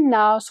puppy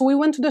now, so we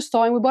went to the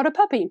store and we bought a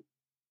puppy.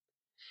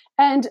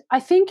 And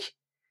I think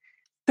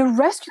the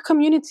rescue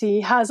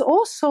community has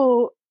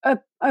also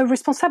a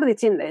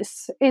responsibility in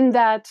this, in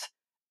that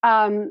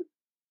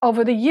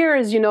over the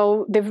years,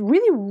 they've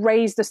really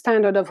raised the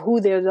standard of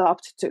who they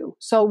adopt to.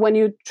 So when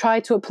you try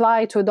to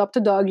apply to adopt a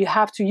dog, you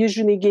have to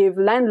usually give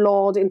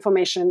landlord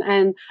information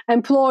and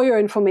employer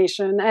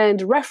information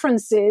and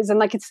references. And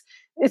like,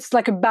 it's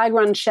like a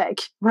background check,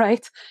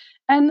 right?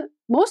 And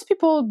most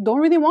people don't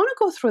really want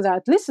to go through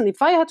that. Listen,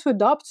 if I had to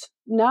adopt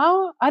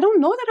now, I don't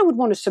know that I would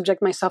want to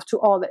subject myself to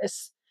all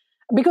this.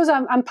 Because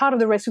I'm part of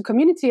the rescue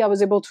community, I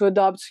was able to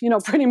adopt,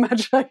 pretty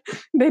much like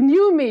they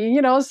knew me,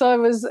 so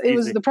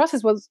the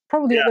process was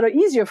probably a little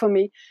easier for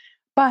me.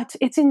 But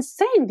it's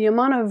insane the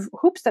amount of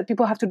hoops that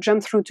people have to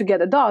jump through to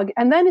get a dog.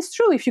 And then it's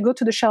true, if you go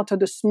to the shelter,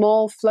 the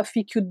small,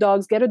 fluffy, cute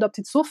dogs get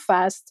adopted so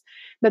fast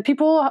that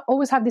people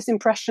always have this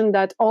impression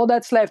that all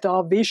that's left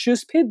are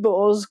vicious pit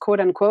bulls, quote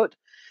unquote.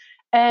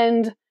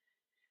 And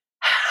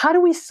how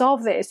do we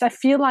solve this? I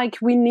feel like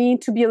we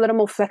need to be a little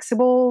more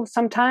flexible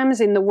sometimes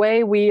in the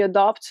way we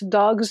adopt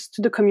dogs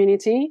to the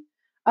community.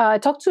 I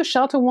talked to a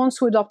shelter once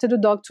who adopted a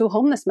dog to a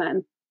homeless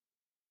man.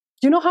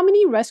 Do you know how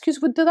many rescues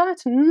would do that?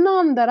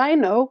 None that I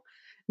know.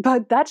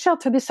 But that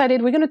shelter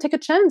decided we're going to take a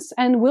chance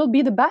and we'll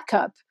be the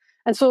backup.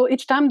 And so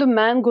each time the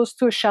man goes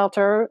to a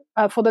shelter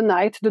for the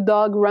night, the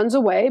dog runs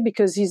away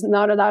because he's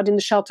not allowed in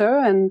the shelter.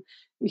 And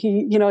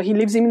he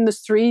leaves him in the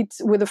street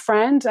with a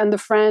friend, and the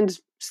friend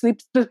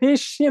sleeps the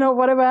leash,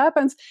 whatever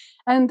happens.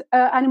 And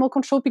animal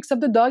control picks up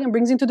the dog and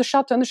brings him to the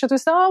shelter. And the shelter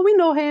says, oh, we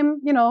know him,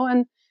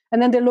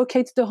 and then they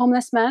locate the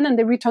homeless man and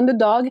they return the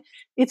dog.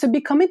 It's a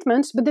big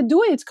commitment, but they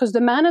do it because the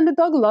man and the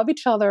dog love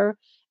each other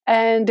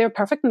and they're a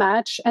perfect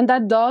match. And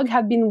that dog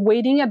had been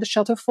waiting at the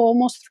shelter for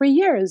almost 3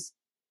 years.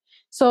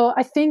 So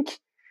I think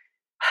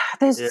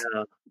there's... Yeah.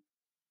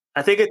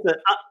 I think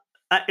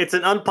it's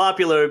an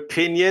unpopular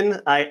opinion.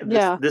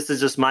 This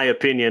is just my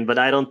opinion, but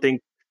I don't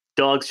think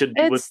dogs should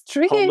be with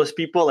homeless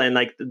people and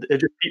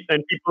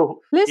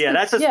people. Listen,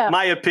 that's just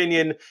my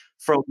opinion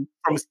from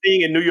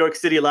seeing in New York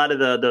City a lot of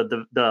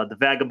the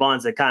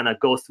vagabonds that kind of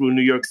go through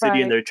New York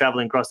City and they're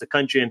traveling across the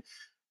country. And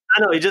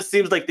I know it just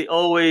seems like they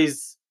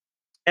always,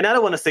 and I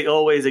don't want to say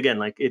always again,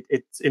 like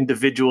it's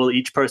individual,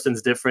 each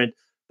person's different,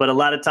 but a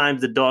lot of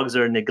times the dogs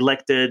are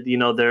neglected.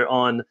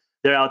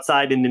 They're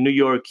outside in the New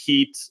York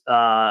heat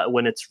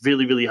when it's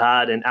really, really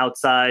hot, and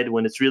outside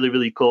when it's really,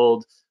 really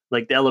cold.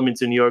 Like the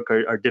elements in New York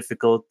are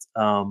difficult.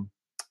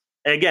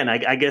 Again,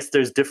 I guess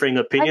there's differing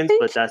opinions,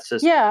 but that's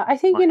just I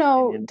think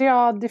there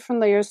are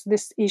different layers to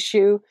this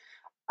issue.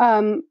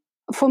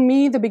 For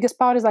me, the biggest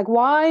part is like,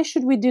 why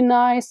should we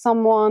deny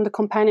someone the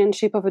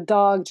companionship of a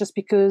dog just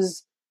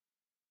because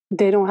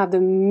they don't have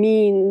the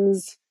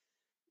means?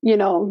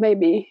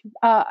 Maybe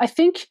I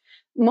think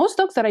most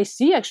dogs that I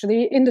see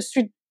actually in the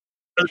street.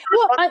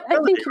 Well, I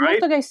think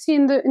most dogs I see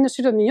in the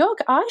street of New York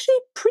are actually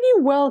pretty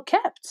well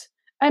kept.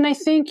 And I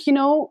think,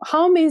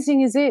 how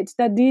amazing is it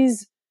that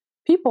these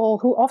people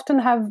who often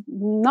have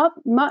not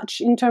much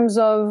in terms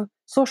of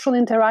social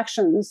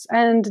interactions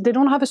and they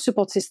don't have a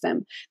support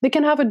system, they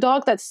can have a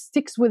dog that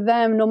sticks with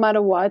them no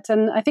matter what.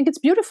 And I think it's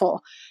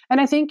beautiful.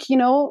 And I think,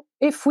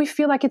 if we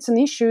feel like it's an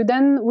issue,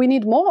 then we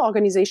need more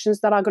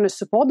organizations that are going to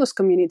support those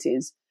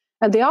communities.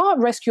 And there are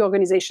rescue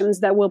organizations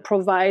that will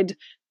provide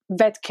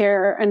vet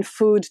care and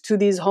food to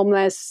these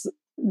homeless,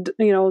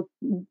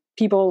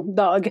 people,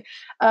 dog.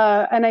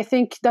 And I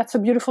think that's a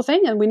beautiful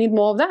thing, and we need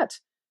more of that.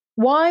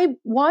 Why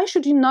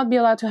should you not be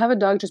allowed to have a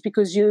dog just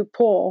because you're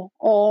poor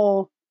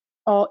or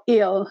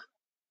ill?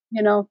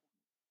 Well,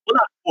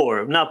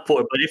 not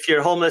poor, but if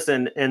you're homeless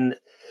and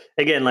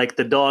again, like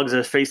the dogs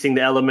are facing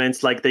the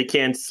elements, like they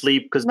can't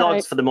sleep because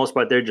dogs, for the most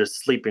part, they're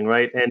just sleeping,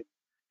 right?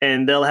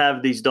 And they'll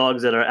have these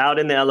dogs that are out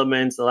in the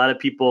elements. A lot of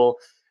people,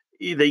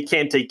 they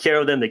can't take care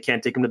of them. They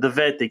can't take them to the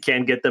vet. They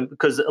can't get them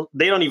because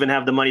they don't even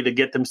have the money to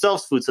get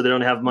themselves food. So they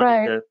don't have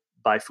money to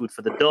buy food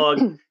for the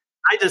dog.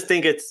 I just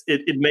think it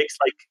makes,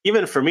 like,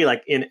 even for me,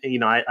 like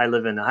I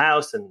live in a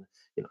house and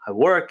I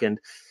work, and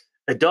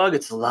a dog,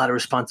 it's a lot of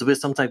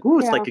responsibility. Sometimes,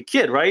 it's like a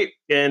kid, right?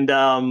 And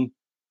I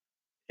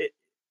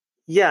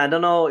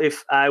don't know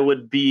if I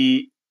would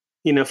be,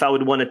 if I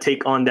would want to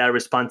take on that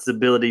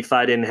responsibility if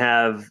I didn't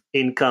have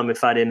income,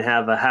 if I didn't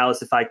have a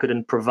house, if I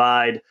couldn't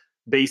provide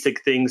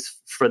basic things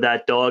for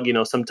that dog.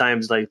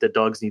 Sometimes like the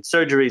dogs need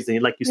surgeries,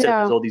 and like you said,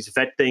 there's all these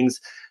vet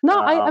things. No,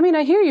 I mean,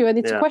 I hear you. And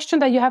it's a question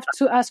that you have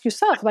to ask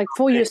yourself, like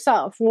for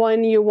yourself,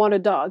 when you want a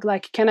dog,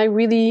 like, can I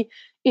really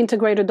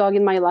integrate a dog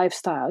in my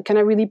lifestyle? Can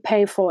I really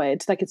pay for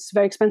it? Like, it's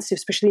very expensive,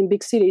 especially in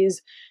big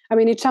cities. I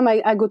mean, each time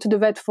I go to the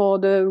vet for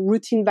the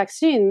routine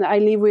vaccine, I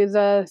leave with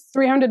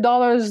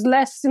 $300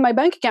 less in my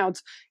bank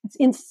account. It's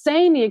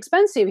insanely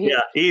expensive here.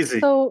 Yeah, easy.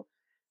 So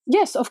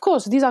yes, of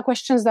course, these are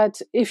questions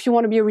that if you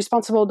want to be a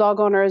responsible dog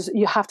owners,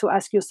 you have to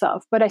ask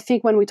yourself. But I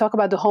think when we talk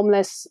about the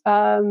homeless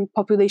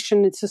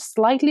population, it's a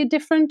slightly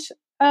different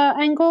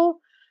angle.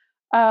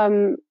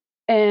 And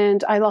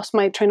I lost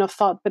my train of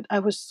thought, but I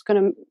was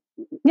going to...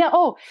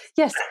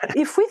 yes.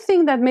 If we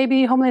think that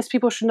maybe homeless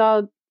people should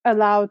not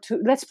allow to...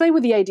 Let's play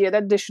with the idea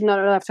that they should not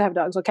allow to have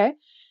dogs, okay?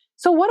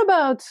 So what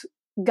about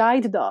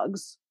guide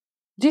dogs?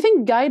 Do you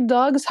think guide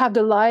dogs have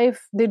the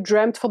life they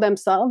dreamt for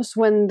themselves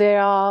when they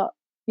are...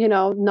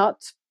 not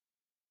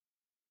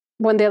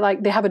when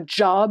they have a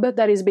job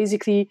that is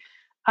basically,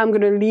 I'm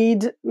going to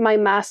lead my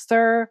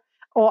master,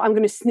 or I'm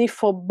going to sniff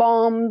for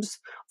bombs,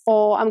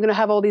 or I'm going to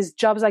have all these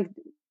jobs. Like,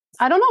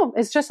 I don't know.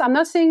 It's just, I'm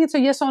not saying it's a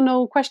yes or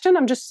no question.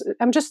 I'm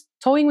just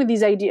toying with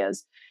these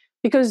ideas.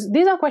 Because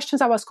these are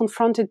questions I was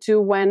confronted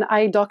to when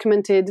I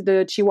documented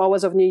the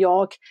Chihuahuas of New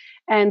York,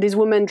 and these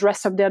women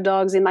dress up their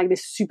dogs in like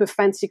these super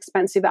fancy,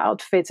 expensive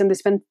outfits, and they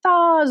spend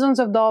thousands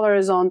of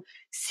dollars on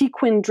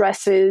sequin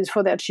dresses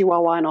for their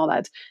Chihuahua and all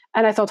that.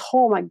 And I thought,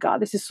 oh my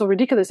God, this is so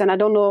ridiculous. And I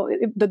don't know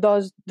if the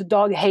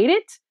dog hate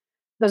it?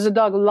 Does the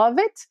dog love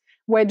it?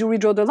 Where do we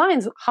draw the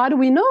lines? How do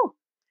we know?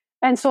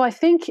 And so I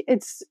think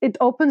it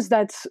opens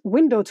that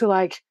window to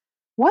like,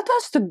 what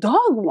does the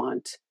dog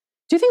want?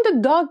 Do you think the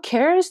dog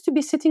cares to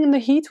be sitting in the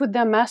heat with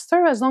their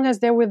master as long as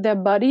they're with their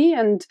buddy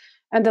and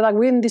they're like,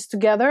 we're in this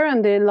together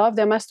and they love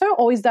their master?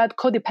 Or is that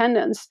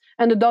codependence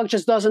and the dog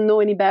just doesn't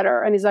know any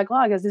better and he's like, well,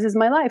 I guess this is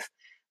my life.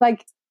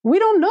 Like, we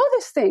don't know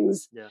these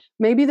things. Yeah.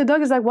 Maybe the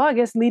dog is like, well, I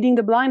guess leading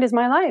the blind is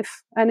my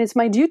life and it's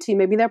my duty.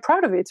 Maybe they're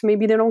proud of it.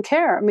 Maybe they don't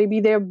care.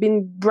 Maybe they've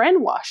been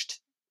brainwashed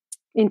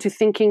into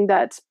thinking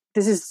that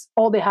this is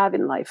all they have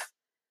in life.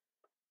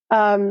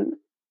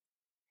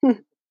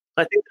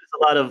 I think there's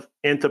a lot of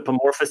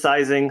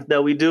anthropomorphizing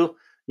that we do.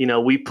 You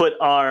know, we put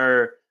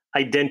our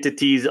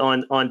identities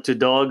onto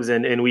dogs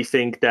and we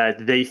think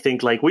that they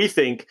think like we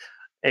think.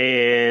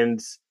 And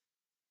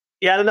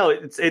yeah, I don't know.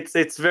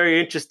 It's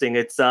very interesting.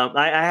 It's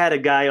I had a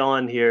guy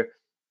on here,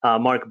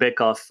 Mark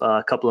Bekoff,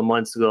 a couple of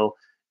months ago,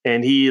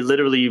 and he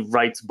literally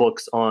writes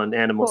books on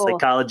animal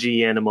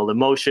psychology, animal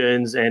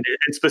emotions, and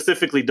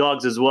specifically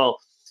dogs as well.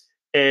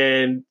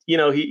 And, you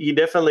know, he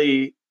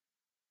definitely,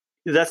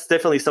 that's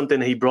definitely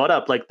something that he brought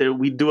up. Like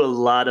we do a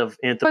lot of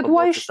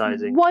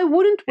anthropomorphizing. But why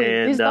wouldn't we?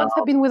 These dogs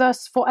have been with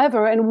us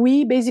forever, and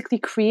we basically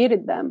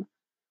created them.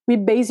 We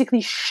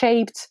basically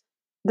shaped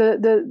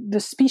the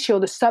species or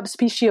the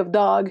subspecies of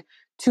dog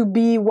to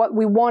be what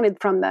we wanted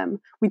from them.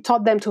 We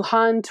taught them to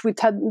hunt. We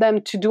taught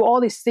them to do all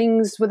these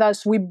things with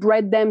us. We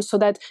bred them so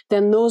that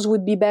their nose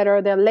would be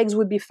better, their legs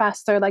would be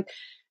faster, like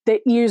their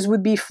ears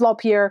would be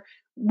floppier.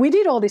 We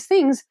did all these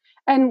things.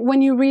 And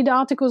when you read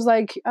articles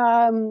like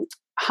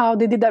how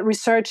they did that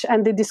research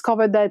and they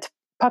discovered that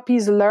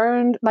puppies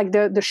learned, like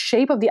the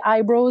shape of the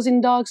eyebrows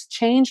in dogs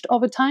changed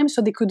over time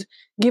so they could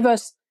give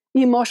us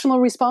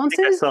emotional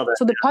responses. So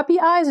the puppy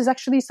eyes is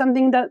actually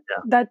something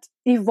that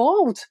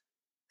evolved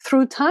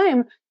through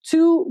time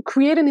to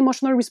create an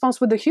emotional response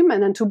with the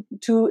human and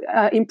to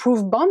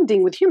improve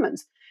bonding with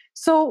humans.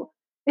 So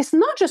it's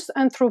not just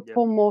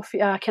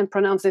anthropomorphy. I can't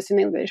pronounce this in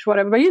English,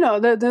 whatever. But you know,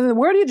 the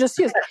word you just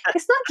used.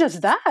 It's not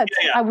just that.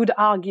 I would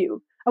argue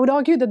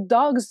that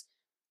dogs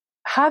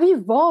have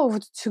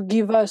evolved to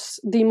give us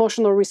the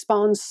emotional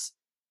response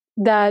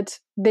that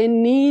they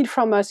need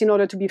from us in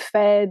order to be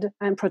fed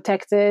and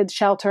protected,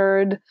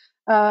 sheltered.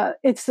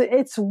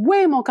 It's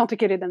way more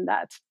complicated than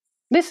that.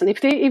 Listen,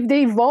 if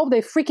they evolved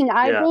their freaking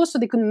eyebrows so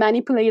they could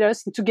manipulate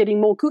us into getting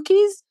more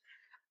cookies,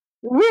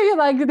 we're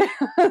like,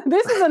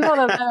 this is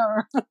another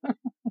error.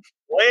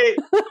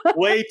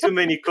 way too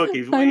many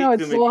cookies. I know,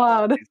 it's so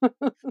hard.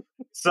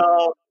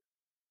 So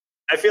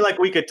I feel like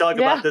we could talk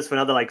about this for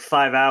another like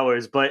 5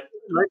 hours, but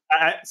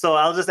so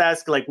I'll just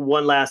ask like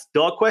one last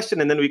dog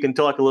question, and then we can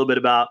talk a little bit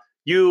about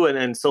you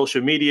and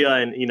social media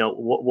and, you know,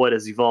 what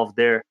has evolved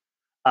there.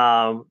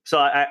 So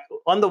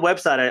on the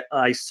website,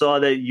 I saw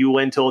that you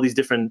went to all these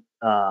different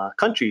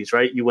countries,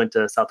 right? You went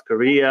to South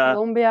Korea,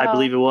 Colombia, I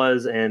believe it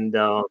was, and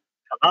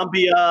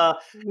Colombia,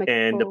 Mexico.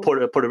 And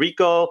Puerto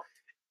Rico,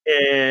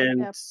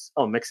 and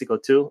Mexico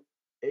too.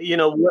 You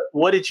know,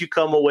 what did you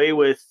come away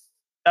with?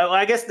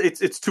 I guess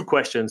it's two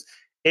questions.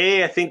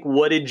 I think,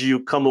 what did you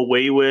come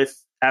away with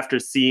after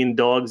seeing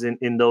dogs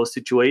in those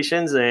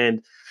situations?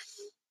 And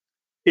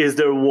is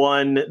there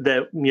one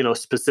that, you know,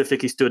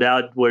 specifically stood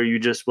out where you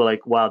just were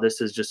like, wow,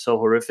 this is just so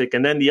horrific?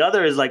 And then the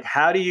other is like,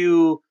 how do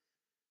you,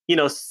 you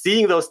know,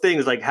 seeing those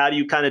things, like, how do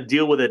you kind of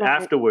deal with it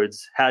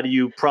afterwards? How do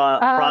you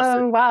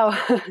process? Wow.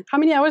 How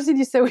many hours did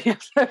you say we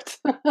have left?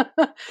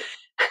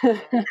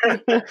 6-7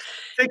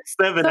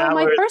 hours.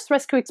 My first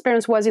rescue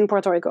experience was in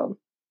Puerto Rico.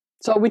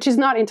 So, which is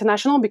not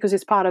international because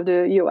it's part of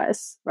the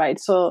US, right?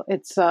 So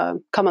it's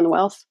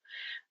Commonwealth.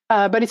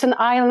 But it's an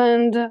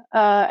island,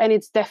 and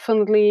it's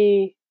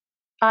definitely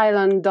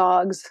island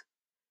dogs.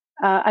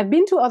 I've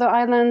been to other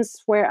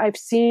islands where I've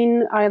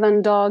seen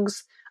island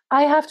dogs.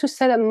 I have to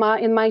say that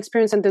in my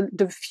experience and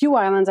the few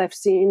islands I've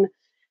seen,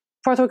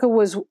 Puerto Rico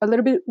was a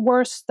little bit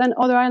worse than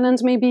other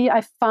islands maybe.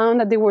 I found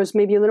that there was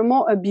maybe a little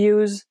more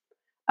abuse.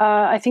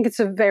 I think it's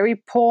a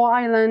very poor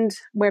island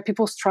where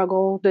people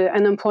struggle. The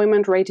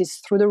unemployment rate is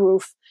through the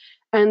roof.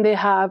 And they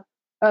have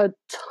a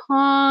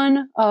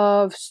ton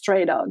of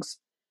stray dogs.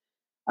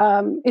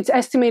 It's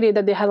estimated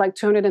that they had like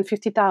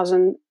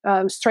 250,000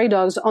 stray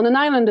dogs on an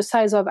island the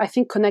size of, I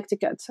think,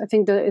 Connecticut. I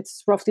think that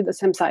it's roughly the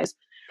same size.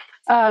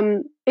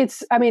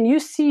 You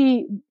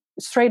see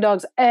stray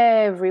dogs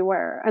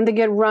everywhere and they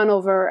get run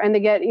over and they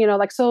get,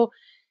 so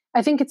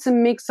I think it's a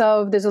mix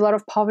of, there's a lot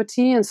of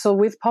poverty. And so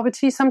with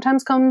poverty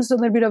sometimes comes a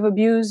little bit of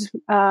abuse.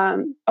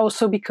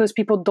 Also because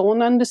people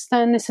don't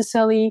understand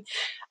necessarily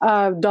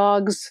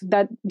dogs,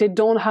 that they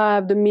don't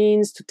have the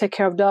means to take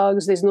care of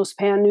dogs. There's no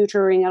spay and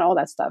neutering and all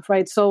that stuff,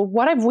 right? So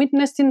what I've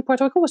witnessed in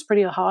Puerto Rico was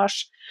pretty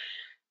harsh.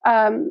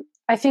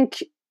 I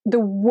think the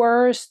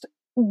worst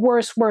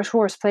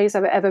worst place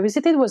I've ever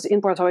visited was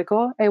in Puerto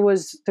Rico. It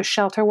was the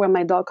shelter where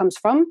my dog comes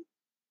from.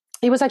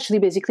 It was actually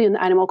basically an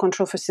animal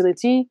control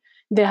facility.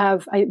 They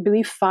have, I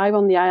believe, 5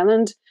 on the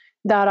island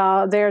that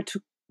are there to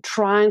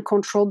try and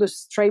control the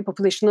stray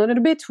population a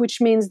little bit,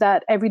 which means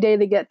that every day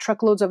they get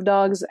truckloads of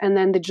dogs and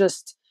then they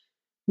just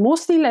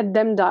mostly let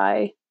them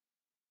die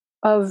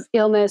of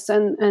illness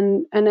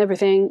and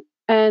everything,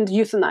 and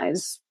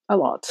euthanize a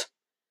lot.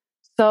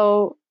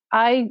 So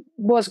I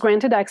was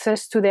granted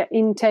access to their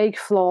intake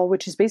floor,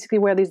 which is basically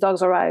where these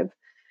dogs arrive.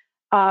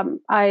 I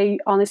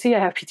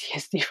have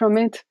PTSD from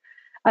it.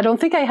 I don't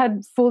think I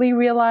had fully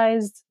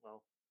realized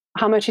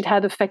how much it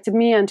had affected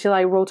me until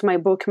I wrote my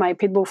book, my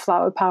Pitbull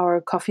Flower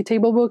Power coffee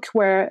table book,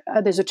 where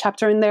there's a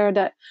chapter in there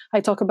that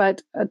I talk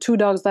about 2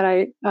 dogs that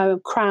I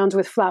crowned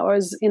with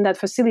flowers in that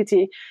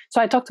facility.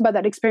 So I talked about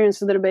that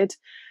experience a little bit.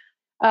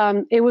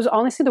 It was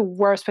honestly the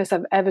worst place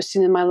I've ever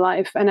seen in my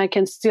life, and I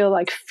can still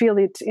like feel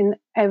it in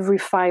every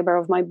fiber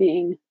of my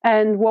being.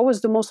 And what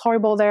was the most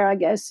horrible there, I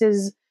guess,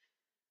 is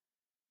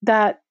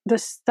that the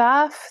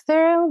staff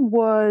there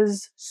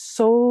was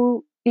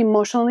so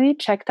emotionally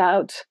checked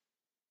out.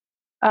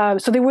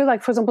 So they were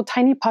like, for example,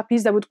 tiny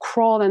puppies that would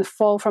crawl and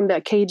fall from their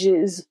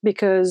cages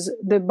because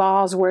the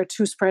bars were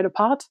too spread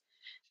apart.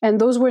 And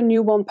those were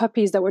newborn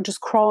puppies that were just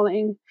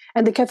crawling,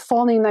 and they kept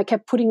falling, and I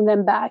kept putting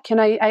them back.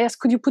 And I asked,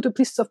 could you put a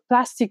piece of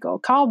plastic or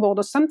cardboard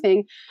or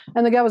something?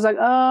 And the guy was like,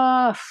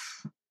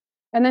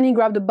 and then he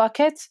grabbed a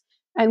bucket,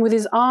 and with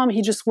his arm,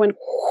 he just went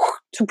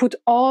to put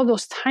all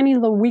those tiny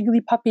little wiggly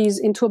puppies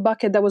into a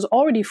bucket that was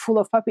already full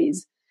of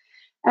puppies.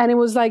 And it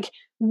was like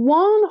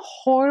one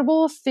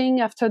horrible thing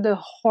after the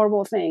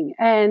horrible thing.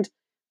 And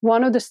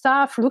one of the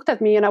staff looked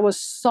at me, and I was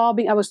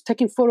sobbing. I was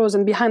taking photos,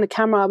 and behind the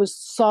camera, I was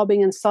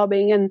sobbing and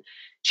sobbing. And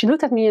she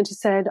looked at me and she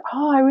said,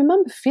 I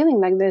remember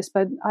feeling like this,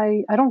 but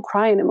I don't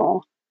cry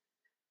anymore.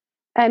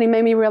 And it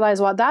made me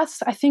realize, well,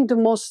 that's, I think, the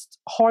most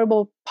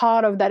horrible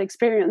part of that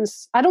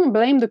experience. I don't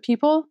blame the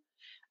people.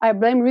 I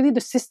blame really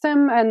the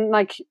system and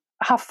like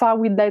how far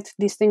we let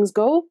these things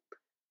go.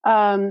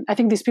 I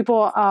think these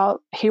people are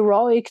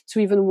heroic to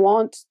even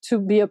want to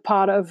be a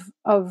part of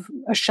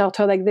a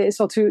shelter like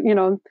this, or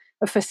to,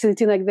 a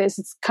facility like this.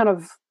 It's kind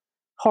of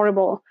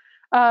horrible.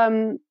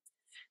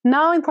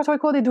 Now in Puerto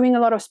Rico, they're doing a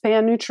lot of spay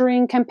and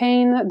neutering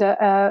campaign.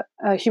 The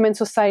Human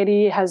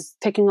Society has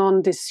taken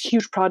on this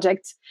huge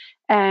project,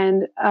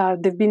 and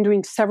they've been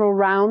doing several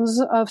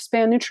rounds of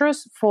spay and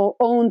neuters for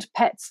owned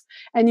pets.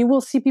 And you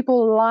will see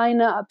people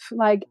line up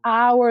like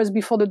hours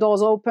before the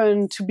doors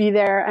open to be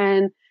there.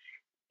 And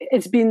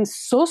it's been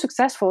so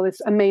successful. It's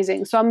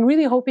amazing. So I'm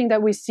really hoping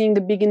that we're seeing the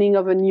beginning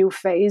of a new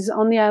phase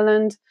on the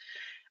island.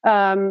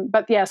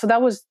 But yeah, so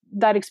that was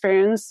that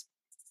experience.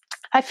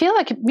 I feel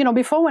like,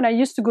 before, when I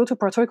used to go to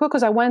Puerto Rico,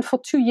 because I went for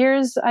 2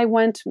 years, I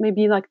went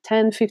maybe like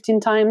 10, 15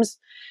 times.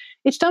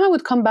 Each time I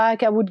would come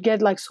back, I would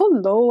get like so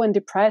low and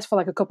depressed for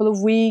like a couple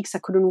of weeks. I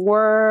couldn't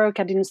work.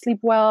 I didn't sleep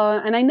well.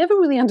 And I never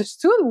really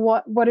understood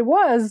what it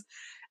was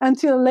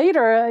until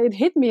later it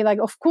hit me like,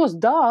 of course,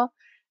 duh.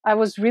 I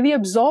was really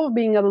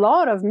absorbing a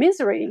lot of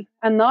misery,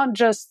 and not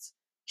just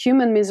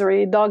human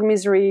misery. Dog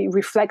misery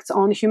reflects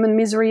on human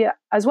misery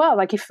as well.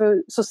 Like if a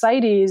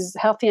society is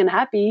healthy and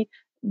happy,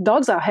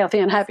 dogs are healthy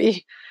and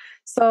happy.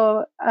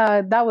 So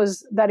that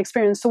was that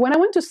experience. So when I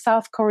went to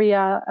South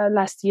Korea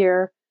last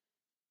year,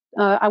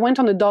 I went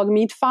on a dog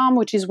meat farm,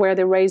 which is where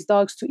they raise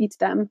dogs to eat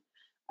them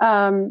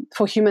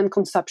for human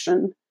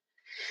consumption.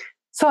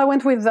 So I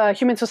went with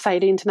Human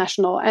Society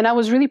International, and I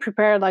was really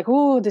prepared, like,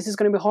 oh, this is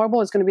going to be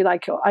horrible. It's going to be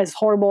like as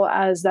horrible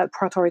as that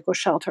Puerto Rico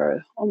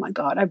shelter. Oh my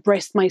God, I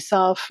braced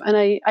myself. And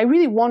I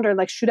really wondered,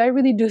 like, should I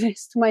really do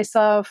this to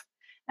myself?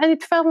 And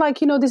it felt like,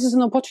 this is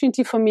an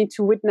opportunity for me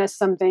to witness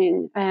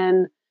something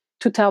and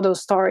to tell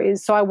those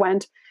stories. So I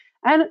went.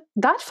 And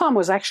that farm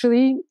was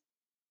actually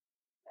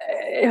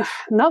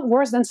not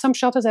worse than some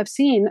shelters I've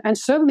seen, and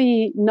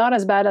certainly not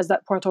as bad as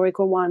that Puerto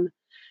Rico one.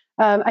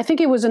 I think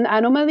it was an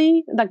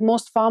anomaly. Like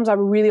most farms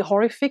are really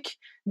horrific.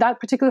 That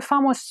particular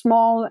farm was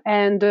small,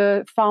 and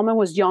the farmer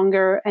was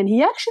younger, and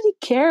he actually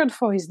cared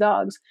for his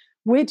dogs,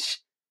 which,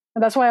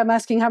 and that's why I'm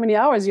asking how many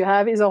hours you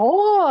have, is a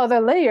whole other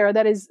layer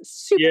that is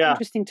super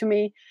interesting to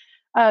me.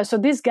 So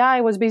this guy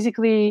was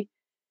basically,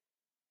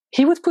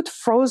 he would put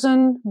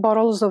frozen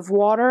bottles of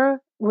water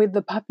with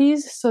the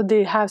puppies so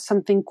they have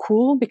something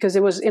cool, because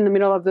it was in the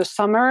middle of the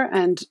summer,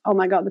 and oh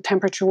my God, the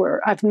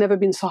temperature I've never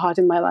been so hot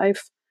in my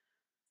life.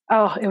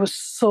 Oh, it was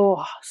so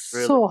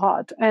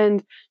hot.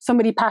 And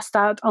somebody passed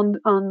out on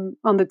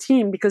the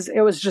team because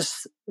it was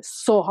just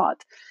so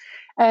hot.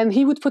 And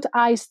he would put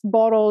iced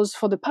bottles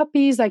for the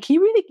puppies. Like he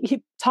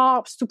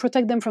tarps to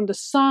protect them from the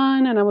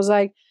sun. And I was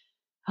like,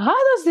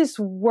 how does this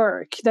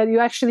work, that you're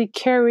actually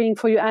caring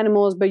for your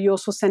animals, but you're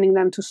also sending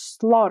them to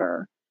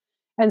slaughter?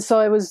 And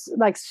so it was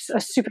like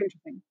a super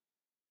interesting.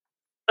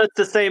 It's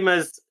the same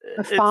as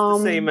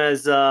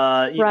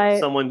right.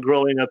 Someone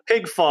growing a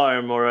pig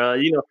farm, or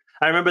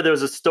I remember there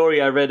was a story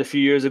I read a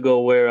few years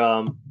ago where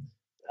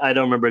I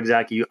don't remember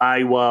exactly,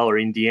 Iowa or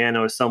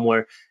Indiana or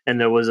somewhere, and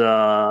there was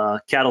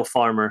a cattle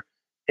farmer,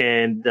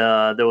 and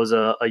there was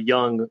a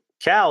young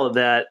cow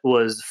that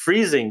was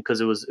freezing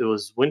because it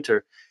was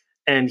winter,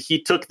 and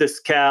he took this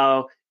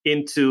cow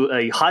into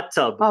a hot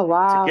tub Oh,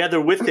 wow. together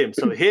with him.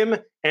 So him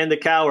and the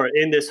cow are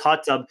in this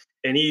hot tub,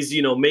 and he's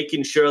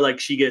making sure like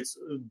she gets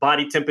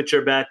body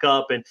temperature back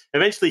up, and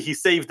eventually he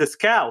saved this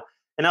cow.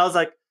 And I was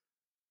like,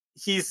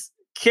 he's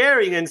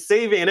caring and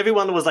saving, and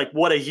everyone was like,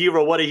 what a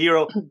hero, what a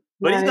hero.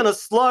 But he's Right. gonna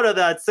slaughter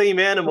that same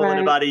animal in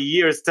Right. about a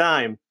year's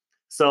time.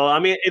 So I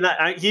mean,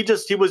 and he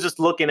was just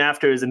looking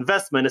after his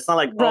investment. It's not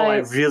like, oh, I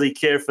Right. really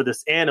care for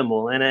this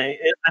animal. And I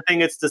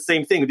think it's the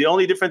same thing. The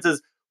only difference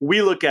is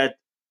we look at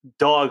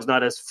dogs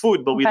not as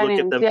food, but we look at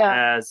Companions, them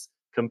yeah. as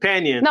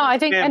companions, No, as I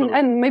think, family.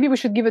 and maybe we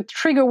should give a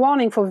trigger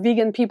warning for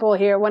vegan people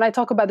here. When I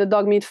talk about the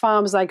dog meat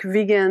farms, like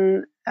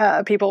vegan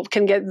people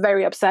can get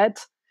very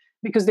upset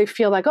because they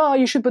feel like, oh,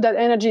 you should put that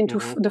energy into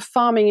Mhm. the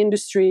farming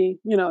industry,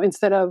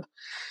 instead of.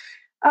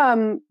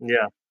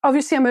 Yeah.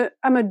 Obviously,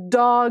 I'm a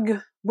dog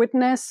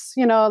witness,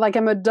 like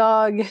I'm a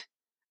dog.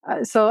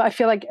 So I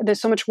feel like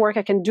there's so much work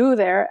I can do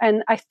there,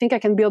 and I think I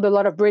can build a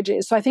lot of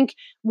bridges. So I think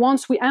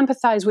once we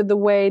empathize with the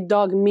way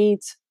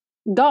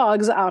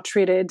dogs are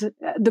treated,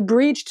 the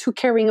bridge to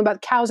caring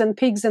about cows and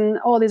pigs and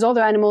all these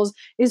other animals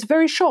is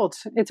very short.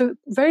 It's a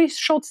very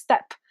short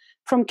step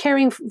from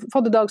caring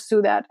for the dogs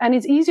to that. And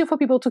it's easier for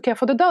people to care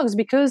for the dogs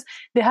because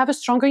they have a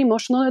stronger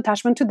emotional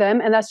attachment to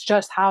them, and that's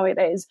just how it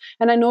is.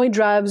 And I know it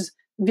drives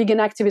vegan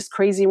activists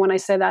crazy when I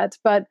say that,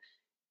 but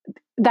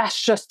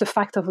that's just the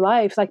fact of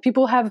life. Like,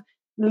 people have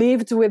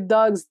lived with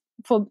dogs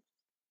for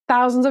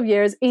thousands of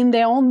years in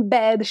their own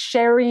bed,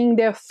 sharing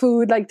their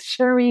food, like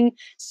sharing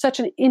such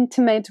an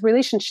intimate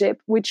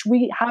relationship, which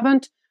we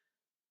haven't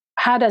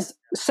had as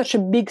such a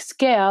big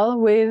scale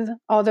with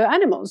other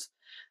animals.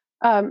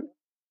 Oh,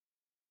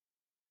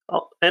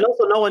 and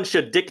also, no one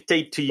should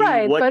dictate to you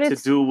Right, what but to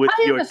do with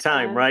I your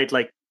time, understand. right?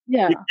 Like,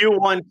 Yeah. if you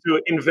want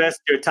to invest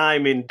your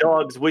time in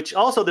dogs, which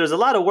also there's a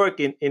lot of work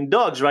in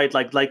dogs, right?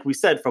 Like we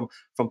said, from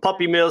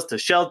puppy mills to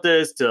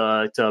shelters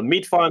to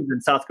meat farms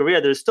in South Korea,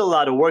 there's still a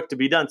lot of work to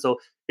be done. So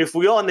if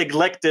we all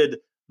neglected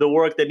the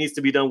work that needs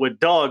to be done with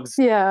dogs,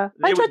 Yeah,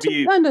 I they try would to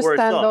be worse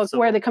understand off. though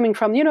where So they're coming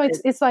from.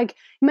 It's like,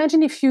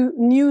 imagine if you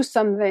knew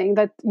something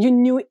that you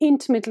knew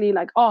intimately,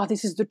 like, oh,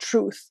 this is the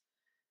truth.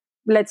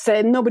 Let's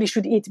say nobody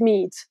should eat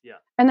meat. yeah,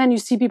 And then you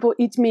see people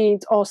eat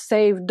meat or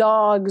save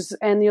dogs,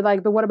 and you're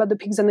like, but what about the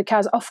pigs and the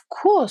cows? Of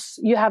course,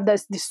 you have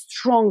this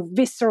strong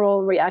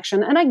visceral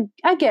reaction, and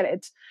I get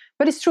it,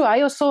 but it's true.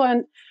 I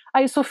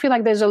also feel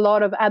like there's a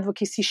lot of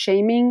advocacy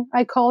shaming,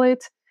 I call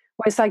it,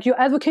 where it's like you're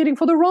advocating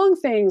for the wrong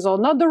things or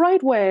not the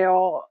right way,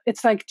 or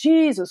it's like,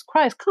 Jesus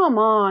Christ, come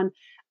on.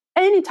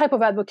 Any type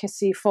of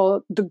advocacy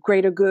for the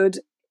greater good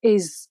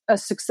is a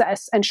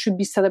success and should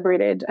be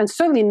celebrated, and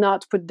certainly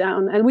not put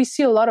down. And we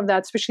see a lot of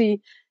that,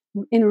 especially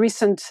in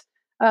recent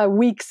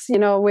weeks,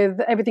 with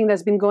everything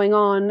that's been going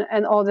on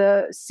and all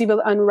the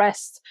civil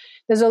unrest.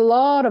 There's a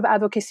lot of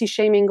advocacy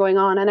shaming going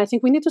on, and I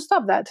think we need to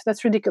stop that.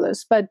 That's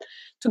ridiculous. But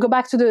to go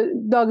back to the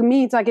dog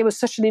meat, like, it was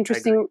such an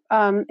interesting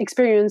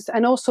experience.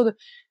 And also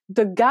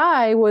the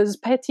guy was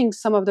petting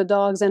some of the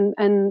dogs, and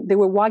they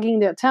were wagging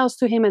their tails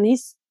to him, and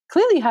he's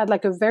clearly had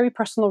like a very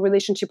personal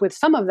relationship with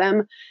some of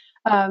them.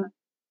 Um,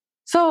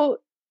 so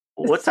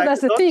what so type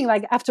that's of the thing.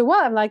 dogs? Like, after a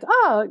while, I'm like,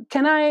 oh,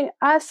 can I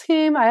ask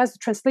him? I asked the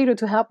translator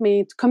to help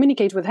me to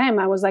communicate with him.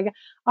 I was like,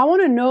 I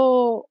want to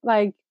know,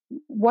 like,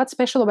 what's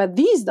special about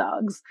these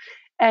dogs.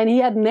 And he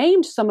had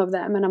named some of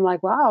them. And I'm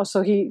like, wow.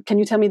 So can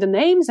you tell me the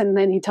names? And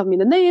then he told me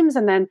the names.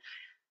 And then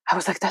I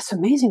was like, that's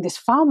amazing. This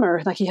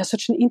farmer, like, he has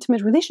such an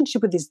intimate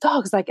relationship with these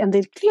dogs. Like, and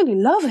they clearly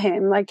love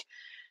him. Like,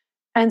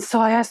 and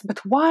so I asked, but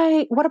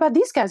why, what about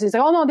these guys? He's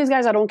like, oh no, these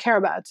guys I don't care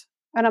about.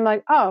 And I'm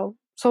like, oh,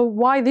 so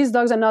why these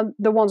dogs are not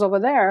the ones over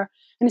there?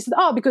 And he said,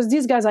 oh, because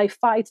these guys, I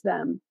fight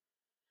them.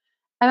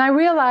 And I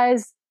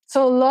realized,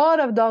 so a lot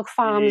of dog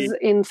farms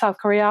in South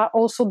Korea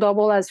also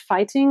double as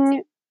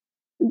fighting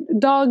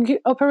dog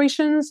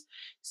operations.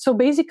 So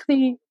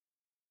basically,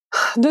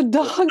 the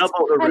dogs,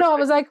 Double the I know, I respect.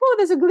 was like, oh,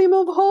 there's a gleam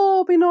of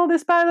hope in all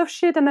this pile of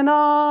shit. And then,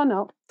 oh,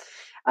 no.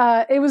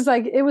 It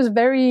was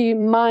very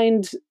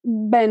mind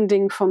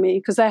bending for me,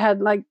 because I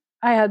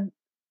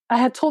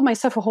had told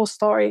myself a whole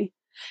story.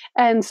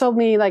 And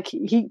suddenly, like,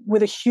 he,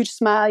 with a huge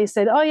smile, he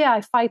said, oh yeah, I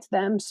fight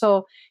them.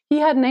 So he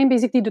had named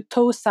basically the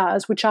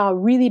Tosas, which are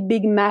really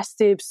big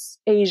mastiffs,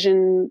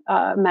 Asian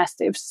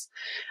mastiffs.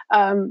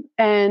 And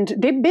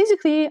they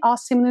basically are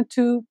similar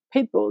to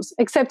pit bulls,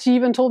 except he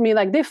even told me,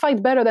 like, they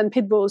fight better than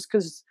pit bulls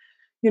because,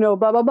 blah,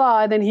 blah,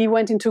 blah. And then he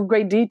went into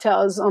great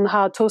details on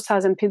how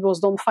Tosas and pit bulls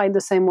don't fight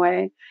the same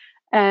way.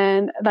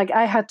 And like,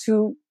 I had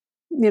to,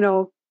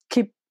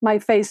 keep my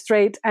face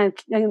straight and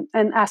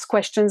ask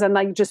questions and,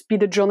 like, just be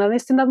the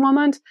journalist in that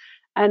moment.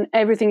 And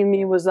everything in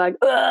me was like,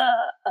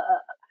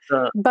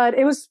 but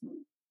it was.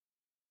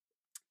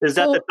 Is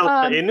that the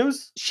Tosa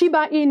Inus?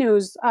 Shiba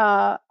Inus,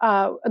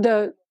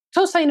 the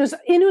Tosa Inus.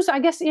 Inus, I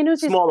guess Inus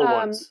Smaller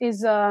ones.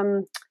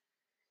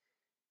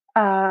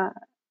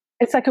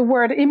 It's like a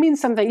word. It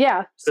means something.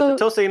 Yeah. So the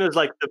Tosa Inu is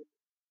like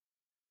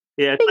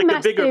Yeah, it's big like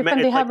a bigger. mastiff,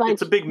 and they have like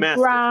It's a big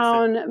mastiff.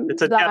 brown,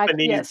 It's a black,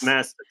 Japanese yes.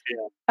 mastiff.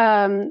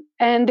 Yeah.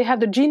 And they have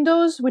the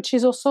Jindos, which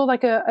is also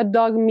like a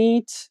dog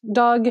meat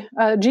dog.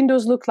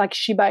 Jindos look like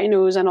Shiba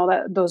Inus and all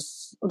that,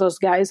 those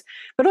guys.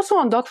 But also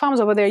on dog farms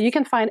over there, you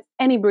can find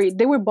any breed.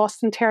 There were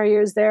Boston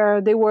Terriers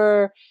there. There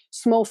were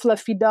small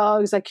fluffy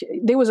dogs. Like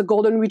there was a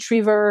golden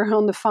retriever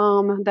on the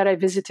farm that I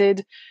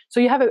visited. So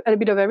you have a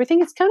bit of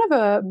everything. It's kind of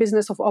a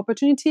business of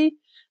opportunity.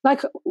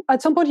 Like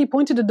at some point he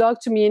pointed a dog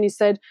to me and he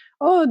said,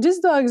 "Oh, this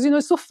dog's,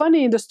 it's so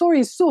funny. The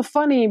story is so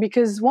funny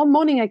because one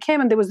morning I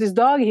came and there was this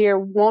dog here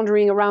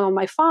wandering around on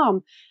my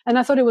farm. And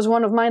I thought it was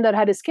one of mine that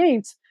had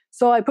escaped.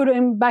 So I put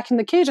him back in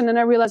the cage and then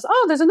I realized,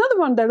 oh, there's another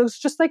one that looks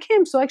just like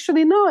him. So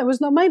actually, no, it was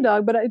not my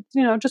dog, but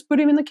I, just put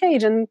him in the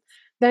cage and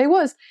there he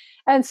was."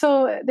 And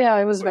so, yeah,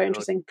 it was very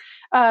interesting.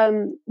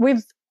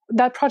 With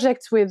that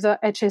project with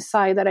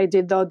HSI that I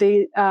did, though,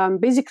 they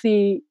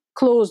basically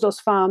close those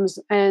farms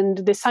and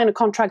they sign a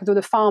contract with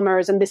the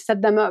farmers and they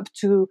set them up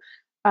to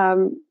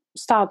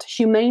start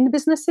humane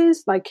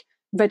businesses like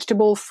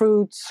vegetable,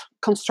 fruits,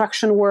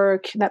 construction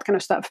work, that kind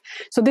of stuff.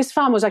 So this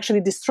farm was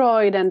actually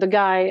destroyed and the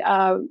guy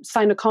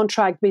signed a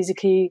contract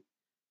basically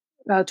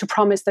to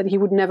promise that he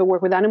would never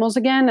work with animals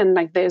again. And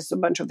like there's a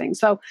bunch of things.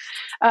 So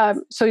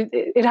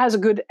it has a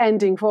good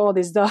ending for all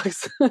these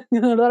dogs. A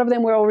lot of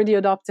them were already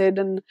adopted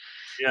and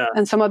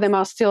some of them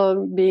are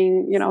still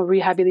being,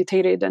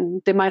 rehabilitated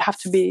and they might have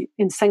to be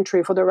in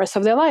sanctuary for the rest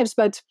of their lives.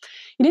 But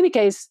in any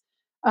case,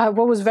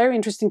 what was very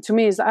interesting to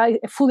me is I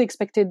fully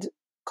expected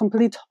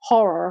complete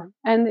horror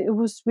and it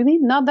was really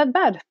not that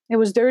bad. It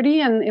was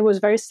dirty and it was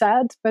very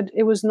sad, but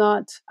it was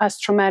not as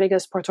traumatic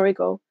as Puerto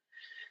Rico.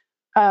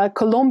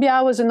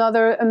 Colombia was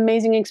another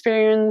amazing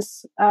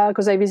experience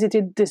because I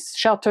visited this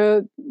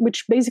shelter,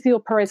 which basically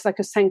operates like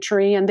a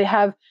sanctuary, and they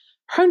have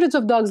hundreds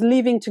of dogs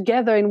living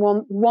together in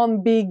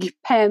one big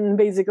pen,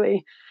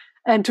 basically.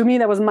 And to me,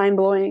 that was mind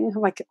blowing.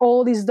 Like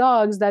all these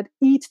dogs that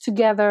eat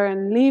together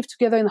and live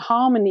together in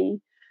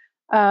harmony.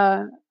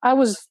 I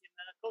was,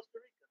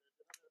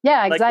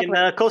 yeah, exactly.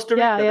 Like in Costa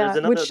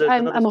Rica, which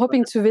I'm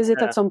hoping to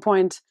visit at some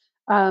point.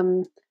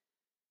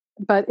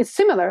 But it's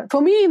similar for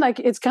me. Like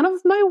it's kind of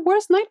my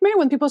worst nightmare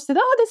when people say,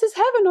 "Oh, this is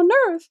heaven on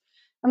earth."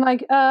 I'm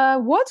like,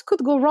 what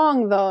could go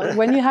wrong though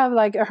when you have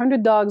like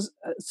 100 dogs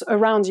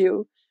around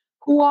you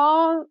who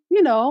are,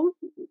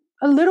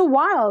 a little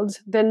wild.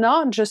 They're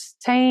not just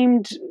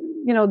tamed,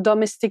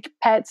 domestic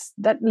pets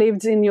that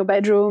lived in your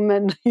bedroom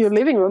and your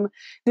living room.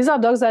 These are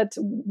dogs that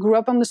grew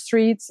up on the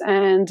streets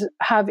and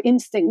have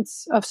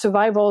instincts of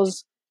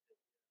survivals.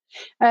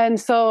 And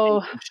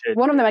so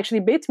one of them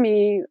actually bit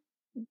me.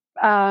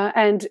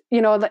 And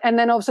then all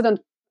of a sudden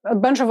a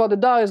bunch of other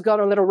dogs got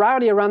a little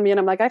rowdy around me and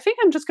I'm like, I think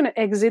I'm just going to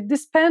exit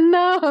this pen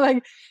now.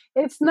 Like,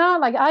 it's not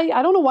like,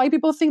 I don't know why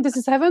people think this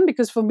is heaven,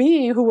 because for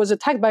me, who was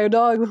attacked by a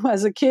dog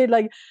as a kid,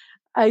 like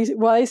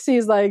what I see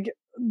is like,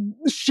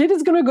 shit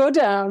is going to go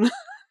down.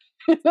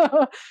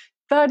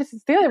 But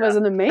still, it was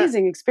an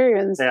amazing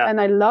experience. Yeah.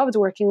 And I loved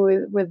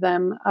working with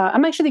them.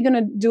 I'm actually going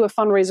to do a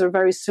fundraiser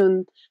very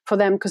soon for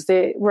them because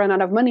they ran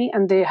out of money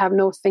and they have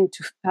no thing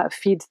to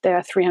feed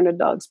their 300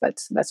 dogs. But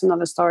that's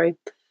another story.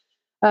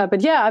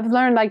 But yeah, I've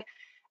learned like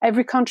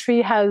every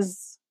country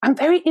has, I'm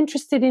very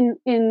interested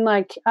in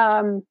like,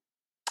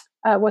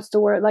 what's the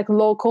word? Like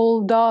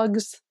local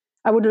dogs.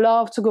 I would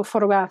love to go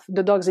photograph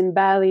the dogs in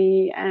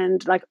Bali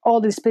and like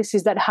all these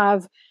places that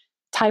have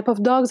type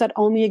of dogs that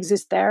only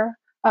exist there.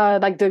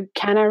 Like the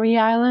Canary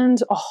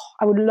Islands. Oh,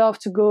 I would love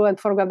to go and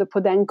photograph the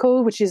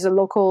Podenco, which is a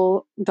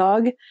local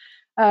dog.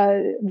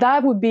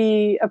 That would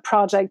be a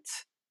project.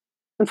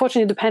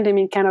 Unfortunately, the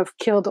pandemic kind of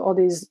killed all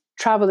these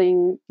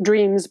traveling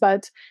dreams.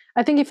 But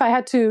I think if I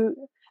had to,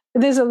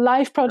 there's a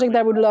life project that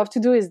I would love to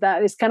do is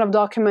kind of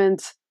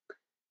document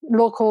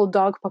local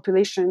dog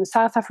population.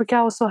 South Africa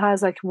also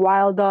has like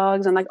wild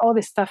dogs and like all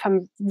this stuff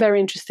I'm very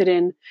interested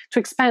in to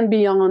expand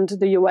beyond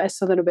the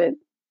US a little bit.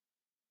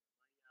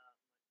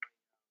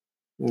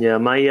 Yeah,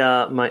 my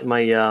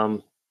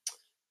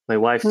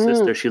wife's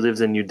sister, she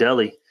lives in New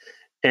Delhi,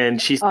 and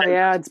she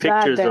sends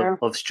pictures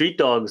of street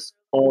dogs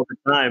all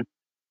the time.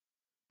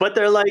 But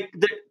they're like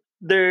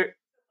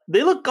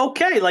they look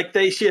okay. Like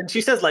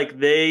she says like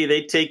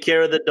they take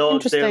care of the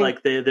dogs. They're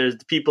like there's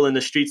people in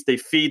the streets, they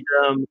feed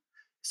them.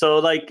 So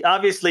like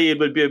obviously it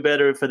would be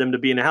better for them to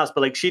be in a house. But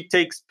like she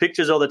takes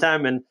pictures all the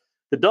time and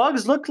the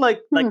dogs look like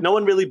no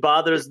one really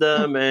bothers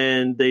them,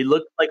 and they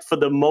look like for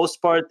the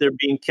most part they're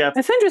being kept.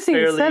 It's interesting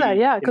you say that,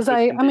 yeah, because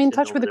I'm in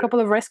touch with a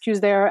couple of rescues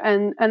there,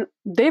 and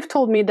they've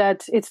told me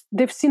that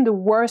they've seen the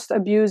worst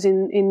abuse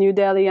in New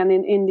Delhi and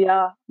in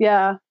India,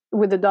 yeah,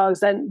 with the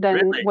dogs than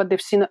really? What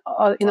they've seen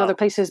in other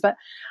places. But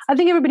I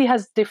think everybody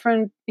has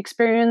different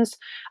experience.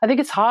 I think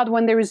it's hard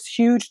when there is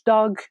huge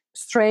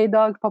stray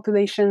dog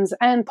populations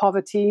and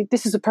poverty.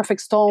 This is a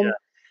perfect storm.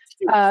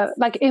 Yeah.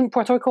 Like in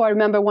Puerto Rico, I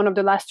remember one of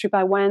the last trip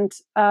I went,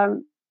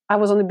 I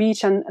was on the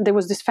beach and there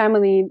was this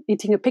family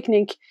eating a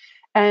picnic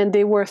and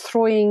they were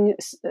throwing,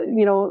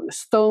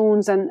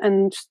 stones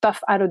and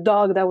stuff at a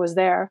dog that was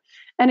there.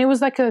 And it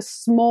was like a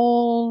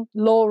small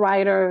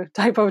lowrider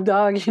type of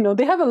dog.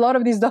 They have a lot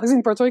of these dogs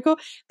in Puerto Rico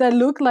that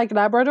look like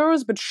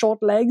Labradors, but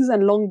short legs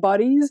and long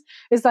bodies.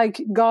 It's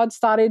like God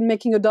started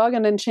making a dog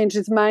and then changed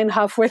its mind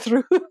halfway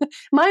through.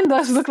 Mine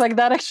does look like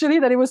that, actually,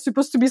 that it was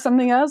supposed to be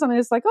something else. And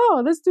it's like,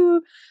 oh,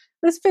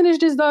 let's finish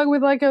this dog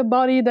with like a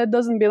body that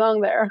doesn't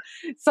belong there.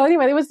 So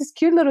anyway, there was this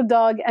cute little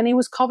dog and he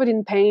was covered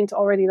in paint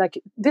already. Like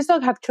this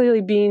dog had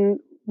clearly been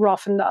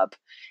roughened up.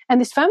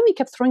 And this family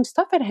kept throwing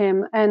stuff at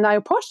him. And I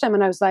approached them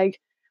and I was like,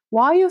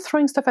 why are you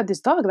throwing stuff at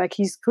this dog? Like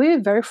he's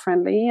clearly very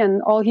friendly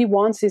and all he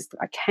wants is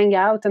like hang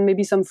out and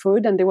maybe some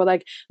food. And they were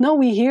like, no,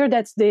 we hear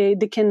that they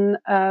can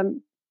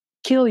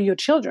kill your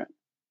children.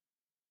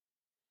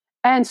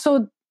 And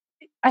so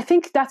I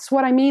think that's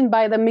what I mean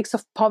by the mix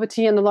of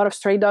poverty and a lot of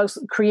stray dogs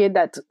create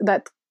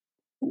that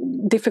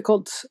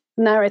difficult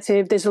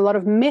narrative. There's a lot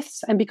of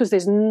myths, and because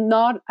there's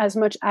not as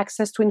much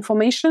access to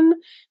information,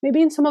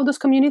 maybe in some of those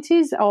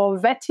communities, or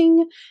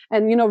vetting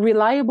and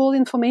reliable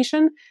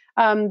information,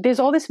 there's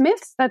all these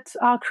myths that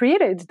are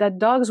created that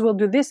dogs will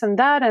do this and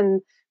that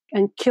and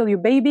kill your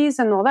babies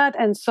and all that.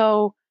 And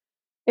so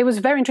it was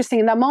very interesting.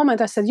 In that moment,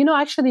 I said,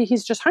 actually,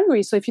 he's just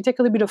hungry. So if you take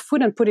a little bit of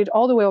food and put it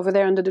all the way over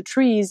there under the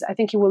trees, I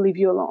think he will leave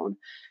you alone.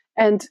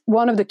 And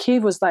one of the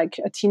kids was like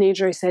a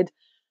teenager. He said,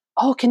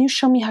 oh, can you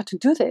show me how to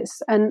do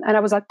this? And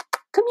I was like,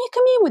 come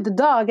here with the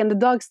dog. And the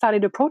dog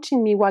started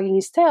approaching me, wagging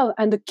his tail.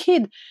 And the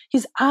kid,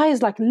 his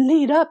eyes like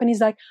lit up. And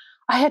he's like,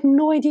 I had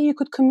no idea you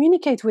could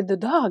communicate with the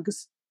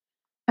dogs.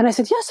 And I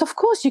said, yes, of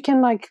course you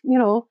can, like,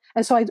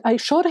 And so I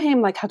showed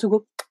him like how to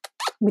go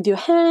with your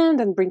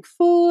hand and bring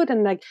food.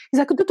 And like, he's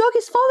like, the dog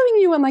is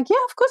following you. I'm like,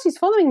 yeah, of course he's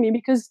following me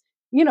because,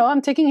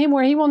 I'm taking him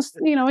where he wants,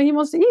 he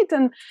wants to eat.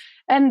 And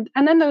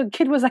then the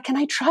kid was like, can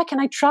I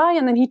try?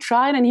 And then he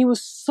tried and he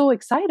was so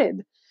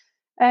excited.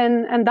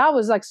 And that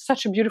was like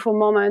such a beautiful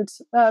moment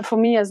for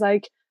me, as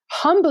like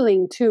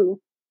humbling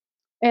too.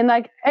 And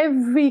like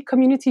every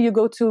community you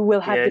go to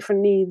will have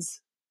different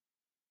needs.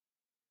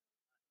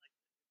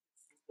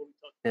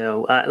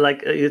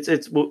 Like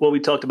it's what we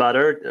talked about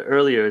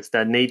earlier. It's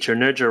that nature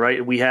nurture,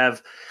 right?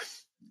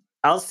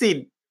 I'll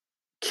see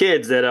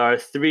kids that are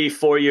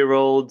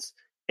 3-4-year-olds,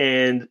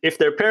 and if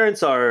their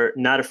parents are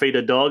not afraid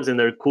of dogs and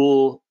they're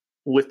cool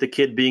with the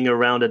kid being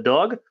around a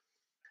dog,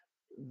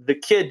 the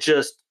kid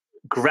just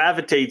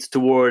gravitates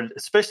toward,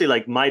 especially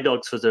like my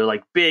dogs, because they're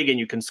like big and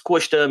you can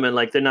squish them and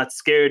like they're not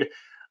scared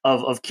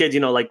of kids.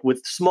 Like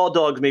with small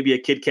dogs, maybe a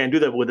kid can't do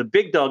that. But with a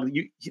big dog,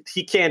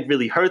 he can't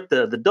really hurt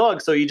the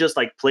dog, so he just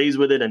like plays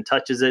with it and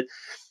touches it.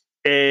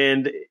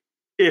 And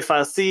if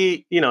I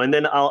see, and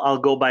then I'll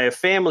go by a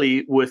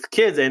family with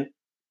kids, and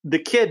the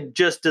kid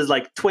just is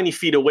like 20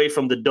 feet away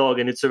from the dog,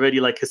 and it's already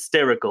like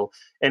hysterical.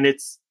 And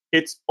it's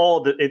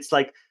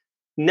like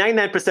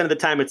 99% of the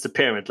time it's the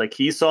parent. Like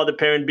he saw the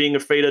parent being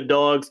afraid of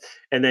dogs,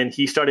 and then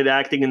he started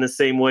acting in the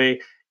same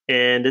way.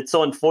 And it's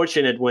so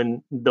unfortunate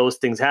when those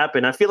things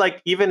happen. I feel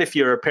like even if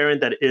you're a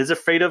parent that is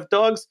afraid of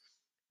dogs,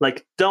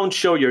 like don't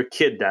show your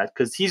kid that,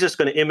 because he's just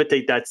going to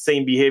imitate that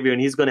same behavior,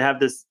 and he's going to have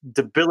this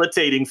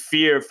debilitating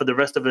fear for the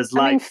rest of his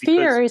life.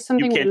 Fear is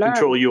something you can't we learn,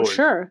 control yours.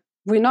 Sure.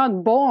 We're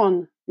not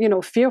born,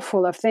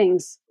 fearful of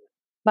things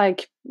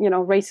like,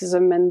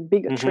 racism and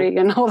bigotry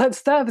and all that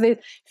stuff.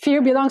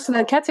 Fear belongs to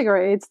that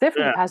category. It's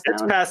definitely passed down.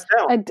 It's passed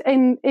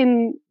down.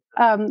 And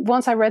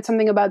once I read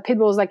something about pit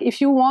bulls, like if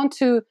you want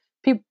to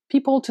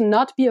people to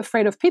not be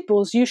afraid of pit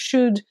bulls, you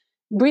should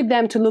breed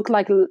them to look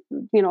like,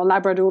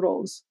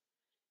 Labradoodles.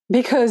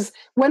 Because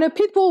when a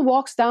pit bull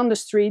walks down the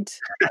street,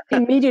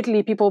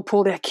 immediately people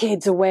pull their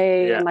kids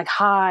away and like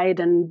hide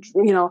and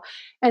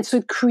so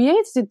it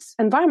creates its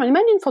environment.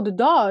 Imagine for the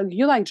dog,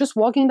 you're like just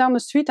walking down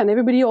the street and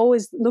everybody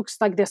always looks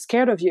like they're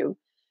scared of you.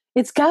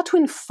 It's got to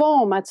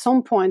inform at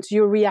some point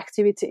your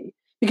reactivity,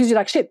 because you're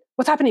like, shit,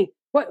 what's happening?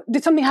 What,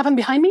 did something happen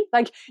behind me?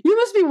 Like you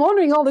must be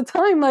wondering all the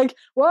time, like,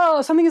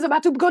 whoa, something is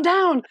about to go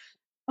down,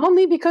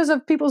 only because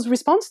of people's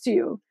response to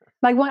you.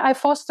 Like when I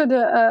fostered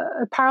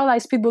a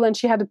paralyzed pit bull, and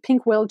she had a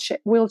pink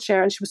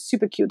wheelchair, and she was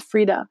super cute,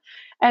 Frida.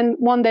 And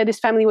one day this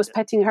family was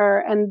petting her,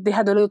 and they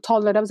had a little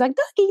toddler that was like,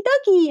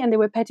 doggy, and they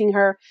were petting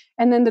her.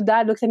 And then the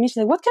dad looked at me, she's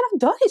like, what kind of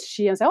dog is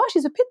she? And I said, oh,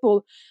 she's a pit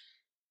bull.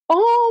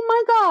 Oh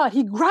my God,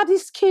 he grabbed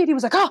his kid. He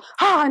was like,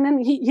 and then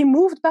he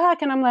moved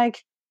back. And I'm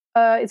like,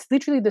 it's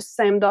literally the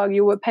same dog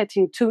you were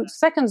petting 2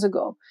 seconds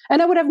ago.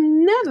 And I would have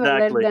never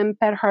let them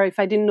pet her if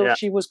I didn't know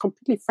she was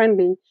completely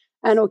friendly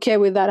and okay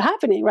with that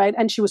happening, right?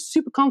 And she was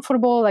super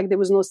comfortable, like there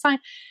was no sign.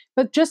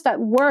 But just that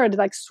word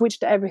like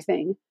switched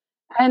everything.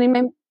 And it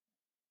made...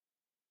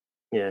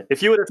 Yeah,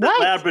 if you would have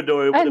said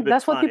Labrador, it would have been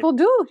that's fine. what people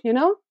do,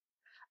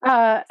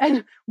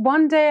 And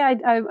one day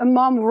a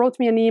mom wrote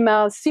me an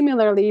email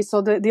similarly,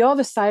 so the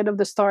other side of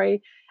the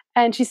story.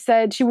 And she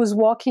said she was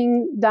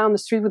walking down the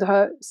street with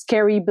her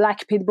scary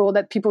black pit bull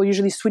that people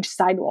usually switch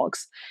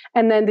sidewalks.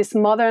 And then this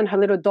mother and her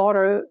little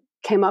daughter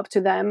came up to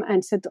them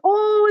and said,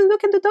 oh,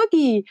 look at the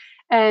doggy.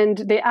 And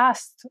they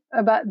asked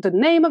about the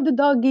name of the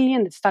doggy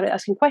and they started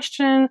asking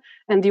questions.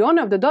 And the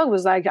owner of the dog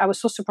was like, I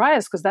was so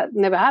surprised because that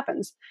never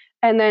happens.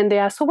 And then they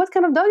asked, so what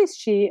kind of dog is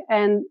she?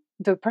 And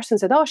the person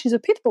said, oh, she's a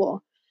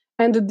Pitbull.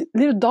 And the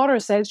little daughter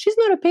said, she's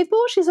not a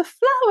Pitbull, she's a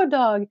flower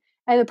dog.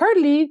 And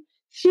apparently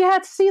she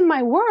had seen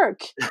my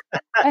work.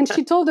 And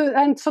she told her,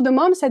 and so the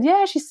mom said,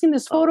 yeah, she's seen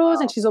these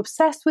photos and she's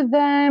obsessed with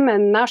them.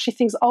 And now she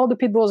thinks all the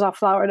Pitbulls are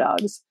flower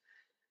dogs.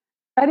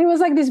 And it was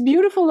like this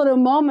beautiful little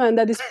moment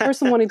that this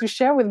person wanted to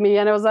share with me.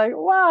 And I was like,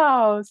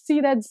 wow,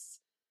 see,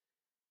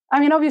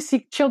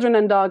 obviously children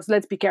and dogs,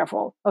 let's be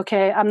careful.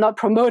 Okay. I'm not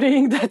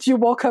promoting that you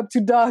walk up to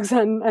dogs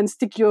and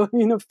stick your,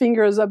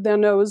 fingers up their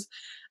nose.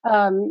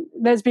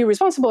 Let's be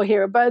responsible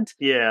here. But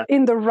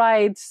in the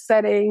right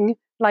setting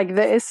like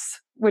this,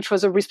 which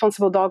was a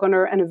responsible dog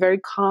owner and a very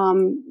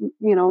calm,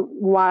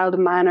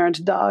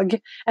 wild-mannered dog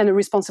and a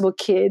responsible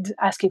kid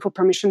asking for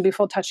permission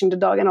before touching the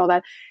dog and all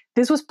that.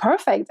 This was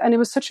perfect. And it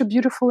was such a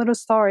beautiful little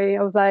story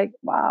of like,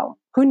 wow,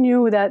 who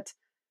knew that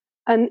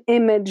an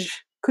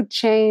image could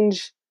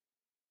change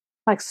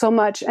like so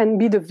much and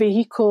be the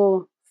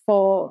vehicle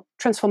for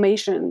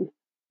transformation.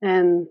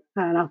 And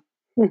I don't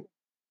know.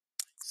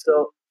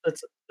 So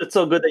it's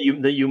so good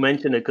that you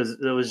mentioned it, because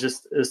it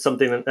was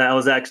something that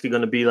was actually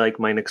going to be like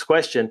my next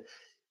question.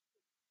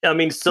 I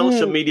mean,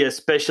 social media,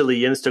 especially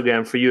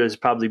Instagram for you, has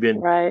probably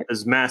been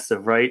as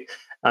massive, right?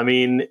 I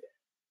mean,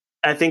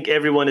 I think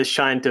everyone is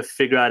trying to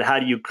figure out how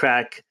do you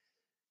crack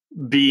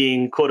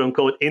being quote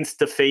unquote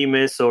Insta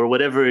famous or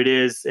whatever it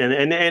is. And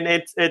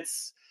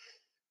it's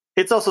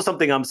also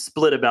something I'm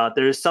split about.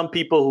 There's some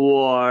people who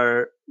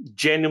are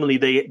genuinely,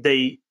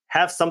 they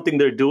have something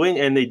they're doing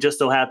and they just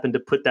so happen to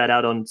put that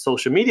out on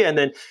social media, and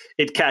then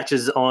it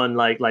catches on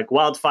like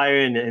wildfire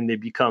and they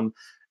become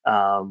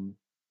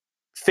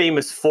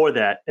famous for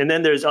that. And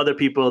then there's other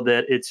people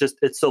that it's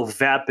so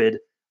vapid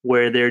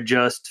where they're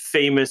just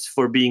famous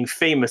for being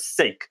famous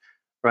sake,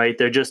 right?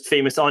 They're just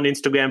famous on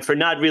Instagram for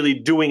not really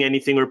doing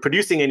anything or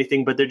producing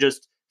anything, but they're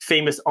just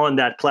famous on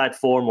that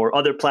platform or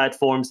other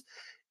platforms.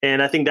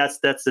 And I think that's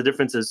the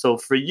differences. So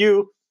for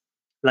you,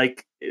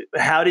 like,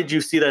 how did you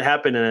see that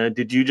happen?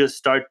 Did you just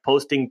start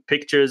posting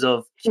pictures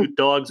of cute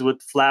dogs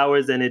with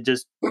flowers and it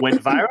just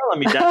went viral? I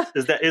mean,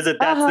 is it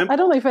that simple? I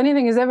don't know if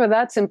anything is ever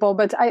that simple,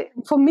 but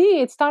for me,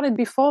 it started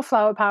before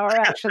Flower Power,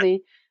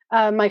 actually.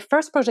 My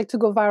first project to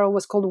go viral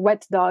was called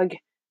Wet Dog,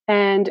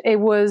 and it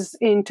was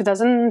in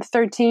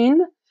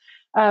 2013.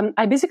 I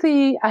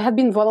had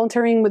been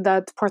volunteering with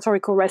that Puerto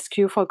Rico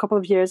rescue for a couple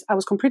of years. I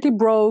was completely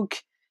broke.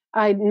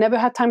 I never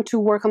had time to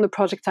work on the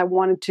project I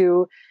wanted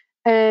to.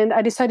 And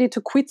I decided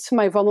to quit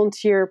my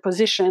volunteer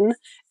position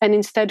and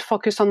instead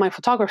focus on my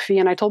photography.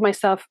 And I told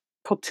myself,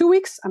 for 2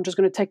 weeks, I'm just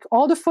going to take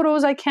all the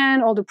photos I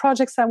can, all the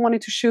projects I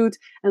wanted to shoot,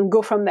 and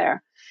go from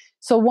there.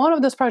 So one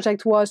of those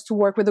projects was to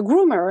work with a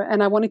groomer,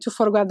 and I wanted to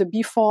photograph the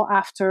before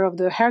after of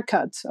the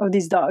haircut of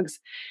these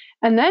dogs.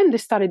 And then they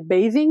started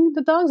bathing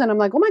the dogs, and I'm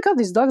like, oh my God,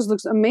 these dogs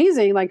look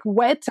amazing, like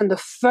wet and the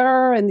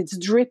fur and it's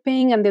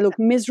dripping and they look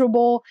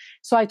miserable.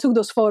 So I took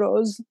those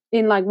photos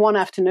in like one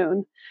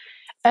afternoon.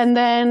 And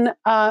then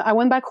I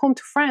went back home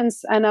to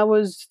France, and I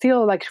was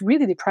still like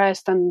really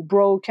depressed and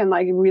broke and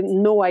like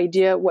no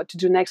idea what to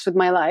do next with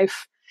my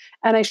life.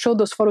 And I showed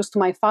those photos to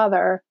my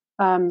father,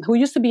 who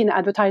used to be in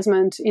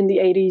advertisement in the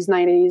 80s,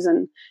 90s.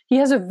 And he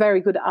has a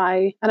very good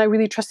eye. And I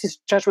really trust his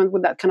judgment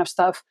with that kind of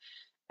stuff.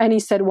 And he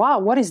said, wow,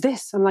 what is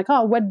this? I'm like,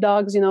 oh, wet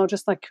dogs,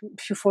 just like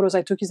a few photos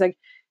I took. He's like,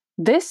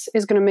 this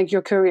is going to make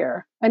your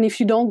career. And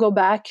if you don't go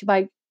back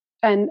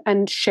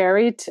and share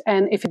it,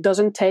 and if it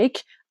doesn't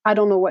take, I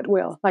don't know what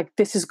will. Like,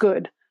 this is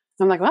good.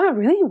 I'm like, wow,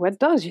 really? Wet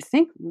dogs, you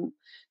think?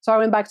 So I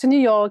went back to New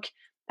York,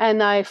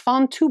 and I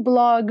found 2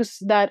 blogs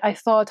that I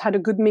thought had a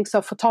good mix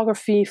of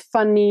photography,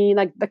 funny,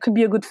 like that could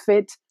be a good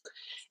fit.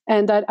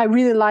 And that I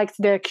really liked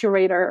their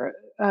curation.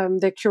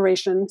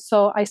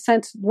 So I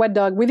sent Wet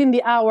Dog. Within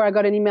the hour, I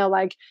got an email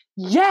like,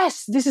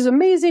 yes, this is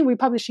amazing. We're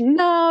publishing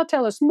now.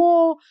 Tell us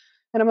more.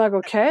 And I'm like,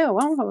 okay,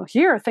 well,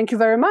 here, thank you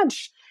very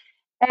much.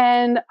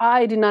 And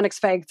I did not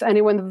expect, and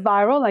it went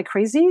viral like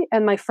crazy.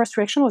 And my first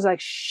reaction was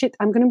like, shit,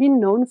 I'm going to be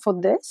known for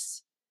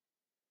this.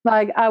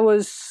 Like, I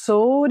was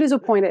so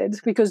disappointed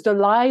because the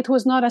light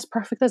was not as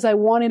perfect as I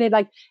wanted it.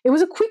 Like, it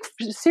was a quick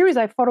series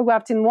I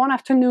photographed in one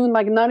afternoon,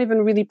 like not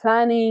even really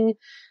planning.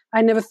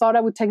 I never thought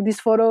I would take these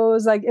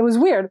photos. Like, it was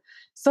weird.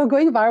 So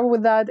going viral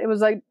with that, it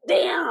was like,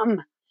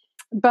 damn.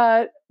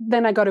 But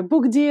then I got a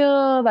book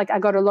deal. Like, I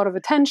got a lot of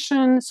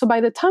attention. So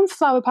by the time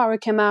Flower Power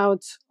came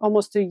out,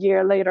 almost a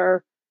year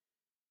later,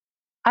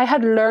 I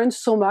had learned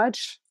so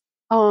much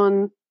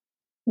on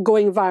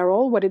going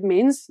viral, what it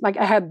means. Like,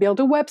 I had built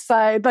a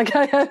website, like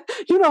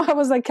I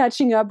was like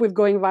catching up with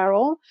going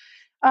viral.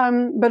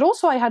 But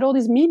also I had all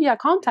these media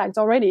contacts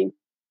already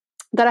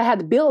that I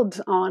had built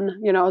on,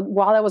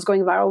 while I was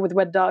going viral with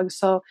Wet Dog.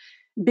 So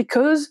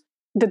because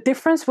the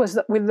difference was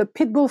that with the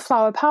Pitbull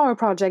Flower Power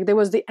project, there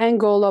was the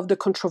angle of the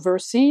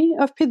controversy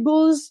of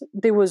Pitbulls.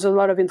 There was a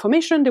lot of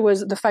information. There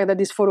was the fact that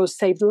these photos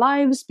saved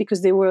lives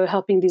because they were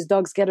helping these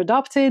dogs get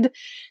adopted.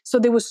 So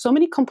there was so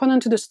many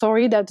components to the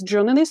story that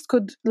journalists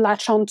could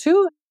latch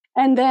onto.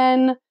 and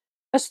then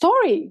a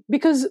story.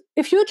 Because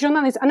if you're a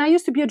journalist, and I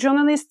used to be a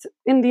journalist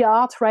in the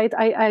art, right?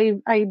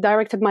 I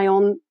directed my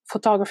own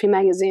photography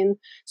magazine.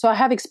 So I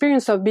have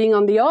experience of being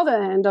on the other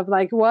end of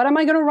like, what am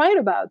I going to write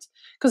about?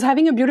 Because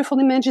having a beautiful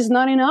image is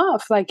not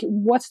enough. Like,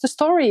 what's the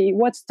story?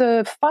 What's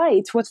the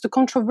fight? What's the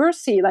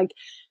controversy? Like,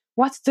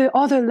 what's the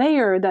other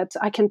layer that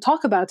I can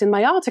talk about in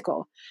my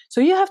article?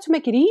 So you have to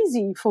make it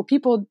easy for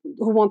people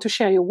who want to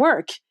share your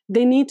work.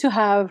 They need to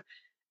have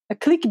a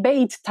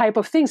clickbait type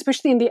of thing,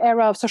 especially in the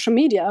era of social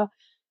media,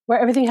 where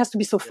everything has to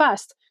be so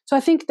fast. So I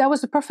think that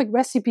was the perfect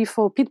recipe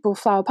for Pitbull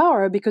Flower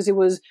Power, because it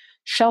was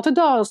shelter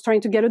dogs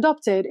trying to get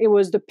adopted. It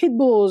was the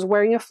Pitbulls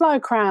wearing a flower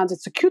crown.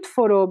 It's a cute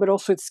photo, but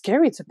also it's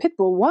scary. It's a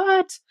Pitbull.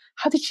 What?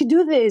 How did she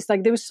do this?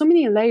 Like, there was so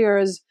many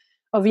layers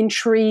of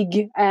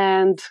intrigue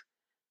and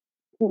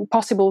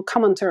possible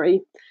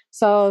commentary.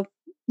 So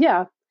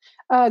yeah,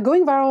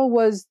 going viral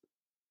was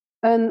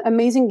an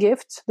amazing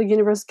gift the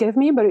universe gave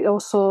me, but it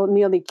also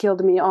nearly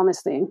killed me,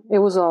 honestly. It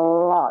was a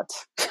lot.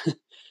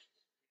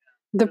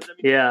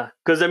 Yeah,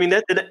 because I mean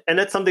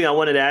that's something I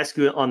wanted to ask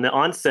you on the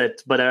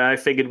onset, but I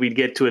figured we'd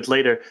get to it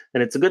later.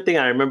 And it's a good thing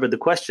I remembered the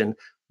question.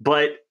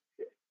 But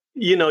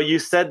you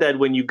said that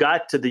when you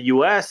got to the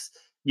U.S.,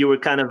 you were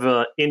kind of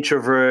an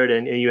introvert,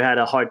 and you had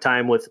a hard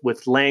time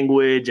with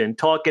language and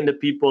talking to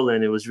people,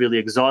 and it was really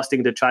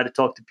exhausting to try to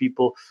talk to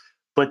people.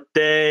 But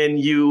then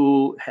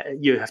you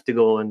have to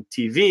go on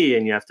TV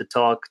and you have to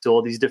talk to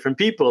all these different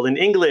people in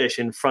English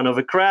in front of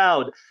a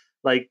crowd.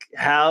 Like,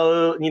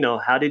 how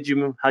did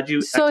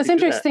you So it's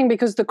interesting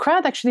because the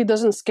crowd actually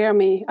doesn't scare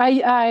me.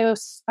 I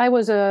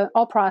was a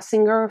opera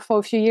singer for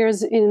a few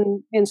years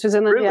in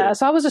Switzerland. Really? Yeah,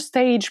 so I was a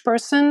stage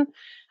person.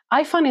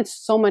 I find it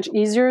so much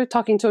easier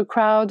talking to a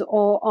crowd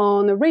or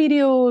on a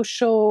radio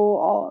show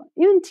or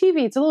even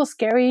TV. It's a little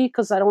scary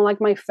because I don't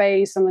like my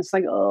face and it's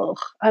like, oh,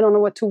 I don't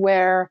know what to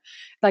wear.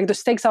 Like, the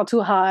stakes are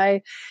too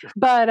high.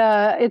 But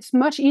it's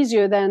much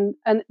easier than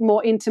a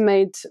more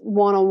intimate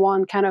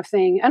one-on-one kind of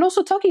thing. And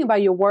also talking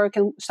about your work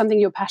and something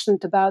you're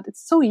passionate about,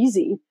 it's so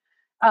easy.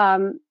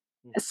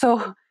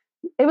 So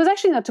it was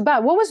actually not too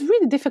bad. What was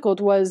really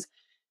difficult was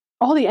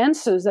all the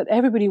answers that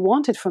everybody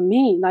wanted from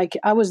me. Like,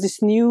 I was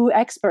this new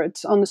expert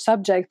on the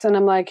subject, and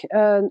I'm like,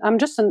 I'm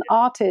just an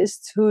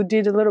artist who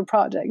did a little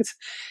project,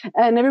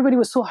 and everybody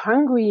was so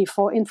hungry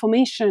for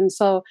information.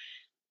 So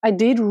I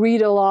did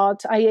read a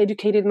lot. I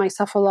educated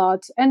myself a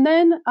lot, and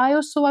then I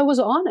was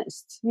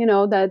honest.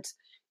 That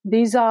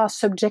these are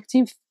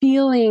subjective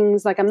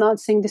feelings. Like, I'm not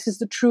saying this is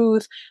the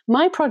truth.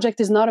 My project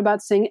is not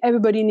about saying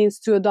everybody needs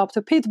to adopt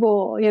a pit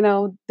bull.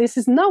 This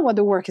is not what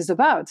the work is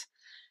about.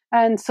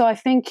 And so I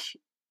think,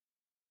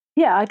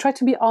 yeah, I try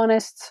to be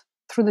honest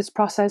through this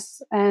process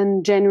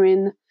and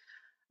genuine.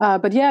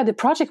 But yeah, the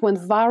project went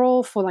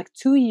viral for like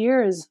 2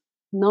 years,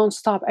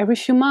 nonstop. Every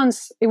few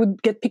months, it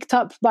would get picked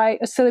up by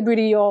a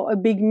celebrity or a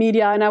big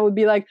media, and I would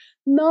be like,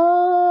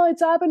 no,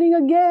 it's happening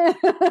again.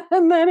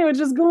 And then it would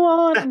just go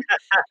on.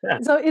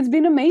 So it's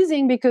been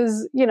amazing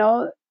because,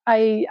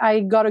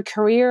 I got a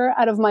career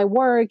out of my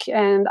work,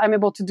 and I'm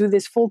able to do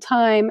this full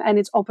time, and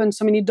it's opened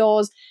so many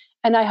doors.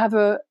 And I have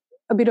a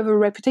bit of a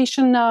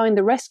reputation now in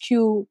the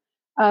rescue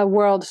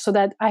world, so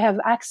that I have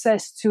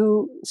access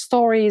to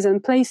stories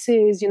and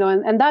places,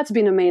 and that's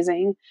been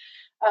amazing.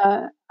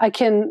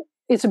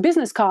 It's a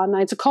business card now.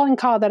 It's a calling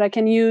card that I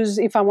can use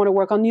if I want to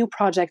work on new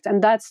project.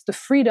 And that's the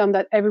freedom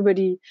that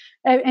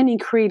any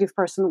creative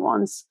person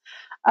wants.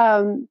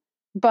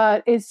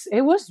 But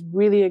it was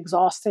really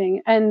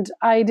exhausting. And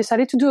I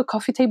decided to do a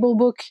coffee table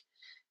book.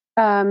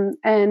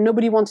 And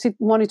nobody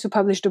wanted to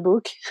publish the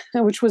book,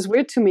 which was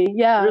weird to me.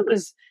 Yeah,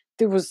 because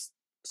there was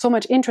so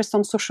much interest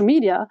on social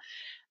media.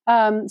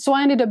 So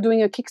I ended up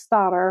doing a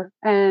Kickstarter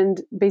and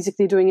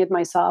basically doing it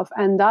myself.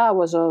 And that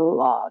was a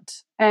lot.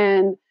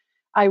 And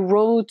I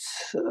wrote,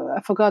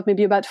 I forgot,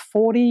 maybe about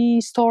 40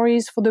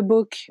 stories for the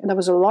book. And there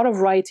was a lot of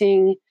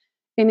writing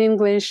in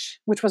English,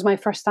 which was my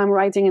first time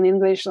writing in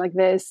English like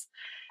this.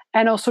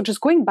 And also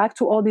just going back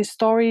to all these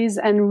stories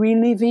and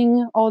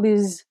reliving all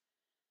these,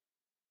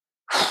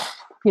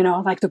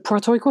 like the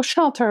Puerto Rico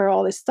shelter,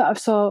 all this stuff.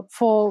 So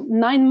for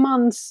 9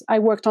 months, I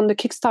worked on the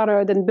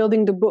Kickstarter, then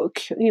building the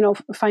book,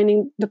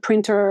 finding the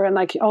printer and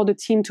like all the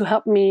team to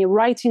help me,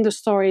 writing the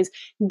stories,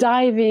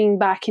 diving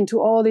back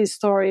into all these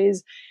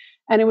stories.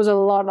 And it was a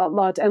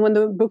lot. And when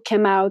the book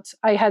came out,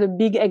 I had a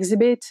big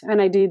exhibit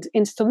and I did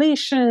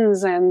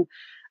installations, and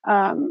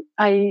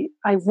I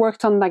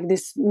worked on like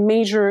this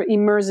major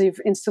immersive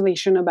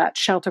installation about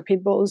shelter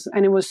pit bulls.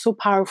 And it was so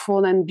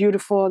powerful and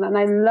beautiful. And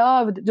I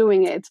loved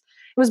doing it.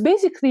 It was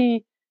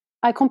basically,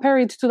 I compare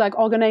it to like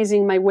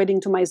organizing my wedding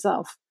to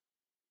myself.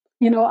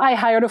 I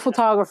hired a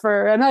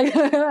photographer and I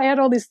had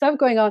all this stuff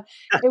going on.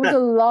 It was a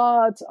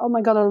lot. Oh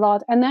my God, a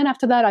lot. And then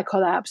after that, I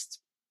collapsed.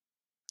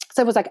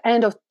 So it was like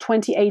end of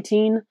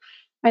 2018.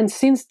 And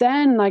since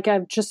then, like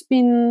I've just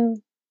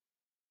been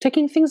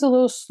taking things a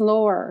little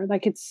slower.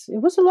 Like it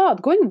was a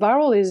lot. Going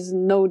viral is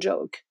no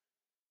joke.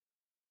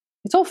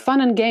 It's all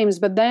fun and games,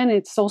 but then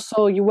it's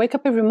also, you wake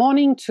up every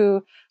morning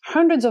to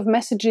hundreds of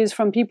messages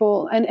from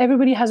people and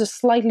everybody has a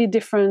slightly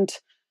different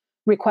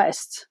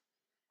request.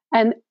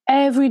 And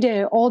every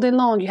day, all day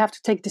long, you have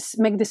to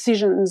make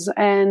decisions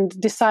and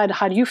decide,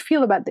 how do you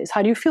feel about this?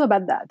 How do you feel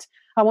about that?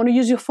 I want to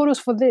use your photos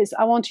for this.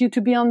 I want you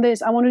to be on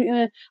this. I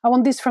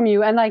want this from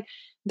you. And like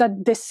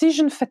that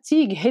decision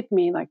fatigue hit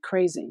me like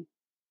crazy.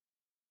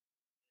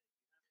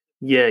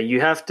 Yeah, you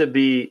have to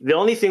be, the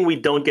only thing we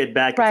don't get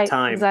back is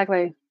time.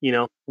 Exactly.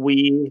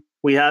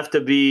 We have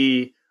to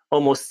be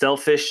almost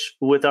selfish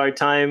with our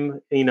time,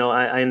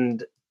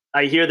 and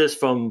I hear this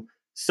from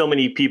so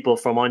many people,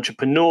 from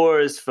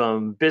entrepreneurs,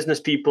 from business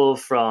people,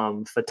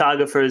 from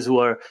photographers who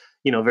are,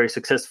 very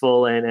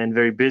successful and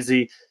very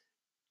busy.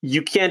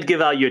 You can't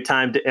give out your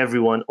time to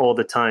everyone all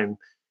the time,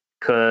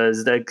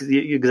 because that's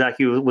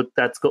exactly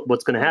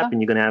what's going to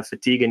happen. You're going to have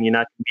fatigue, and you're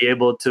not going to be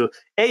able to.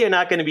 You're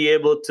not going to be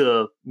able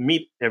to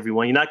meet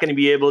everyone. You're not going to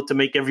be able to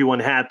make everyone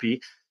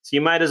happy. So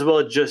you might as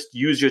well just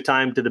use your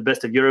time to the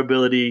best of your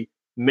ability,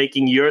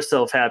 making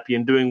yourself happy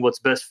and doing what's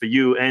best for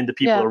you and the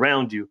people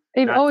around you.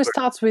 It always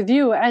starts with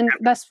you. And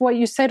that's what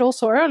you said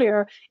also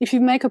earlier. If you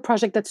make a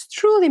project that's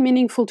truly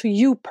meaningful to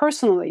you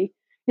personally,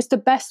 it's the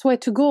best way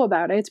to go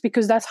about it,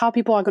 because that's how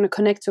people are going to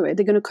connect to it.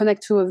 They're going to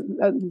connect to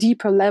a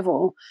deeper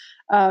level.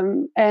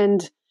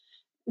 And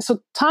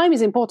so time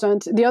is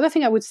important. The other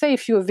thing I would say,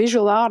 if you're a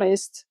visual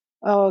artist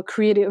or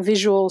create a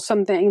visual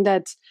something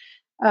that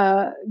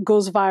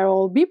goes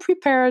viral, be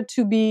prepared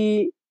to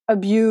be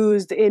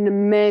abused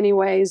in many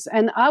ways.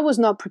 And I was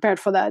not prepared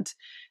for that.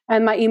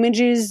 And my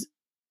images,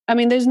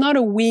 there's not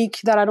a week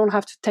that I don't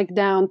have to take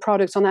down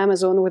products on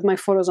Amazon with my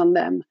photos on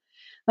them.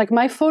 Like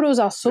my photos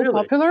are so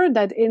popular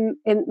that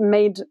it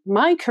made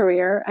my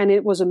career, and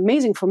it was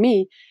amazing for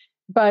me.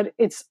 But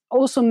it's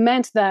also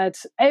meant that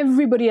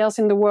everybody else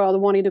in the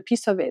world wanted a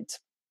piece of it.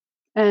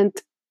 And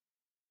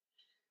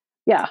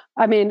yeah,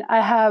 I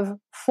have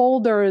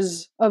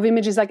folders of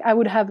images. Like I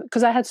would have,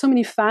 because I had so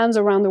many fans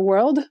around the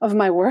world of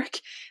my work,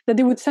 that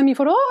they would send me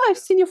photos. Oh, I've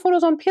seen your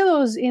photos on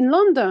pillows in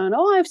London.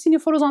 Oh, I've seen your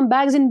photos on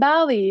bags in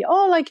Bali.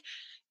 Oh, like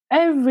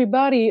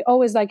everybody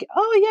always like,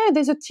 oh yeah,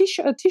 there's a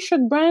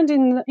t-shirt brand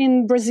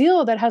in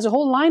Brazil that has a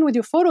whole line with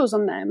your photos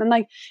on them. And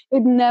like,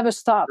 it never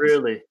stopped.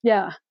 Really?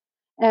 Yeah.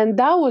 And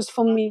that was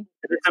for me.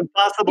 It's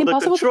impossible to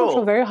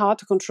control. Very hard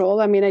to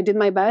control. I did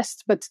my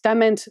best, but that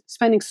meant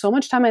spending so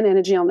much time and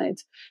energy on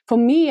it. For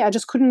me, I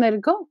just couldn't let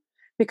it go,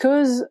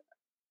 because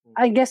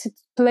I guess it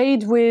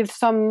played with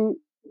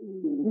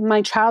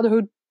my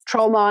childhood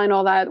trauma and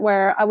all that,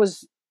 where I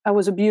was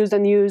abused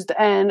and used.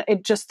 And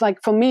it just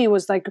like, for me, it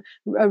was like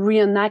a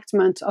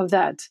reenactment of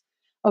that,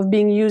 of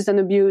being used and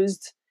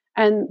abused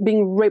and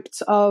being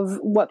ripped of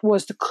what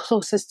was the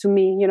closest to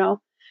me,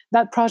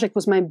 That project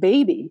was my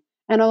baby.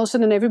 And all of a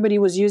sudden, everybody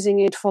was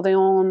using it for their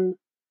own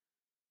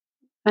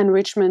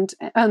enrichment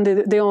and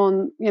their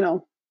own,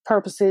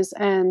 purposes.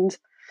 And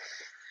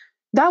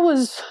that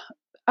was,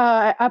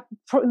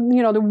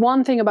 the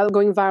one thing about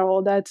going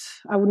viral that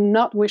I would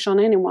not wish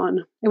on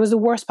anyone. It was the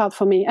worst part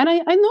for me. And I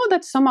know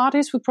that some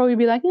artists would probably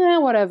be like, yeah,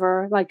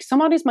 whatever. Like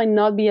some artists might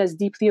not be as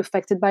deeply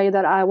affected by it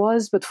that I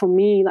was. But for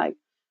me, like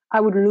I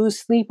would lose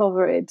sleep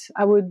over it.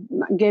 I would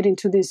get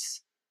into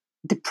this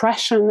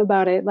depression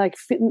about it, like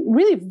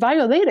really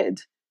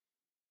violated.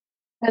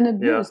 And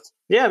abused.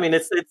 Yeah.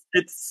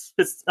 It's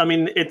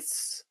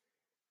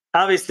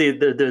obviously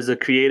there's a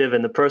creative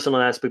and the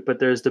personal aspect, but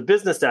there's the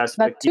business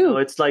aspect. That too.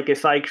 It's like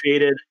if I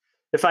created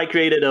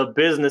a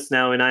business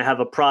now and I have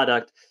a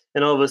product,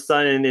 and all of a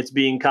sudden it's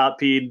being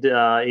copied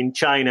in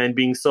China and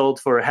being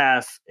sold for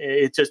half,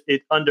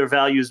 it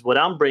undervalues what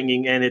I'm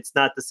bringing, and it's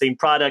not the same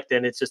product,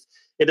 and it's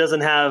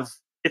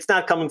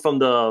not coming from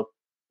the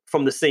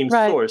same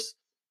source.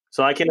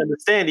 So I can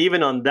understand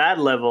even on that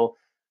level.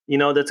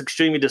 That's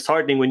extremely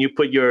disheartening when you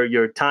put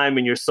your time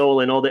and your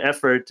soul and all the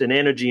effort and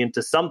energy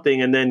into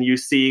something, and then you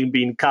see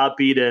being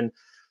copied and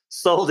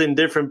sold in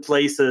different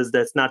places.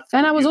 That's not.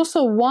 And I was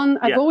also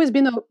I've always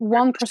been a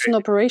one-person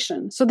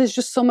operation, so there's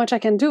just so much I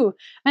can do.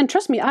 And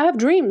trust me, I have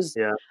dreams.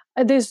 Yeah.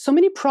 There's so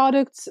many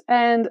products,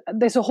 and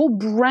there's a whole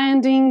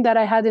branding that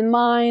I had in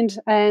mind,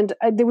 and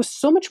there was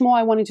so much more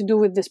I wanted to do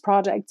with this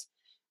project.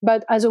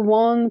 But as a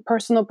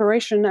one-person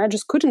operation, I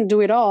just couldn't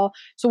do it all.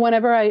 So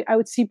whenever I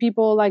would see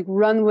people like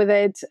run with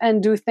it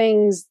and do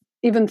things,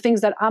 even things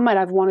that I might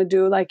have wanted to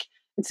do, like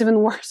it's even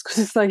worse, because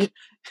it's like,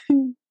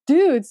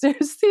 dude,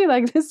 seriously,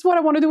 like this is what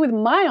I want to do with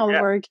my own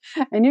work.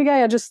 And you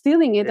guys are just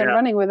stealing it and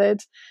running with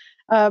it.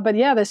 But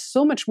yeah, there's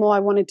so much more I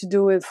wanted to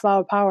do with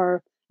Flower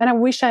Power. And I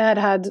wish I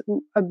had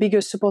a bigger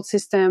support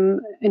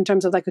system in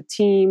terms of like a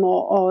team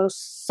or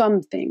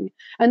something,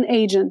 an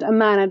agent, a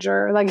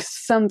manager, like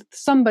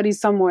somebody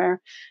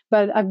somewhere.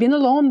 But I've been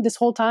alone this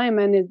whole time,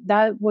 and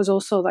that was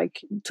also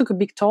like took a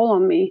big toll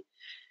on me.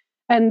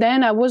 And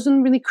then I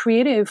wasn't really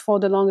creative for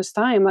the longest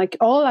time. Like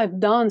all I've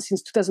done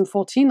since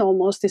 2014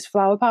 almost is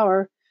Flower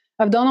Power.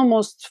 I've done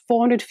almost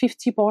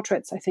 450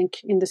 portraits, I think,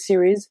 in the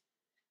series.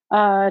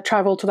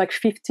 Traveled to like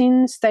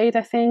 15 states,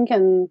 I think,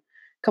 and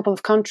a couple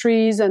of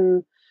countries,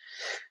 and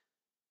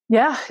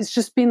yeah, it's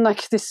just been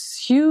like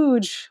this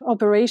huge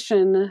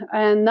operation.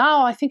 And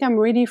now I think I'm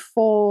ready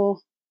for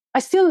I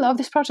still love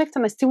this project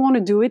and I still want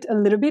to do it a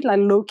little bit like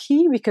low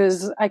key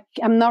because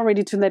I'm not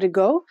ready to let it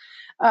go.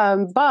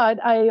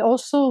 But I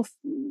also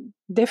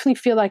definitely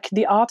feel like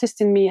the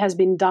artist in me has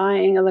been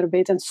dying a little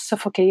bit and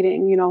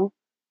suffocating,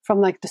 from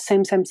like the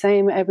same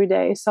every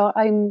day. So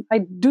I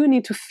do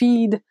need to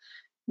feed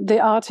the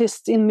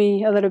artist in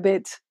me a little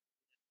bit.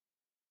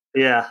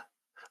 Yeah.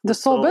 The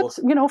soul.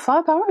 But,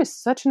 flower power is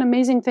such an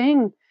amazing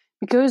thing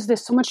because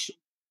there's so much.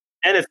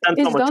 And it's done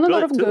so much done a good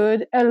lot of too.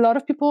 good. A lot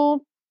of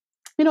people,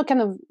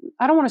 kind of,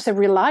 I don't want to say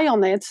rely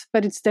on it,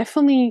 but it's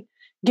definitely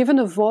given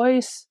a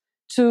voice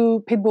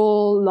to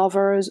Pitbull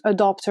lovers,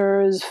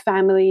 adopters,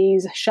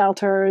 families,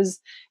 shelters.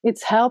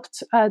 It's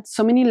helped at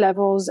so many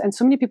levels, and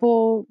so many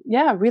people,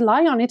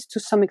 rely on it to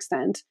some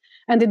extent.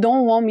 And they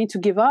don't want me to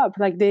give up.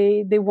 Like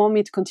they want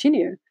me to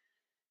continue,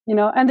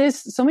 And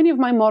there's so many of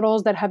my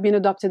models that have been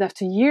adopted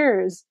after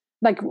years.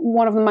 Like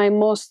one of my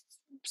most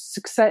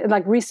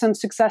recent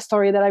success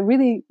story that I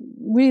really,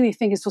 really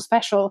think is so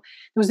special.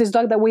 There was this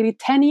dog that waited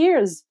 10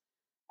 years.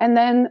 And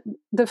then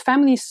the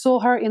family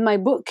saw her in my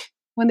book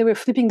when they were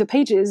flipping the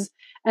pages,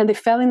 and they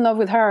fell in love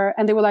with her.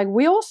 And they were like,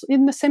 we're all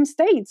in the same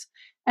state.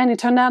 And it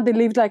turned out they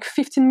lived like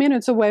 15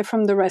 minutes away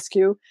from the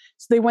rescue.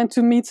 So they went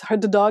to meet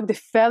the dog. They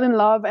fell in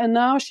love. And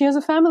now she has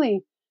a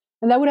family.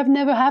 And that would have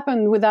never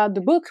happened without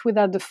the book,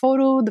 without the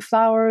photo, the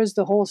flowers,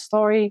 the whole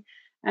story.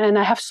 And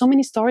I have so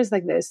many stories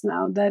like this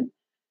now that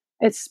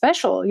it's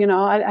special.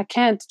 I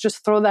can't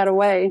just throw that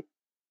away.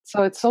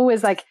 So it's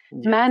always like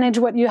manage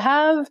what you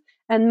have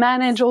and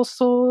manage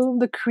also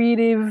the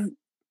creative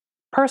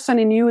person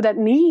in you that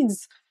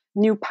needs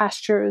new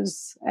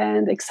pastures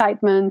and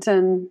excitement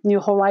and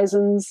new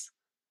horizons.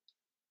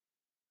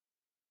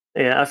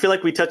 Yeah, I feel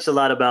like we touched a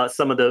lot about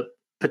some of the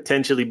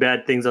potentially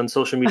bad things on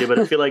social media, but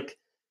I feel like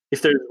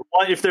if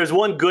there's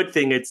one good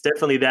thing, it's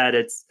definitely that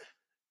it's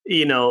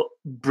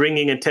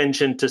bringing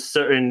attention to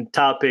certain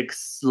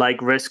topics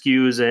like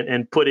rescues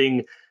and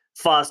putting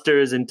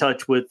fosters in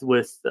touch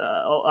with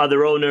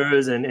other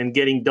owners and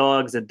getting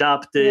dogs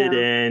adopted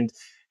and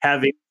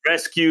having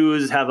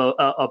rescues have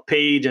a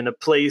page and a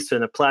place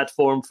and a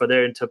platform for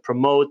them to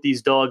promote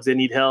these dogs that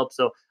need help.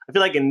 So I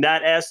feel like in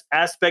that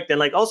aspect, and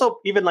like also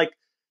even like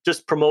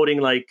just promoting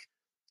like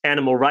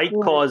animal rights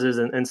causes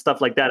and stuff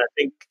like that. I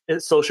think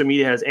social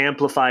media has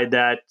amplified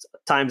that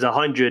times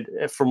 100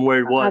 from where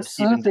it was.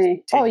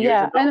 Absolutely. Oh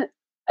yeah. And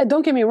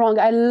don't get me wrong.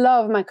 I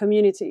love my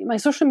community. My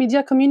social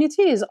media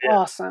community is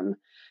awesome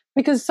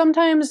because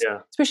sometimes,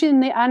 especially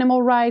in the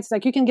animal rights,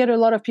 like you can get a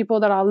lot of people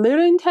that are a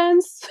little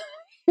intense,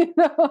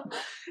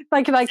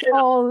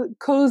 all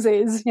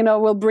causes,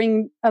 will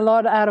bring a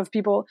lot out of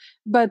people.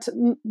 But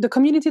the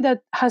community that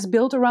has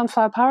built around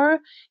flower power,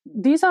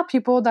 these are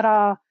people that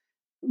are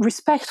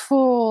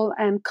respectful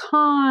and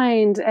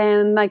kind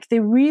and like they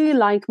really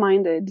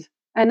like-minded.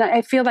 And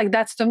I feel like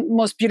that's the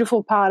most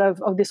beautiful part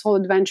of this whole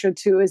adventure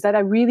too, is that I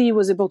really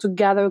was able to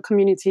gather a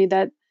community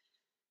that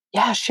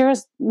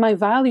shares my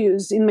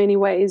values in many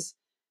ways.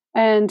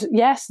 And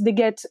yes, they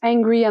get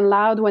angry and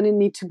loud when it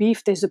needs to be,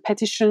 if there's a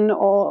petition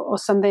or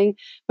something,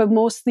 but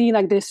mostly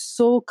like they're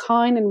so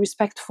kind and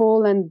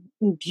respectful and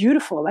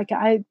beautiful. Like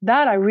I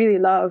really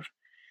love.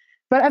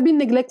 But I've been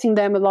neglecting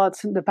them a lot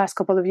the past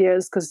couple of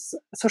years because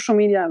social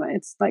media,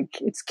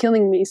 it's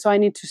killing me. So I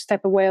need to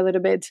step away a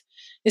little bit.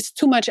 It's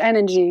too much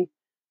energy,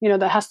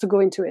 that has to go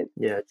into it.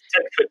 Yeah,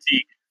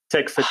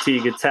 tech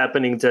fatigue. It's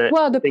happening to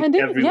the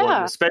pandemic,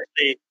 everyone,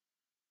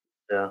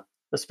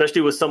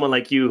 especially with someone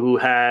like you who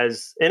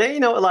has, and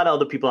a lot of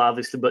other people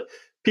obviously, but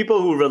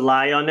people who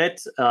rely on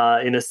it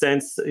in a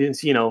sense,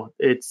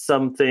 it's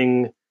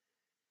something.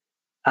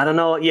 I don't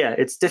know. Yeah,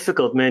 it's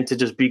difficult, man, to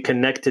just be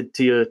connected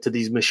to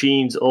these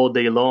machines all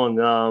day long.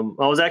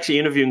 I was actually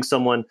interviewing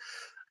someone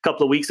a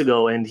couple of weeks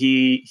ago, and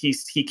he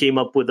came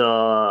up with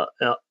a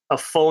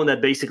phone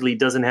that basically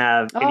doesn't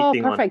have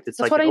anything on it. It's That's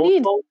like what I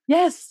need. Phone.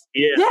 Yes.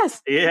 Yeah.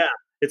 Yes. Yeah.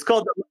 It's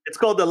called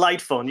the light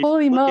phone. You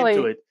Holy moly!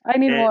 Into it. I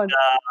need one.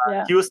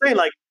 He was saying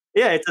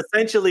it's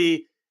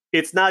essentially.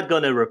 It's not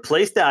going to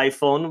replace the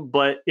iPhone,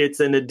 but it's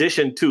an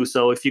addition too.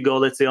 So if you go,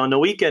 let's say, on the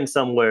weekend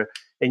somewhere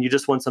and you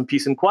just want some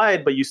peace and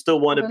quiet, but you still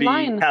want to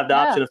have the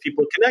option of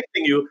people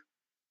connecting you,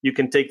 you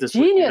can take this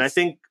with you. And I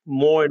think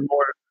more and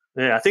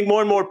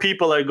more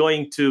people are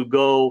going to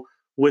go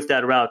with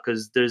that route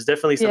because there's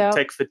definitely some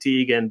tech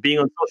fatigue and being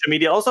on social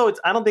media. Also,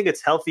 I don't think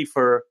it's healthy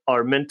for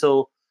our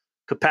mental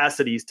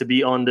capacities to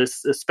be on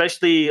this,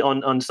 especially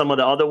on some of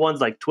the other ones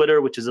like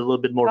Twitter, which is a little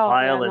bit more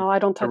vile and I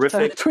don't touch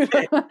horrific.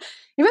 Twitter.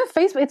 Even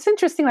Facebook, it's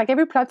interesting. Like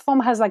every platform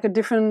has like a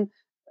different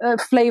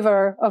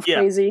flavor of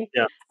crazy.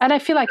 Yeah. And I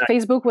feel like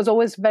Facebook was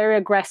always very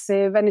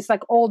aggressive, and it's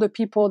like all the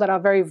people that are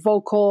very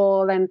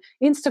vocal. And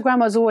Instagram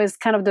was always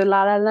kind of the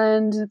La La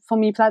Land for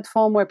me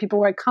platform where people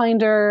were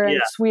kinder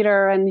and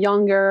sweeter and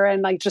younger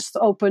and like just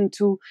open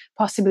to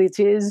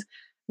possibilities.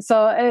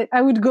 So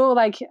I would go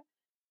like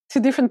to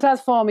different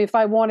platform if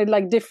I wanted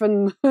like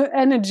different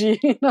energy,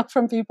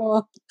 from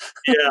people.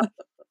 Yeah,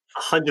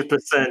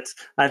 100%.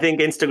 I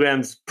think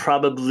Instagram's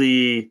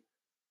probably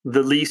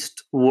the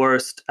least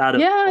worst out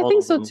of all I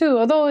think of so them. too.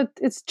 Although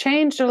it's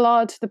changed a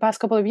lot the past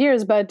couple of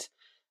years, but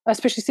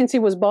especially since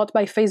it was bought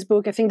by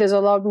Facebook. I think there's a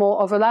lot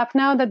more overlap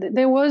now that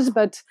there was,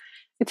 but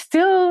it's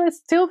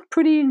still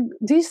pretty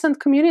decent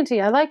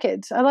community. I like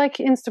it. I like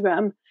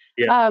Instagram.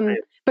 Yeah.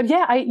 But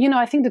yeah,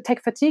 I think the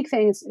tech fatigue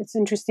thing, it's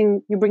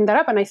interesting you bring that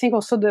up. And I think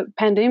also the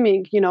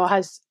pandemic,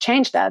 has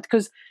changed that,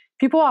 because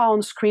people are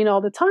on screen all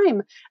the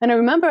time. And I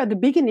remember at the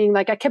beginning,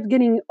 like I kept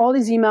getting all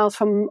these emails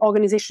from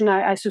organizations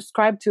I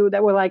subscribed to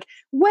that were like,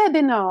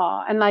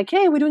 webinar, and like,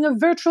 hey, we're doing a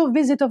virtual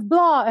visit of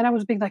blah. And I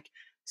was being like,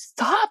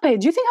 stop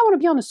it. Do you think I want to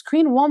be on a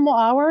screen 1 more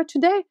hour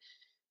today?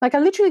 Like I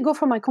literally go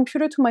from my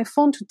computer to my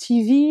phone to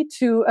TV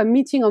to a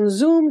meeting on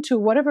Zoom to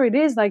whatever it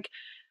is. Like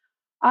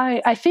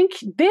I think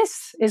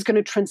this is going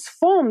to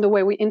transform the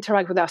way we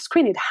interact with our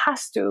screen. It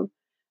has to.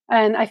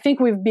 And I think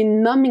we've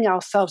been numbing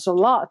ourselves a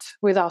lot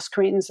with our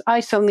screens. I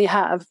certainly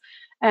have.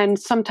 And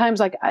sometimes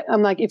like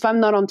I'm like, if I'm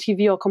not on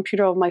TV or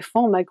computer or my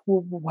phone, like,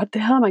 what the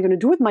hell am I going to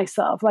do with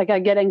myself? Like I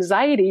get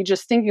anxiety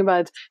just thinking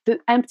about the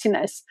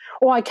emptiness.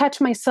 Or I catch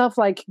myself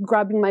like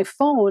grabbing my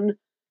phone,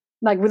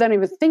 like without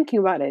even thinking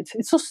about it.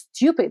 It's so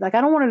stupid. Like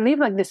I don't want to live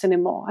like this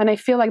anymore. And I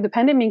feel like the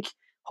pandemic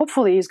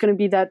hopefully is going to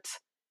be that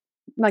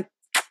like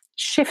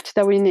shift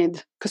that we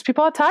need, because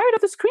people are tired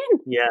of the screen.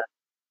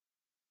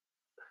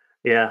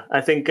 Yeah, I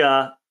think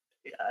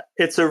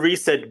it's a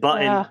reset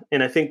button. Yeah.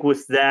 And I think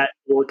with that,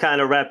 we'll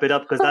kind of wrap it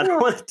up, because I don't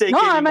want to take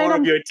any more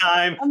of your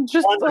time. I'm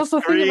just also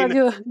thinking about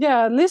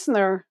you,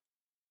 listener.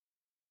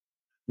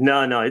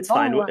 No, it's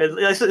fine.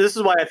 This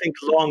is why I think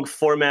long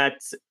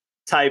format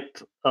type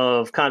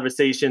of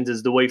conversations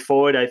is the way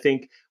forward. I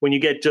think when you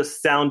get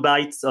just sound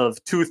bites of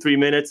 2-3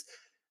 minutes,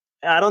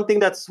 I don't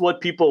think that's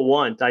what people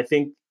want. I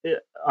think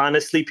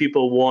honestly,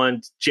 people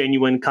want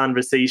genuine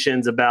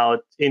conversations about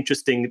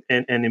interesting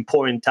and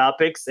important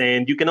topics.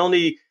 And you can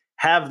only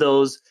have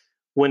those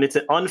when it's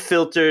an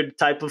unfiltered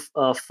type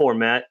of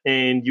format,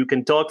 and you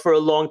can talk for a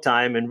long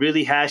time and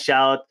really hash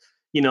out,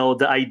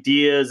 the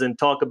ideas and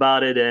talk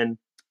about it, and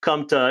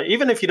come to,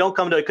 even if you don't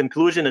come to a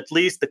conclusion, at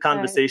least the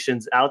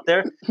conversation's out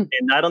there.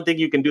 And I don't think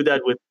you can do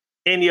that with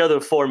any other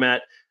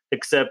format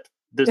except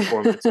this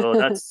format. So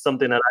that's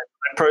something that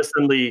I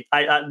personally,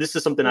 this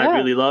is something I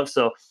really love.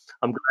 So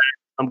I'm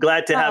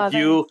glad to have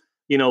you.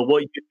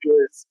 What you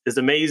do is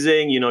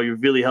amazing. You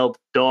really help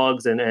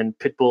dogs and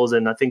pit bulls,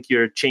 and I think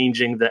you're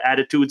changing the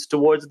attitudes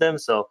towards them.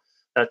 So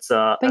that's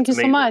thank you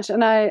so much.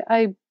 And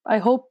I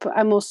hope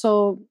I'm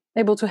also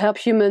able to help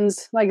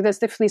humans. Like there's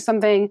definitely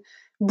something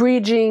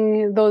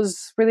bridging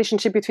those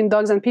relationships between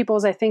dogs and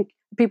people. I think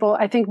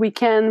we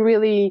can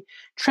really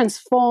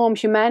transform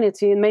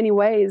humanity in many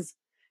ways.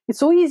 It's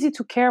so easy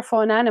to care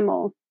for an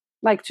animal,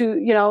 like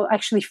to,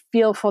 actually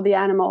feel for the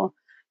animal.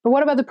 But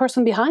what about the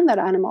person behind that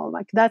animal?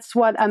 Like that's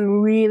what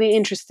I'm really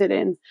interested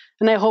in.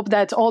 And I hope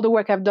that all the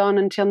work I've done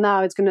until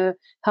now is going to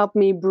help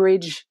me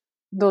bridge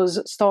those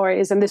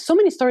stories. And there's so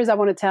many stories I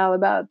want to tell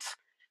about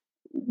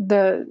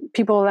the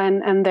people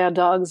and their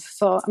dogs.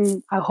 So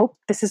I hope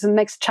this is the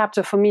next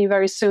chapter for me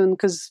very soon,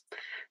 because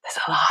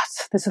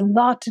there's a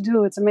lot to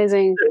do. It's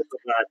amazing.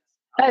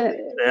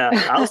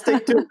 I'll stay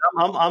tuned.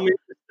 I'm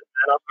interested.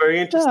 I'm very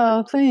interested.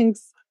 Oh,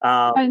 thanks.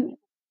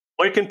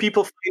 Where can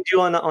people find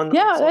you on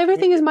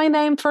everything media? Is my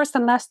name, first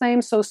and last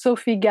name. So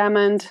Sophie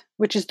Gamand,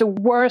 which is the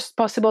worst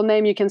possible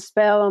name you can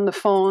spell on the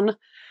phone.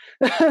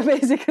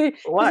 Basically,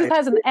 why? It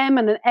has an M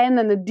and an N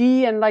and a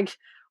D, and like,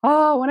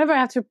 whenever I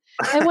have to.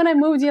 And when I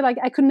moved here, like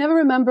I could never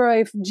remember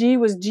if G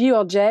was G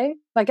or J.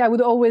 Like I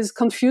would always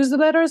confuse the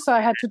letters, so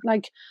I had to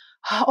like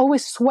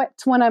always sweat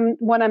when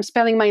I'm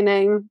spelling my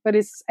name. But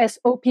it's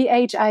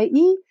SOPHIE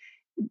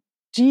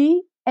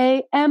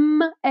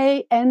GAMAND.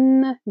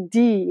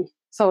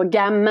 So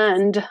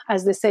Gamand,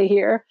 as they say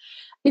here.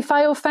 If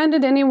I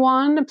offended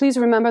anyone, please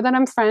remember that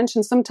I'm French,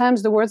 and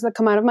sometimes the words that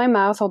come out of my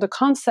mouth or the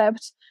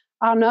concept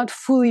are not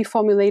fully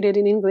formulated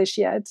in English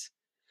yet.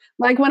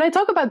 Like when I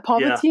talk about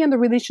poverty and the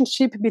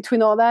relationship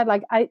between all that,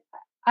 like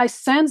I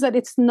sense that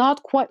it's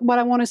not quite what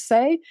I want to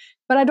say,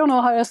 but I don't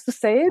know how else to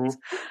say it.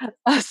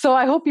 Mm-hmm. So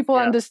I hope people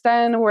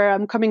understand where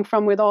I'm coming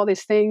from with all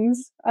these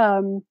things.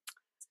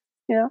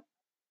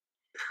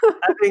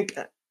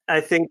 I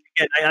think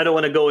again, I don't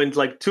want to go into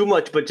like too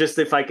much, but just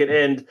if I could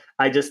end,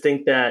 I just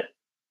think that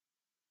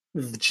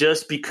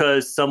just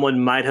because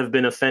someone might have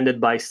been offended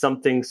by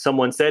something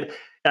someone said,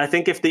 I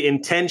think if the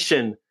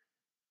intention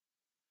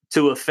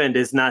to offend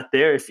is not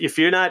there, if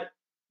you're not,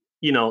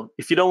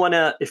 if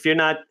you're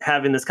not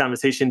having this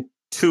conversation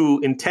to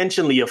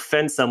intentionally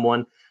offend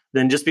someone,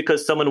 then just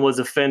because someone was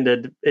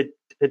offended, it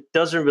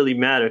doesn't really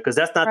matter, because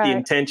that's not the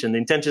intention. The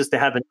intention is to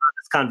have an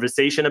honest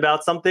conversation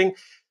about something.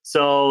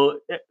 So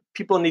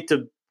people need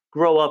to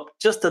grow up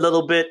just a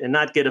little bit and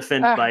not get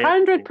offended by it.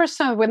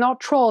 100%. We're not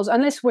trolls.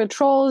 Unless we're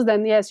trolls,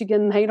 then yes, you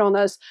can hate on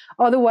us.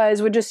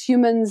 Otherwise, we're just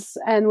humans,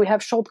 and we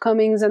have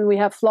shortcomings and we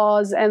have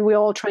flaws, and we're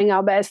all trying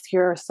our best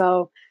here.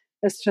 So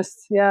it's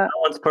just, No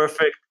one's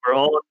perfect. We're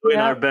all doing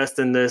our best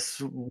in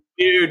this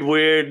weird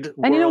world.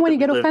 And when you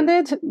get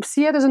offended,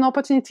 see it as an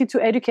opportunity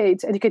to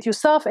educate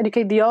yourself,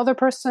 educate the other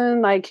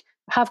person, like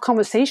have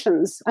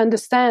conversations,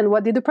 understand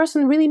what did the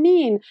person really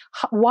mean?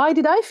 Why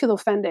did I feel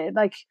offended?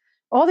 Like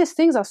all these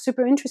things are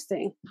super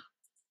interesting.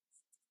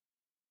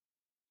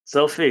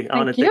 Sophie, I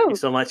want to Thank thank you you.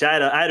 so much. I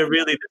had a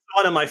really, this is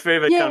one of my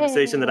favorite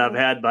conversations that I've Yay.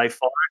 had by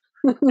far.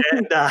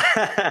 And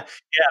yeah,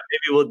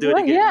 maybe we'll do it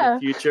Well, again in the yeah.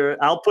 future.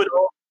 I'll put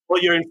all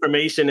your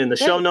information in the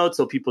show Great. notes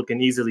so people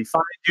can easily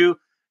find you.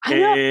 I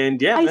know.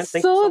 And yeah, I man,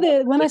 thank you saw so much.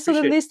 that when I I saw the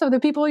appreciate it. list of the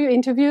people you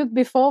interviewed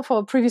before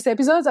for previous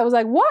episodes. I was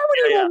like, why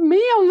would you Yeah, want me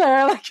on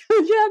there? Like,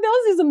 yeah,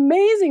 those is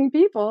amazing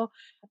people.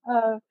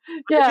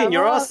 Yeah,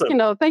 You're well,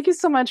 awesome. thank you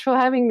so much for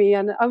having me.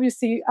 And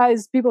obviously,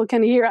 as people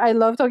can hear, I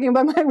love talking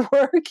about my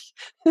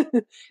work.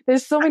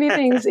 There's so many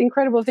things,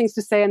 incredible things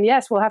to say. And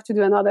yes, we'll have to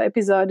do another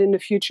episode in the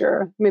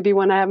future, maybe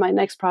when I have my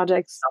next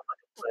project.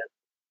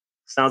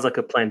 Sounds like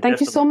a plan. Thank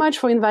you so much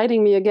for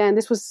inviting me again.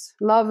 This was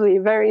lovely,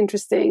 very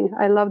interesting.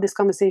 I love this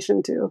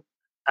conversation too.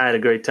 I had a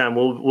great time.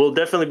 We'll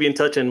definitely be in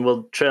touch, and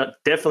we'll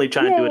definitely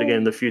try and do it again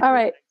in the future. All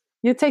right.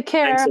 You take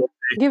care. Thanks,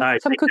 Give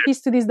right, some cookies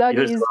to these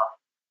doggies. Well.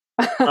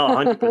 Oh,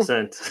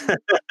 100%.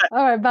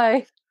 All right.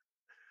 Bye.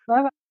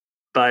 Bye-bye.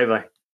 Bye-bye.